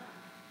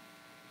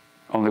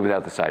 only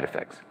without the side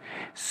effects.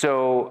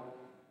 So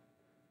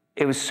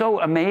it was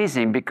so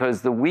amazing,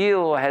 because the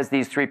wheel has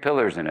these 3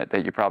 pillars in it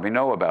that you probably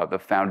know about, the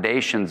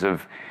foundations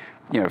of,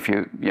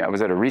 I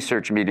was at a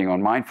research meeting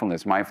on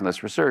mindfulness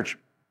research,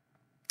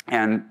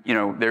 and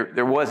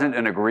there wasn't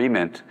an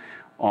agreement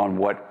on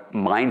what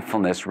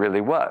mindfulness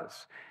really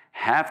was.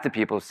 Half the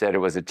people said it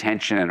was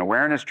attention and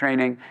awareness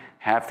training.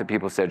 Half the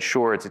people said,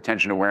 sure, it's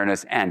attention,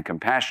 awareness, and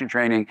compassion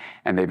training,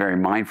 and they very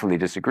mindfully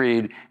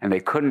disagreed, and they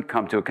couldn't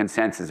come to a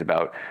consensus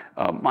about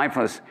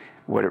mindfulness,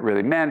 what it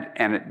really meant,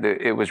 and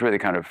it was really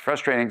kind of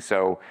frustrating.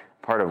 So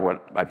part of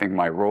what I think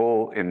my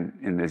role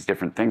in these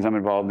different things I'm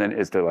involved in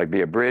is to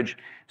be a bridge.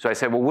 So I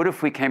said, well, what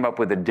if we came up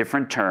with a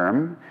different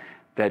term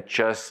that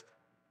just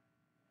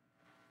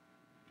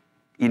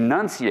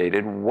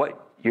enunciated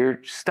what you're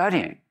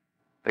studying?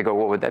 They go,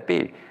 what would that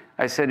be?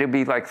 I said, it'd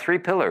be like 3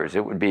 pillars.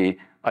 It would be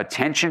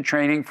attention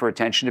training for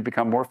attention to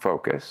become more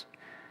focused,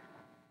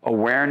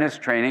 awareness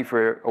training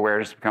for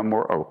awareness to become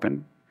more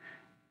open,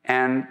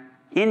 and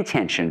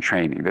intention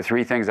training, the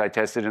 3 things I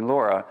tested in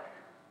Laura,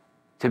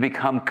 to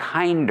become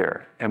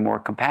kinder and more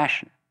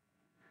compassionate.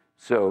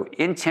 So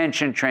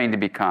intention trained to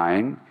be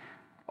kind,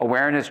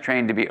 awareness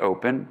trained to be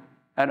open,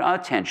 and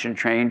attention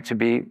trained to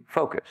be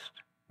focused,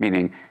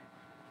 meaning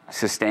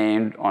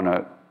sustained on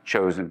a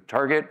chosen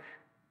target.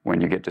 When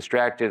you get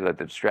distracted, let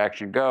the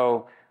distraction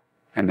go,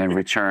 and then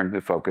return the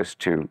focus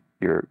to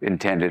your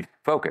intended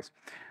focus.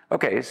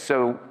 Okay,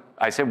 so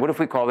I said, what if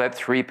we call that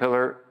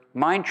 3-pillar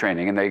mind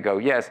training? And they go,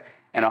 yes.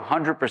 And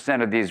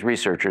 100% of these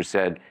researchers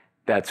said,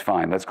 that's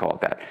fine, let's call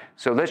it that.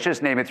 So let's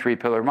just name it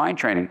 3-pillar mind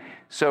training.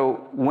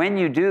 So when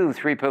you do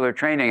 3-pillar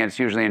training, it's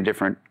usually in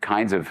different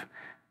kinds of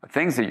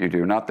things that you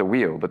do, not the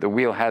wheel, but the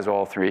wheel has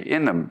all 3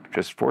 in them,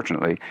 just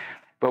fortunately.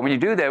 But when you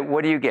do that,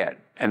 what do you get?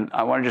 And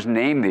I want to just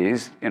name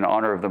these in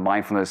honor of the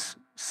Mindfullness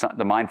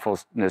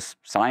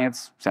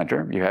Science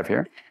Center you have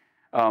here.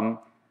 And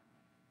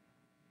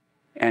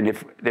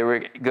if there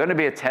were going to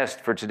be a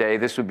test for today,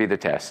 this would be the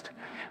test.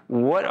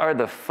 What are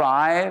the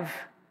 5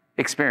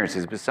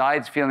 experiences,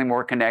 besides feeling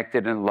more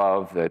connected and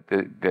love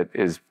that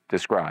is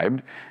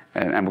described,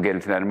 and we'll get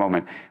into that in a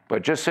moment,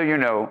 but just so you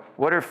know,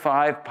 what are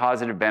 5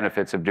 positive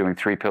benefits of doing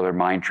 3-pillar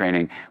mind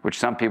training, which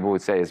some people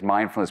would say is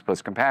mindfulness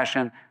plus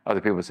compassion, other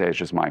people would say it's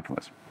just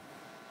mindfulness.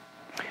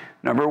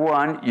 Number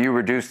 1, you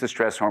reduce the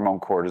stress hormone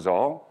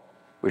cortisol,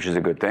 which is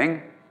a good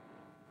thing,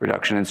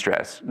 reduction in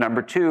stress.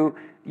 Number 2,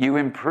 you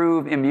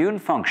improve immune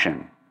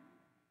function.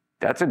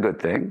 That's a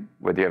good thing,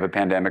 whether you have a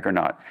pandemic or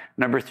not.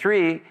 Number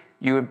 3,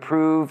 you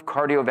improve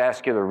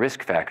cardiovascular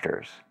risk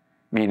factors,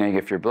 meaning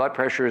if your blood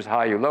pressure is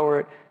high, you lower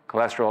it,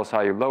 cholesterol is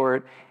how you lower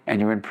it,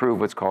 and you improve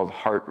what's called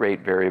heart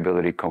rate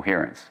variability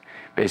coherence.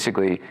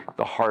 Basically,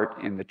 the heart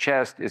in the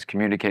chest is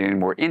communicating in a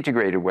more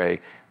integrated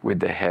way with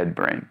the head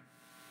brain.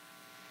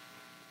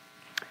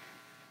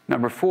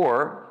 Number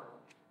 4,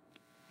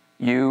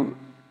 you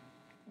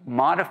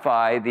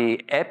modify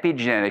the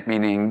epigenetic,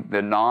 meaning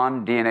the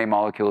non-DNA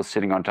molecules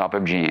sitting on top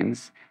of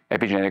genes,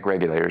 epigenetic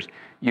regulators,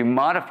 you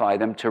modify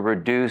them to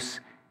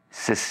reduce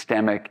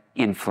systemic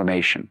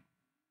inflammation.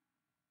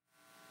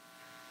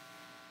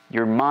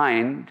 Your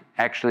mind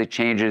actually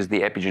changes the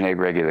epigenetic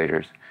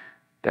regulators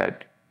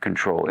that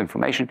control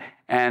inflammation.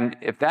 And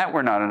if that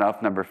were not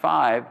enough, number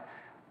 5,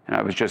 and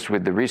I was just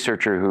with the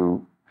researcher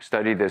who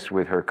studied this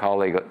with her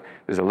colleague,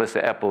 there's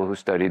Alyssa Epple, who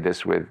studied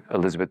this with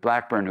Elizabeth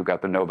Blackburn, who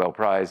got the Nobel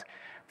Prize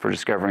for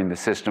discovering the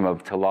system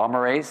of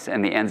telomerase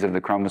and the ends of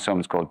the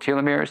chromosomes called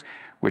telomeres,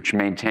 which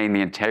maintain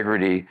the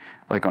integrity,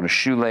 like on a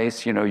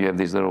shoelace, you know, you have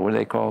these little, what are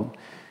they called?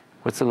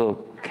 What's the little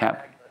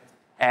cap?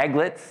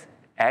 Aglets?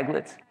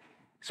 Aglets?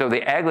 So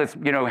the aglets,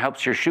 you know,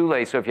 helps your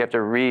shoelace, so if you have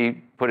to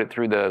put it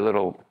through the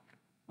little,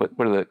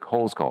 what are the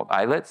holes called?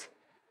 Eyelets?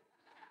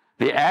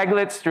 The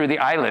aglets through the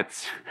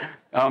eyelets.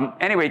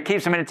 Anyway, it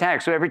keeps them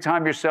intact. So every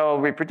time your cell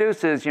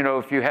reproduces, you know,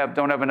 if you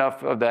don't have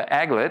enough of the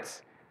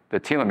aglets, the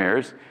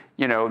telomeres,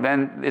 you know,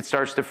 then it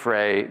starts to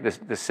fray,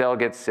 the cell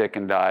gets sick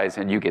and dies,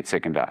 and you get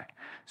sick and die.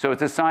 So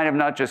it's a sign of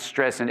not just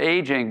stress and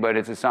aging, but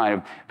it's a sign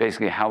of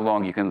basically how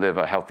long you can live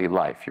a healthy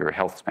life, your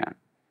health span.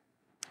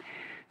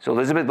 So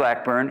Elizabeth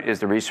Blackburn is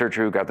the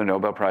researcher who got the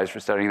Nobel Prize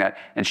for studying that,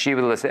 and she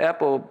with Alyssa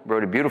Epple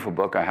wrote a beautiful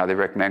book I highly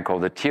recommend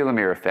called The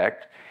Telomere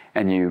Effect,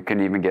 and you can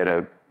even get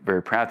a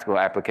very practical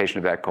application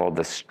of that called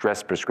The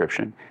Stress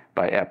Prescription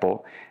by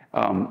Epple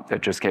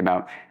that just came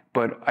out.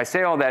 But I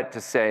say all that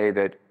to say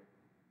that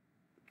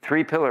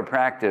 3-pillar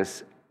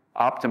practice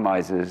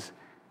optimizes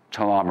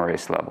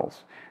telomerase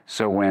levels.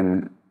 So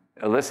when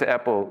Alyssa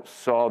Epple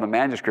saw the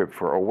manuscript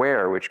for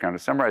Aware, which kind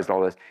of summarized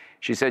all this,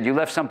 she said, "You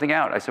left something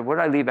out." I said, "What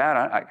did I leave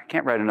out? I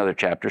can't write another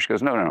chapter." She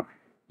goes, no.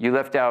 You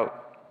left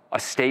out a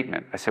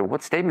statement. I said,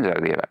 "What statement did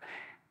I leave out?"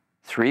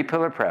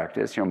 3-pillar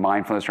practice, you know,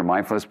 mindfulness or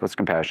mindfulness plus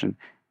compassion.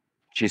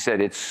 She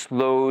said, it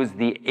slows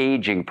the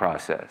aging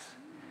process.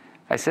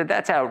 I said,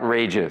 "That's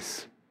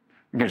outrageous.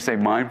 You're going to say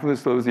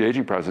mindfulness slows the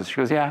aging process?" She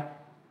goes, "Yeah."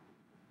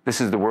 This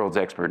is the world's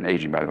expert in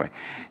aging, by the way.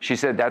 She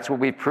said, "That's what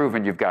we've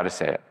proven. You've got to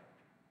say it."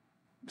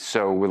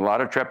 So with a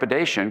lot of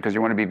trepidation, because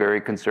you want to be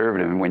very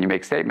conservative, and when you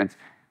make statements,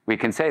 we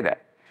can say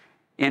that.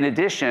 In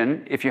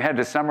addition, if you had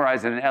to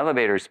summarize in an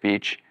elevator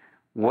speech,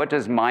 what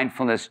does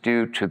mindfulness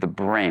do to the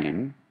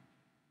brain?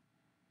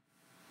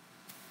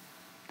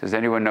 Does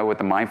anyone know what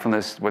the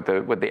mindfulness, what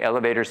the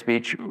elevator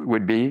speech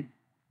would be?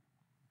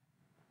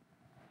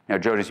 Now,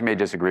 Jonas, you may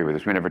disagree with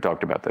this. We never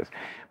talked about this.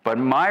 But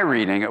my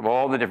reading of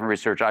all the different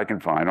research I can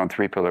find on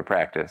 3-pillar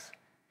practice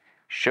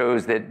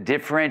shows that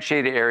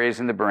differentiated areas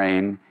in the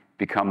brain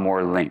become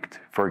more linked.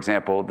 For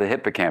example, the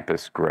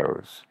hippocampus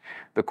grows,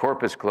 the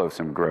corpus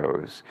callosum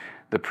grows,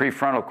 the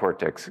prefrontal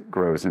cortex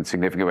grows in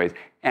significant ways,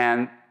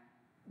 and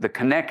the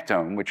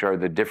connectome, which are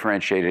the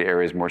differentiated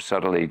areas, more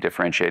subtly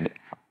differentiated,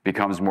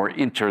 becomes more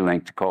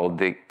interlinked,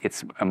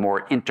 it's a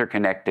more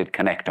interconnected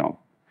connectome,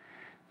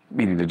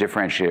 meaning the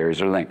differentiated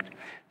areas are linked.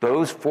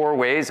 Those 4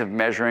 ways of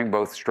measuring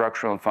both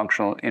structural and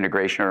functional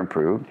integration are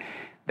improved.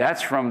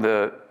 That's from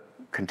the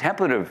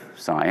contemplative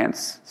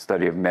science,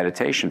 study of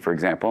meditation, for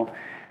example.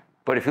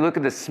 But if you look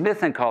at the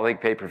Smith and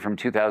colleague paper from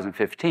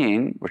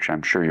 2015, which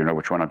I'm sure you know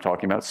which one I'm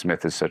talking about,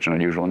 Smith is such an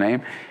unusual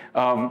name,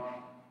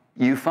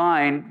 you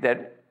find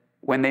that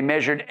when they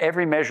measured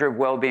every measure of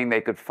well-being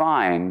they could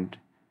find,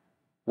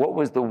 what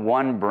was the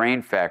one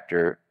brain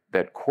factor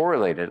that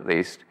correlated, at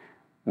least,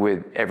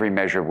 with every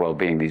measure of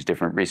well-being these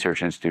different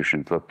research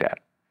institutions looked at?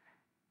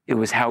 It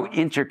was how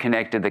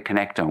interconnected the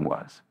connectome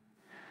was.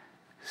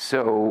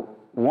 So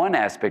one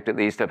aspect, at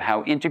least, of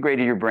how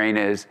integrated your brain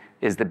is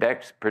the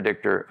best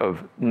predictor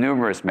of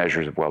numerous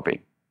measures of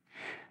well-being.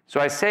 So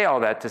I say all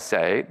that to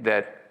say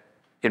that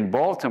in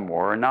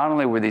Baltimore, not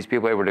only were these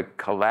people able to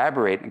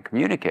collaborate and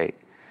communicate,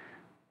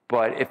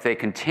 but if they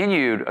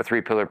continued a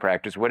 3-pillar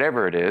practice,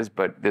 whatever it is,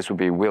 but this would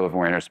be Wheel of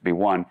Awareness would be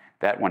one,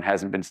 that one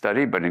hasn't been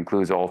studied, but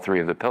includes all 3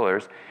 of the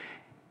pillars,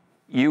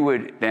 you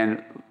would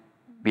then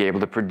be able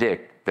to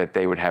predict that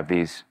they would have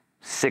these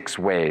 6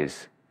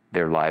 ways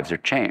their lives are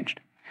changed.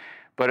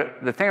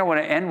 But the thing I want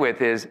to end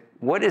with is,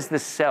 what is the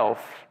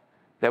self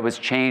that was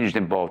changed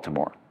in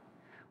Baltimore?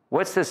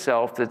 What's the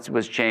self that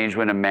was changed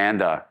when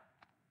Amanda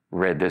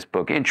read this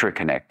book,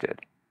 Intraconnected?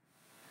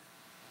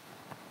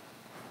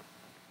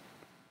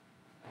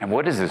 And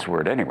what is this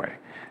word anyway?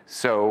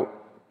 So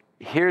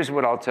here's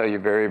what I'll tell you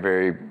very,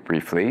 very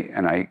briefly,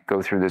 and I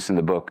go through this in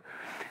the book.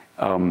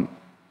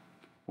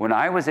 When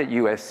I was at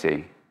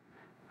USC,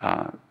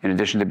 in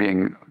addition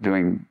to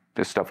doing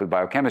this stuff with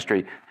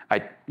biochemistry,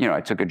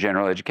 I took a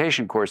general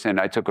education course, and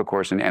I took a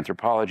course in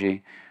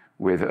anthropology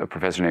with a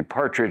professor named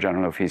Partridge. I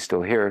don't know if he's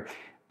still here,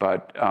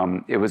 but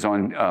it was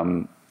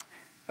on,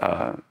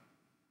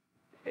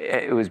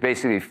 it was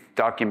basically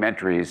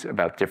documentaries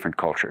about different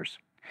cultures.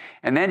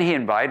 And then he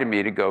invited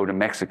me to go to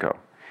Mexico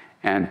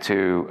and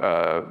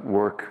to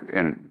work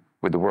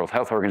with the World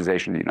Health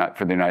Organization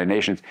for the United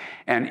Nations.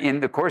 And in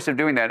the course of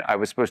doing that, I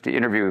was supposed to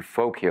interview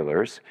folk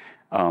healers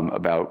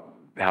about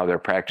how their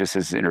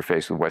practices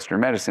interface with Western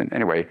medicine.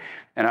 Anyway,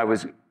 and I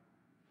was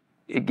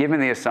given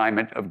the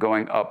assignment of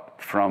going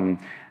up from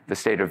the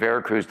state of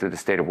Veracruz to the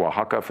state of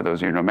Oaxaca, for those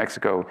of you who know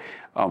Mexico,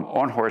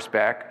 on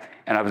horseback,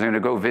 and I was going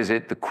to go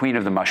visit the queen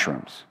of the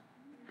mushrooms,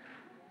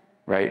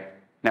 right?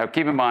 Now,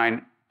 keep in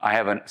mind, I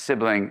have a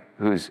sibling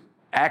who's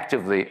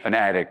actively an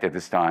addict at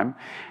this time,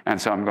 and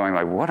so I'm going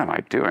like, what am I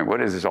doing?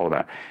 What is this all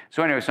about?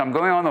 So anyway, so I'm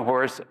going on the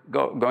horse,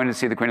 going to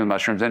see the queen of the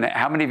mushrooms, and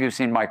how many of you have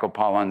seen Michael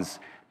Pollan's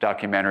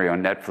documentary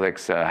on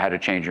Netflix, How to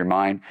Change Your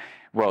Mind?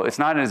 Well, it's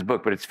not in his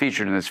book, but it's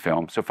featured in this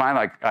film. So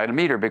finally, I had to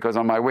meet her, because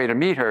on my way to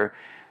meet her,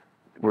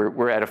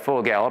 we're at a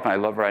full gallop, and I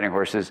love riding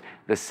horses.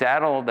 The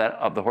saddle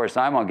of the horse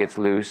I'm on gets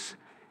loose.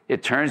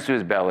 It turns to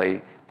his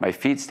belly. My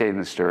feet stay in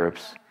the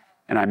stirrups,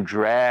 and I'm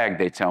dragged,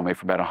 they tell me,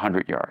 for about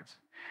 100 yards.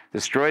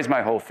 Destroys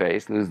my whole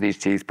face, lose these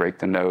teeth, break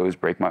the nose,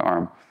 break my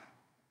arm.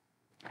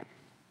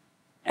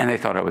 And they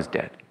thought I was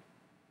dead.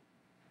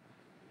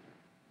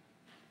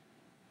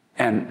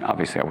 And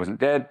obviously I wasn't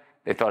dead.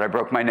 They thought I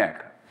broke my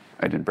neck.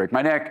 I didn't break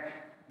my neck,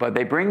 but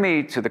they bring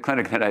me to the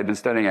clinic that I'd been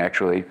studying,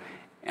 actually.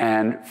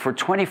 And for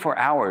 24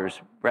 hours,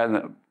 rather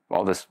than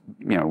all this,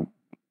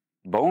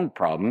 bone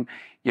problem,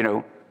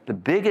 the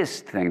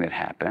biggest thing that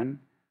happened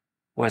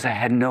was I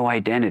had no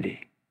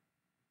identity.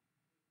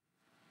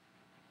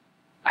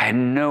 I had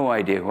no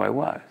idea who I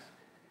was.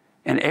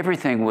 And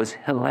everything was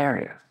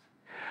hilarious.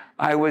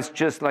 I was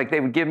just like, they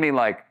would give me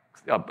like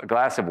a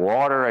glass of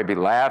water, I'd be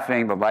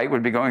laughing, the light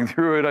would be going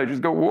through it, I'd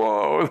just go,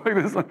 whoa, like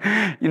this.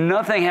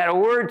 Nothing had a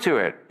word to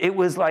it. It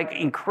was like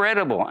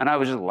incredible. And I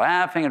was just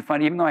laughing and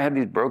funny, even though I had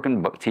these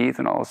broken teeth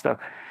and all this stuff.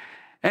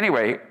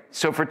 Anyway,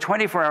 so for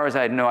 24 hours,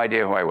 I had no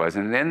idea who I was.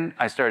 And then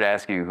I started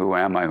asking, who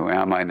am I, who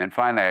am I? And then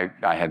finally,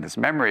 I had this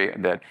memory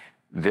that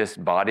this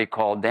body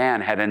called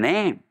Dan had a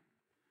name.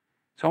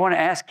 So I want to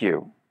ask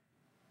you,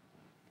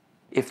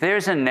 if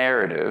there's a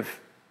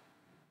narrative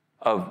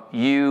of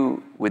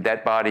you with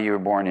that body you were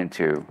born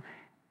into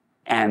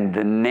and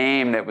the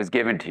name that was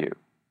given to you,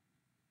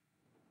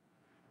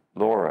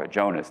 Laura,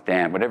 Jonas,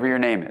 Dan, whatever your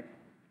name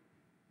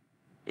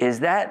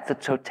is that the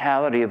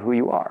totality of who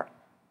you are?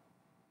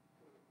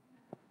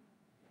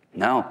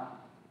 No,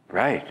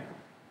 right.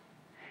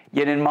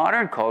 Yet in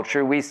modern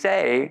culture, we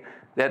say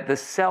that the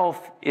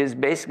self is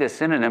basically a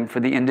synonym for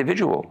the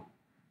individual.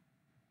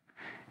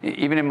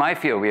 Even in my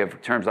field, we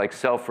have terms like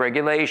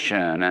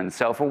self-regulation and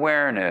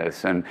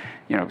self-awareness and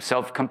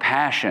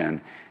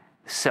self-compassion.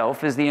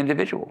 Self is the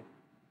individual.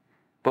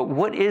 But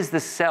what is the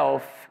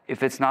self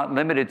if it's not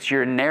limited to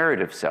your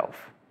narrative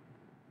self?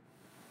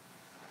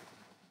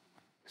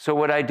 So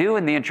what I do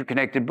in the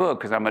Interconnected book,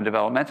 because I'm a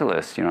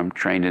developmentalist, I'm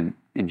trained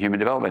in human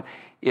development,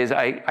 is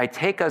I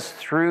take us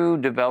through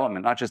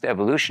development, not just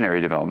evolutionary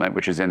development,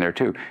 which is in there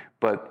too,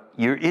 but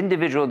your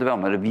individual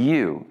development of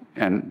you.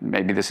 And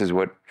maybe this is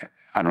what,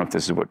 I don't know if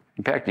this is what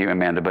impacted you,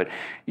 Amanda, but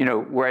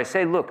where I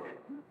say, look,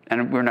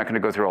 and we're not going to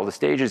go through all the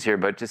stages here,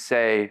 but to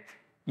say,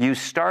 you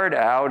start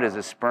out as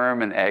a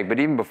sperm and egg, but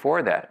even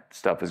before that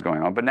stuff is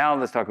going on. But now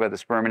let's talk about the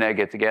sperm and egg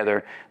get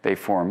together, they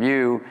form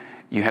you.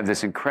 You have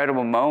this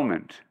incredible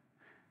moment,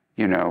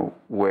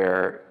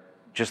 where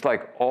just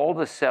like all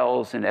the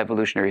cells in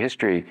evolutionary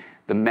history,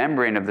 the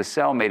membrane of the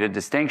cell made a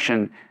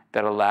distinction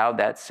that allowed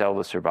that cell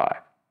to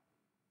survive.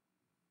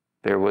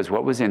 There was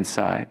what was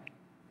inside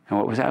and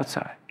what was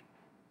outside.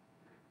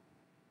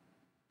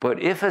 But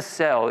if a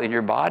cell in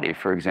your body,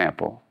 for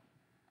example,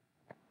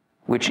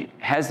 which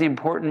has the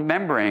important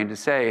membrane to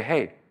say,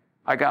 hey,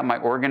 I got my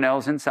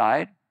organelles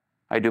inside,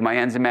 I do my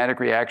enzymatic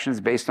reactions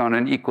based on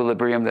an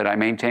equilibrium that I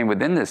maintain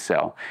within this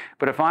cell.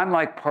 But if I'm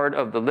like part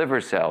of the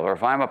liver cell, or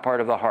if I'm a part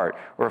of the heart,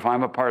 or if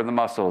I'm a part of the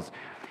muscles,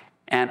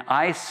 and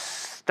I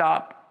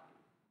stop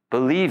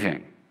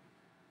believing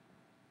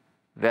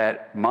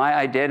that my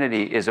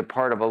identity is a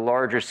part of a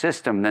larger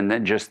system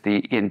than just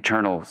the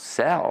internal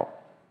cell,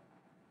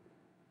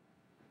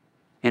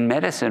 in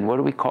medicine, what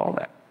do we call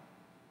that?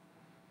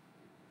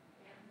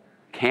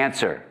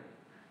 Cancer.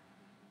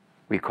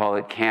 We call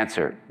it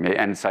cancer.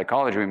 And in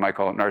psychology, we might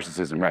call it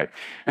narcissism, right?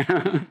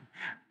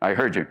 I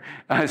heard you.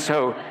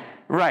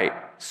 Right.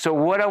 So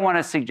what I want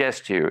to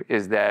suggest to you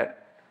is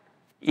that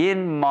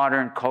in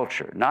modern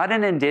culture, not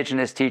in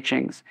indigenous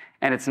teachings,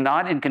 and it's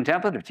not in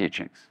contemplative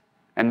teachings,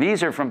 and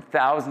these are from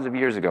thousands of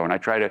years ago, and I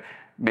try to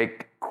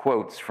make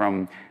quotes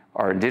from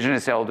our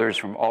indigenous elders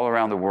from all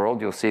around the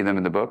world. You'll see them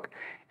in the book.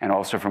 And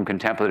also from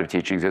contemplative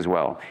teachings as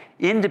well.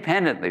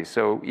 Independently,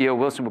 so E.O.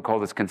 Wilson would call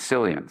this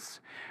consilience.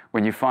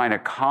 When you find a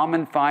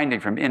common finding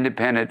from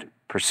independent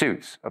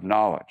pursuits of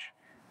knowledge,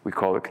 we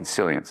call it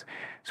consilience.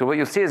 So what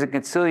you'll see is a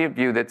consilient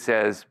view that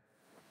says,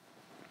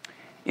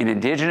 in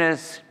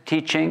indigenous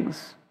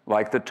teachings,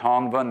 like the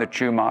Tongva and the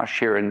Chumash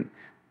here in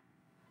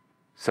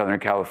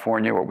Southern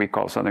California, what we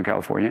call Southern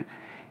California,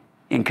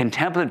 in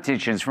contemplative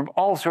teachings from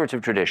all sorts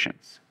of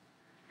traditions,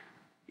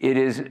 it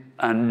is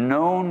a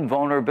known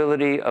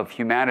vulnerability of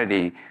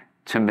humanity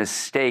to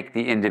mistake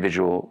the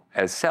individual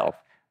as self.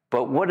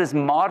 But what does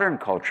modern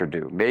culture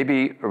do?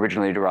 Maybe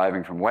originally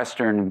deriving from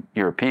Western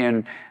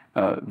European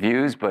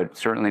views, but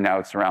certainly now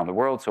it's around the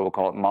world, so we'll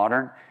call it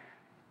modern.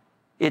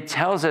 It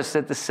tells us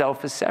that the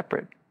self is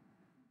separate.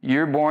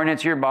 You're born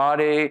into your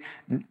body.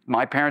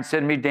 My parents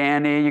said to me,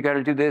 Danny, you got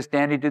to do this,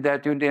 Danny, do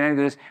that, Danny, do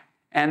this.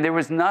 And there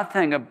was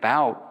nothing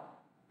about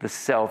the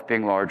self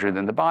being larger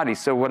than the body.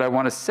 So what I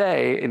want to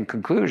say in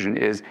conclusion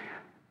is,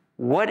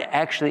 what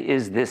actually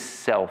is this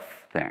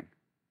self thing,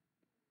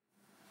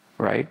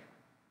 right?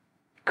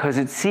 Because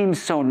it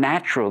seems so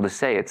natural to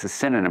say it's a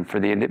synonym for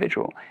the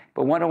individual.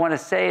 But what I want to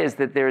say is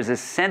that there's a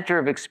center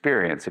of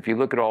experience. If you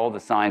look at all the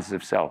sciences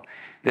of self,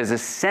 there's a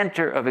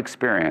center of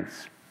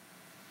experience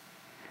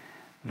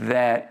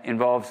that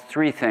involves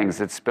three things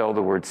that spell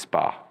the word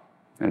spa.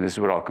 And this is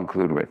what I'll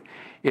conclude with.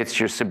 It's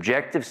your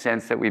subjective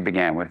sense that we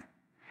began with.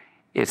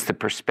 It's the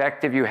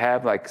perspective you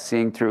have, like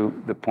seeing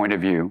through the point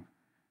of view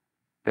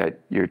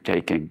that you're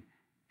taking.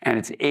 And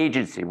it's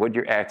agency, what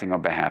you're acting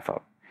on behalf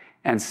of.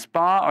 And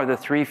spa are the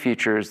three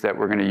features that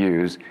we're going to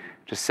use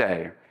to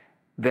say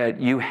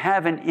that you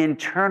have an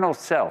internal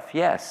self,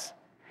 yes,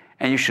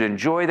 and you should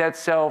enjoy that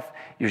self.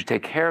 You should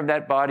take care of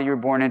that body you're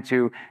born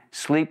into,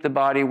 sleep the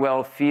body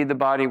well, feed the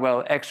body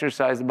well,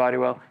 exercise the body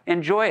well,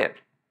 enjoy it.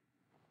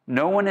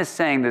 No one is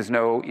saying there's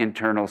no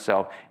internal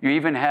self. You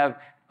even have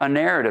a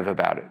narrative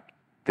about it.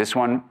 This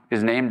one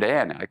is named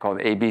Dan. I call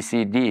it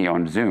ABCD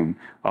on Zoom,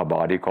 a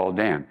body called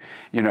Dan,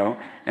 you know,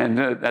 and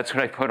that's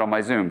what I put on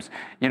my Zooms,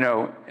 you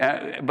know.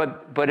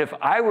 But if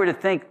I were to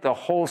think the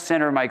whole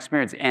center of my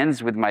experience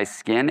ends with my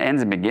skin,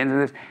 ends and begins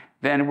with this,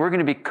 then we're going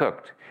to be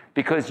cooked.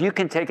 Because you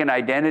can take an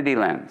identity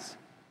lens,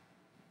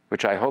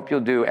 which I hope you'll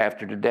do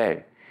after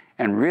today,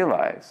 and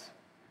realize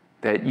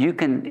that you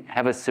can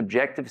have a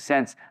subjective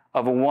sense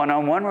of a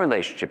one-on-one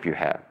relationship you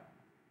have.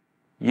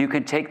 You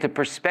can take the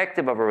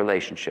perspective of a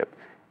relationship.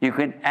 You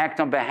can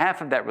act on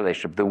behalf of that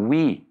relationship, the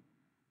we,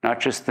 not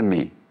just the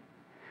me.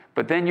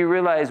 But then you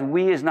realize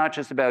we is not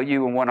just about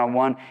you and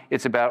one-on-one,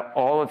 it's about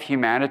all of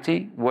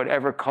humanity,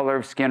 whatever color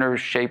of skin or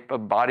shape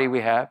of body we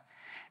have.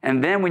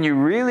 And then when you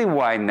really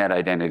widen that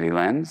identity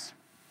lens,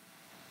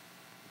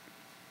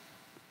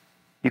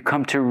 you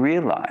come to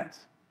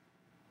realize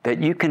that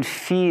you can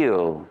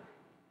feel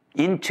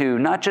into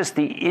not just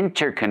the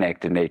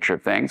interconnected nature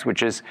of things,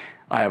 which is,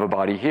 I have a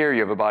body here, you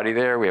have a body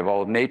there, we have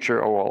all of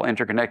nature, all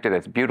interconnected.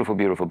 That's beautiful,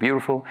 beautiful,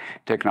 beautiful.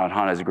 Thich Nhat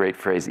Hanh has a great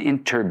phrase,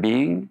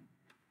 interbeing.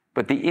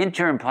 But the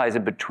inter implies a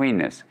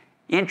betweenness.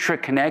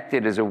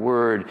 Intraconnected is a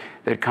word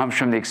that comes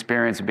from the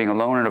experience of being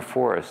alone in a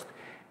forest,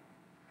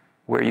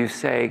 where you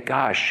say,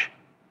 gosh,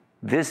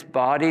 this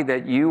body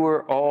that you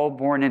were all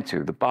born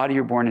into, the body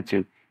you're born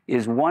into,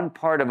 is one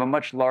part of a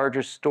much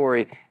larger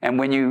story. And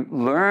when you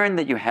learn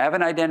that you have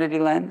an identity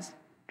lens,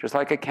 just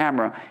like a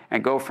camera,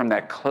 and go from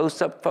that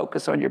close-up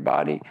focus on your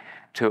body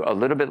to a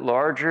little bit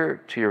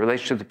larger to your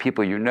relationship to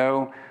people you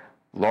know,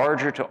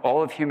 larger to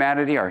all of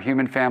humanity, our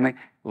human family,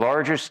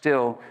 larger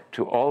still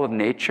to all of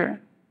nature,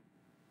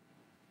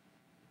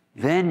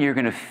 then you're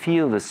going to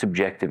feel the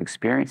subjective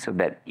experience of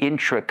that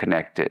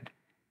intra-connected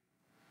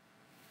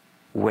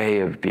way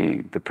of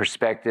being, the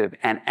perspective,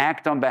 and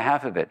act on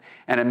behalf of it.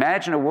 And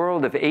imagine a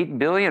world of 8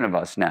 billion of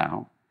us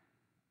now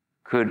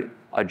could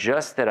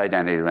adjust that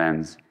identity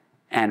lens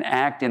and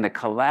act in the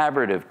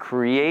collaborative,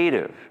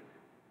 creative,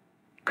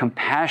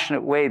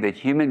 compassionate way that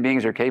human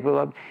beings are capable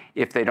of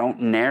if they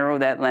don't narrow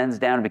that lens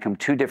down and become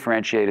too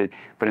differentiated,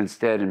 but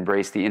instead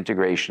embrace the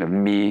integration of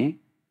me,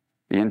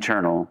 the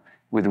internal,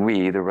 with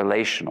we, the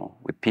relational,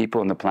 with people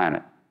and the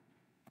planet.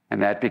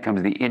 And that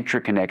becomes the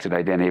interconnected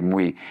identity of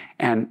we.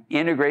 And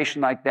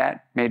integration like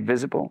that, made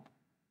visible,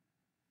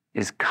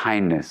 is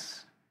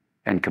kindness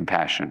and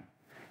compassion.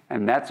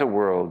 And that's a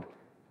world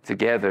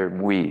together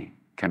we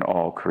can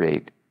all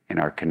create in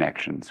our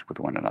connections with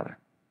one another.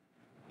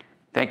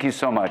 Thank you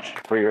so much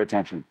for your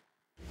attention.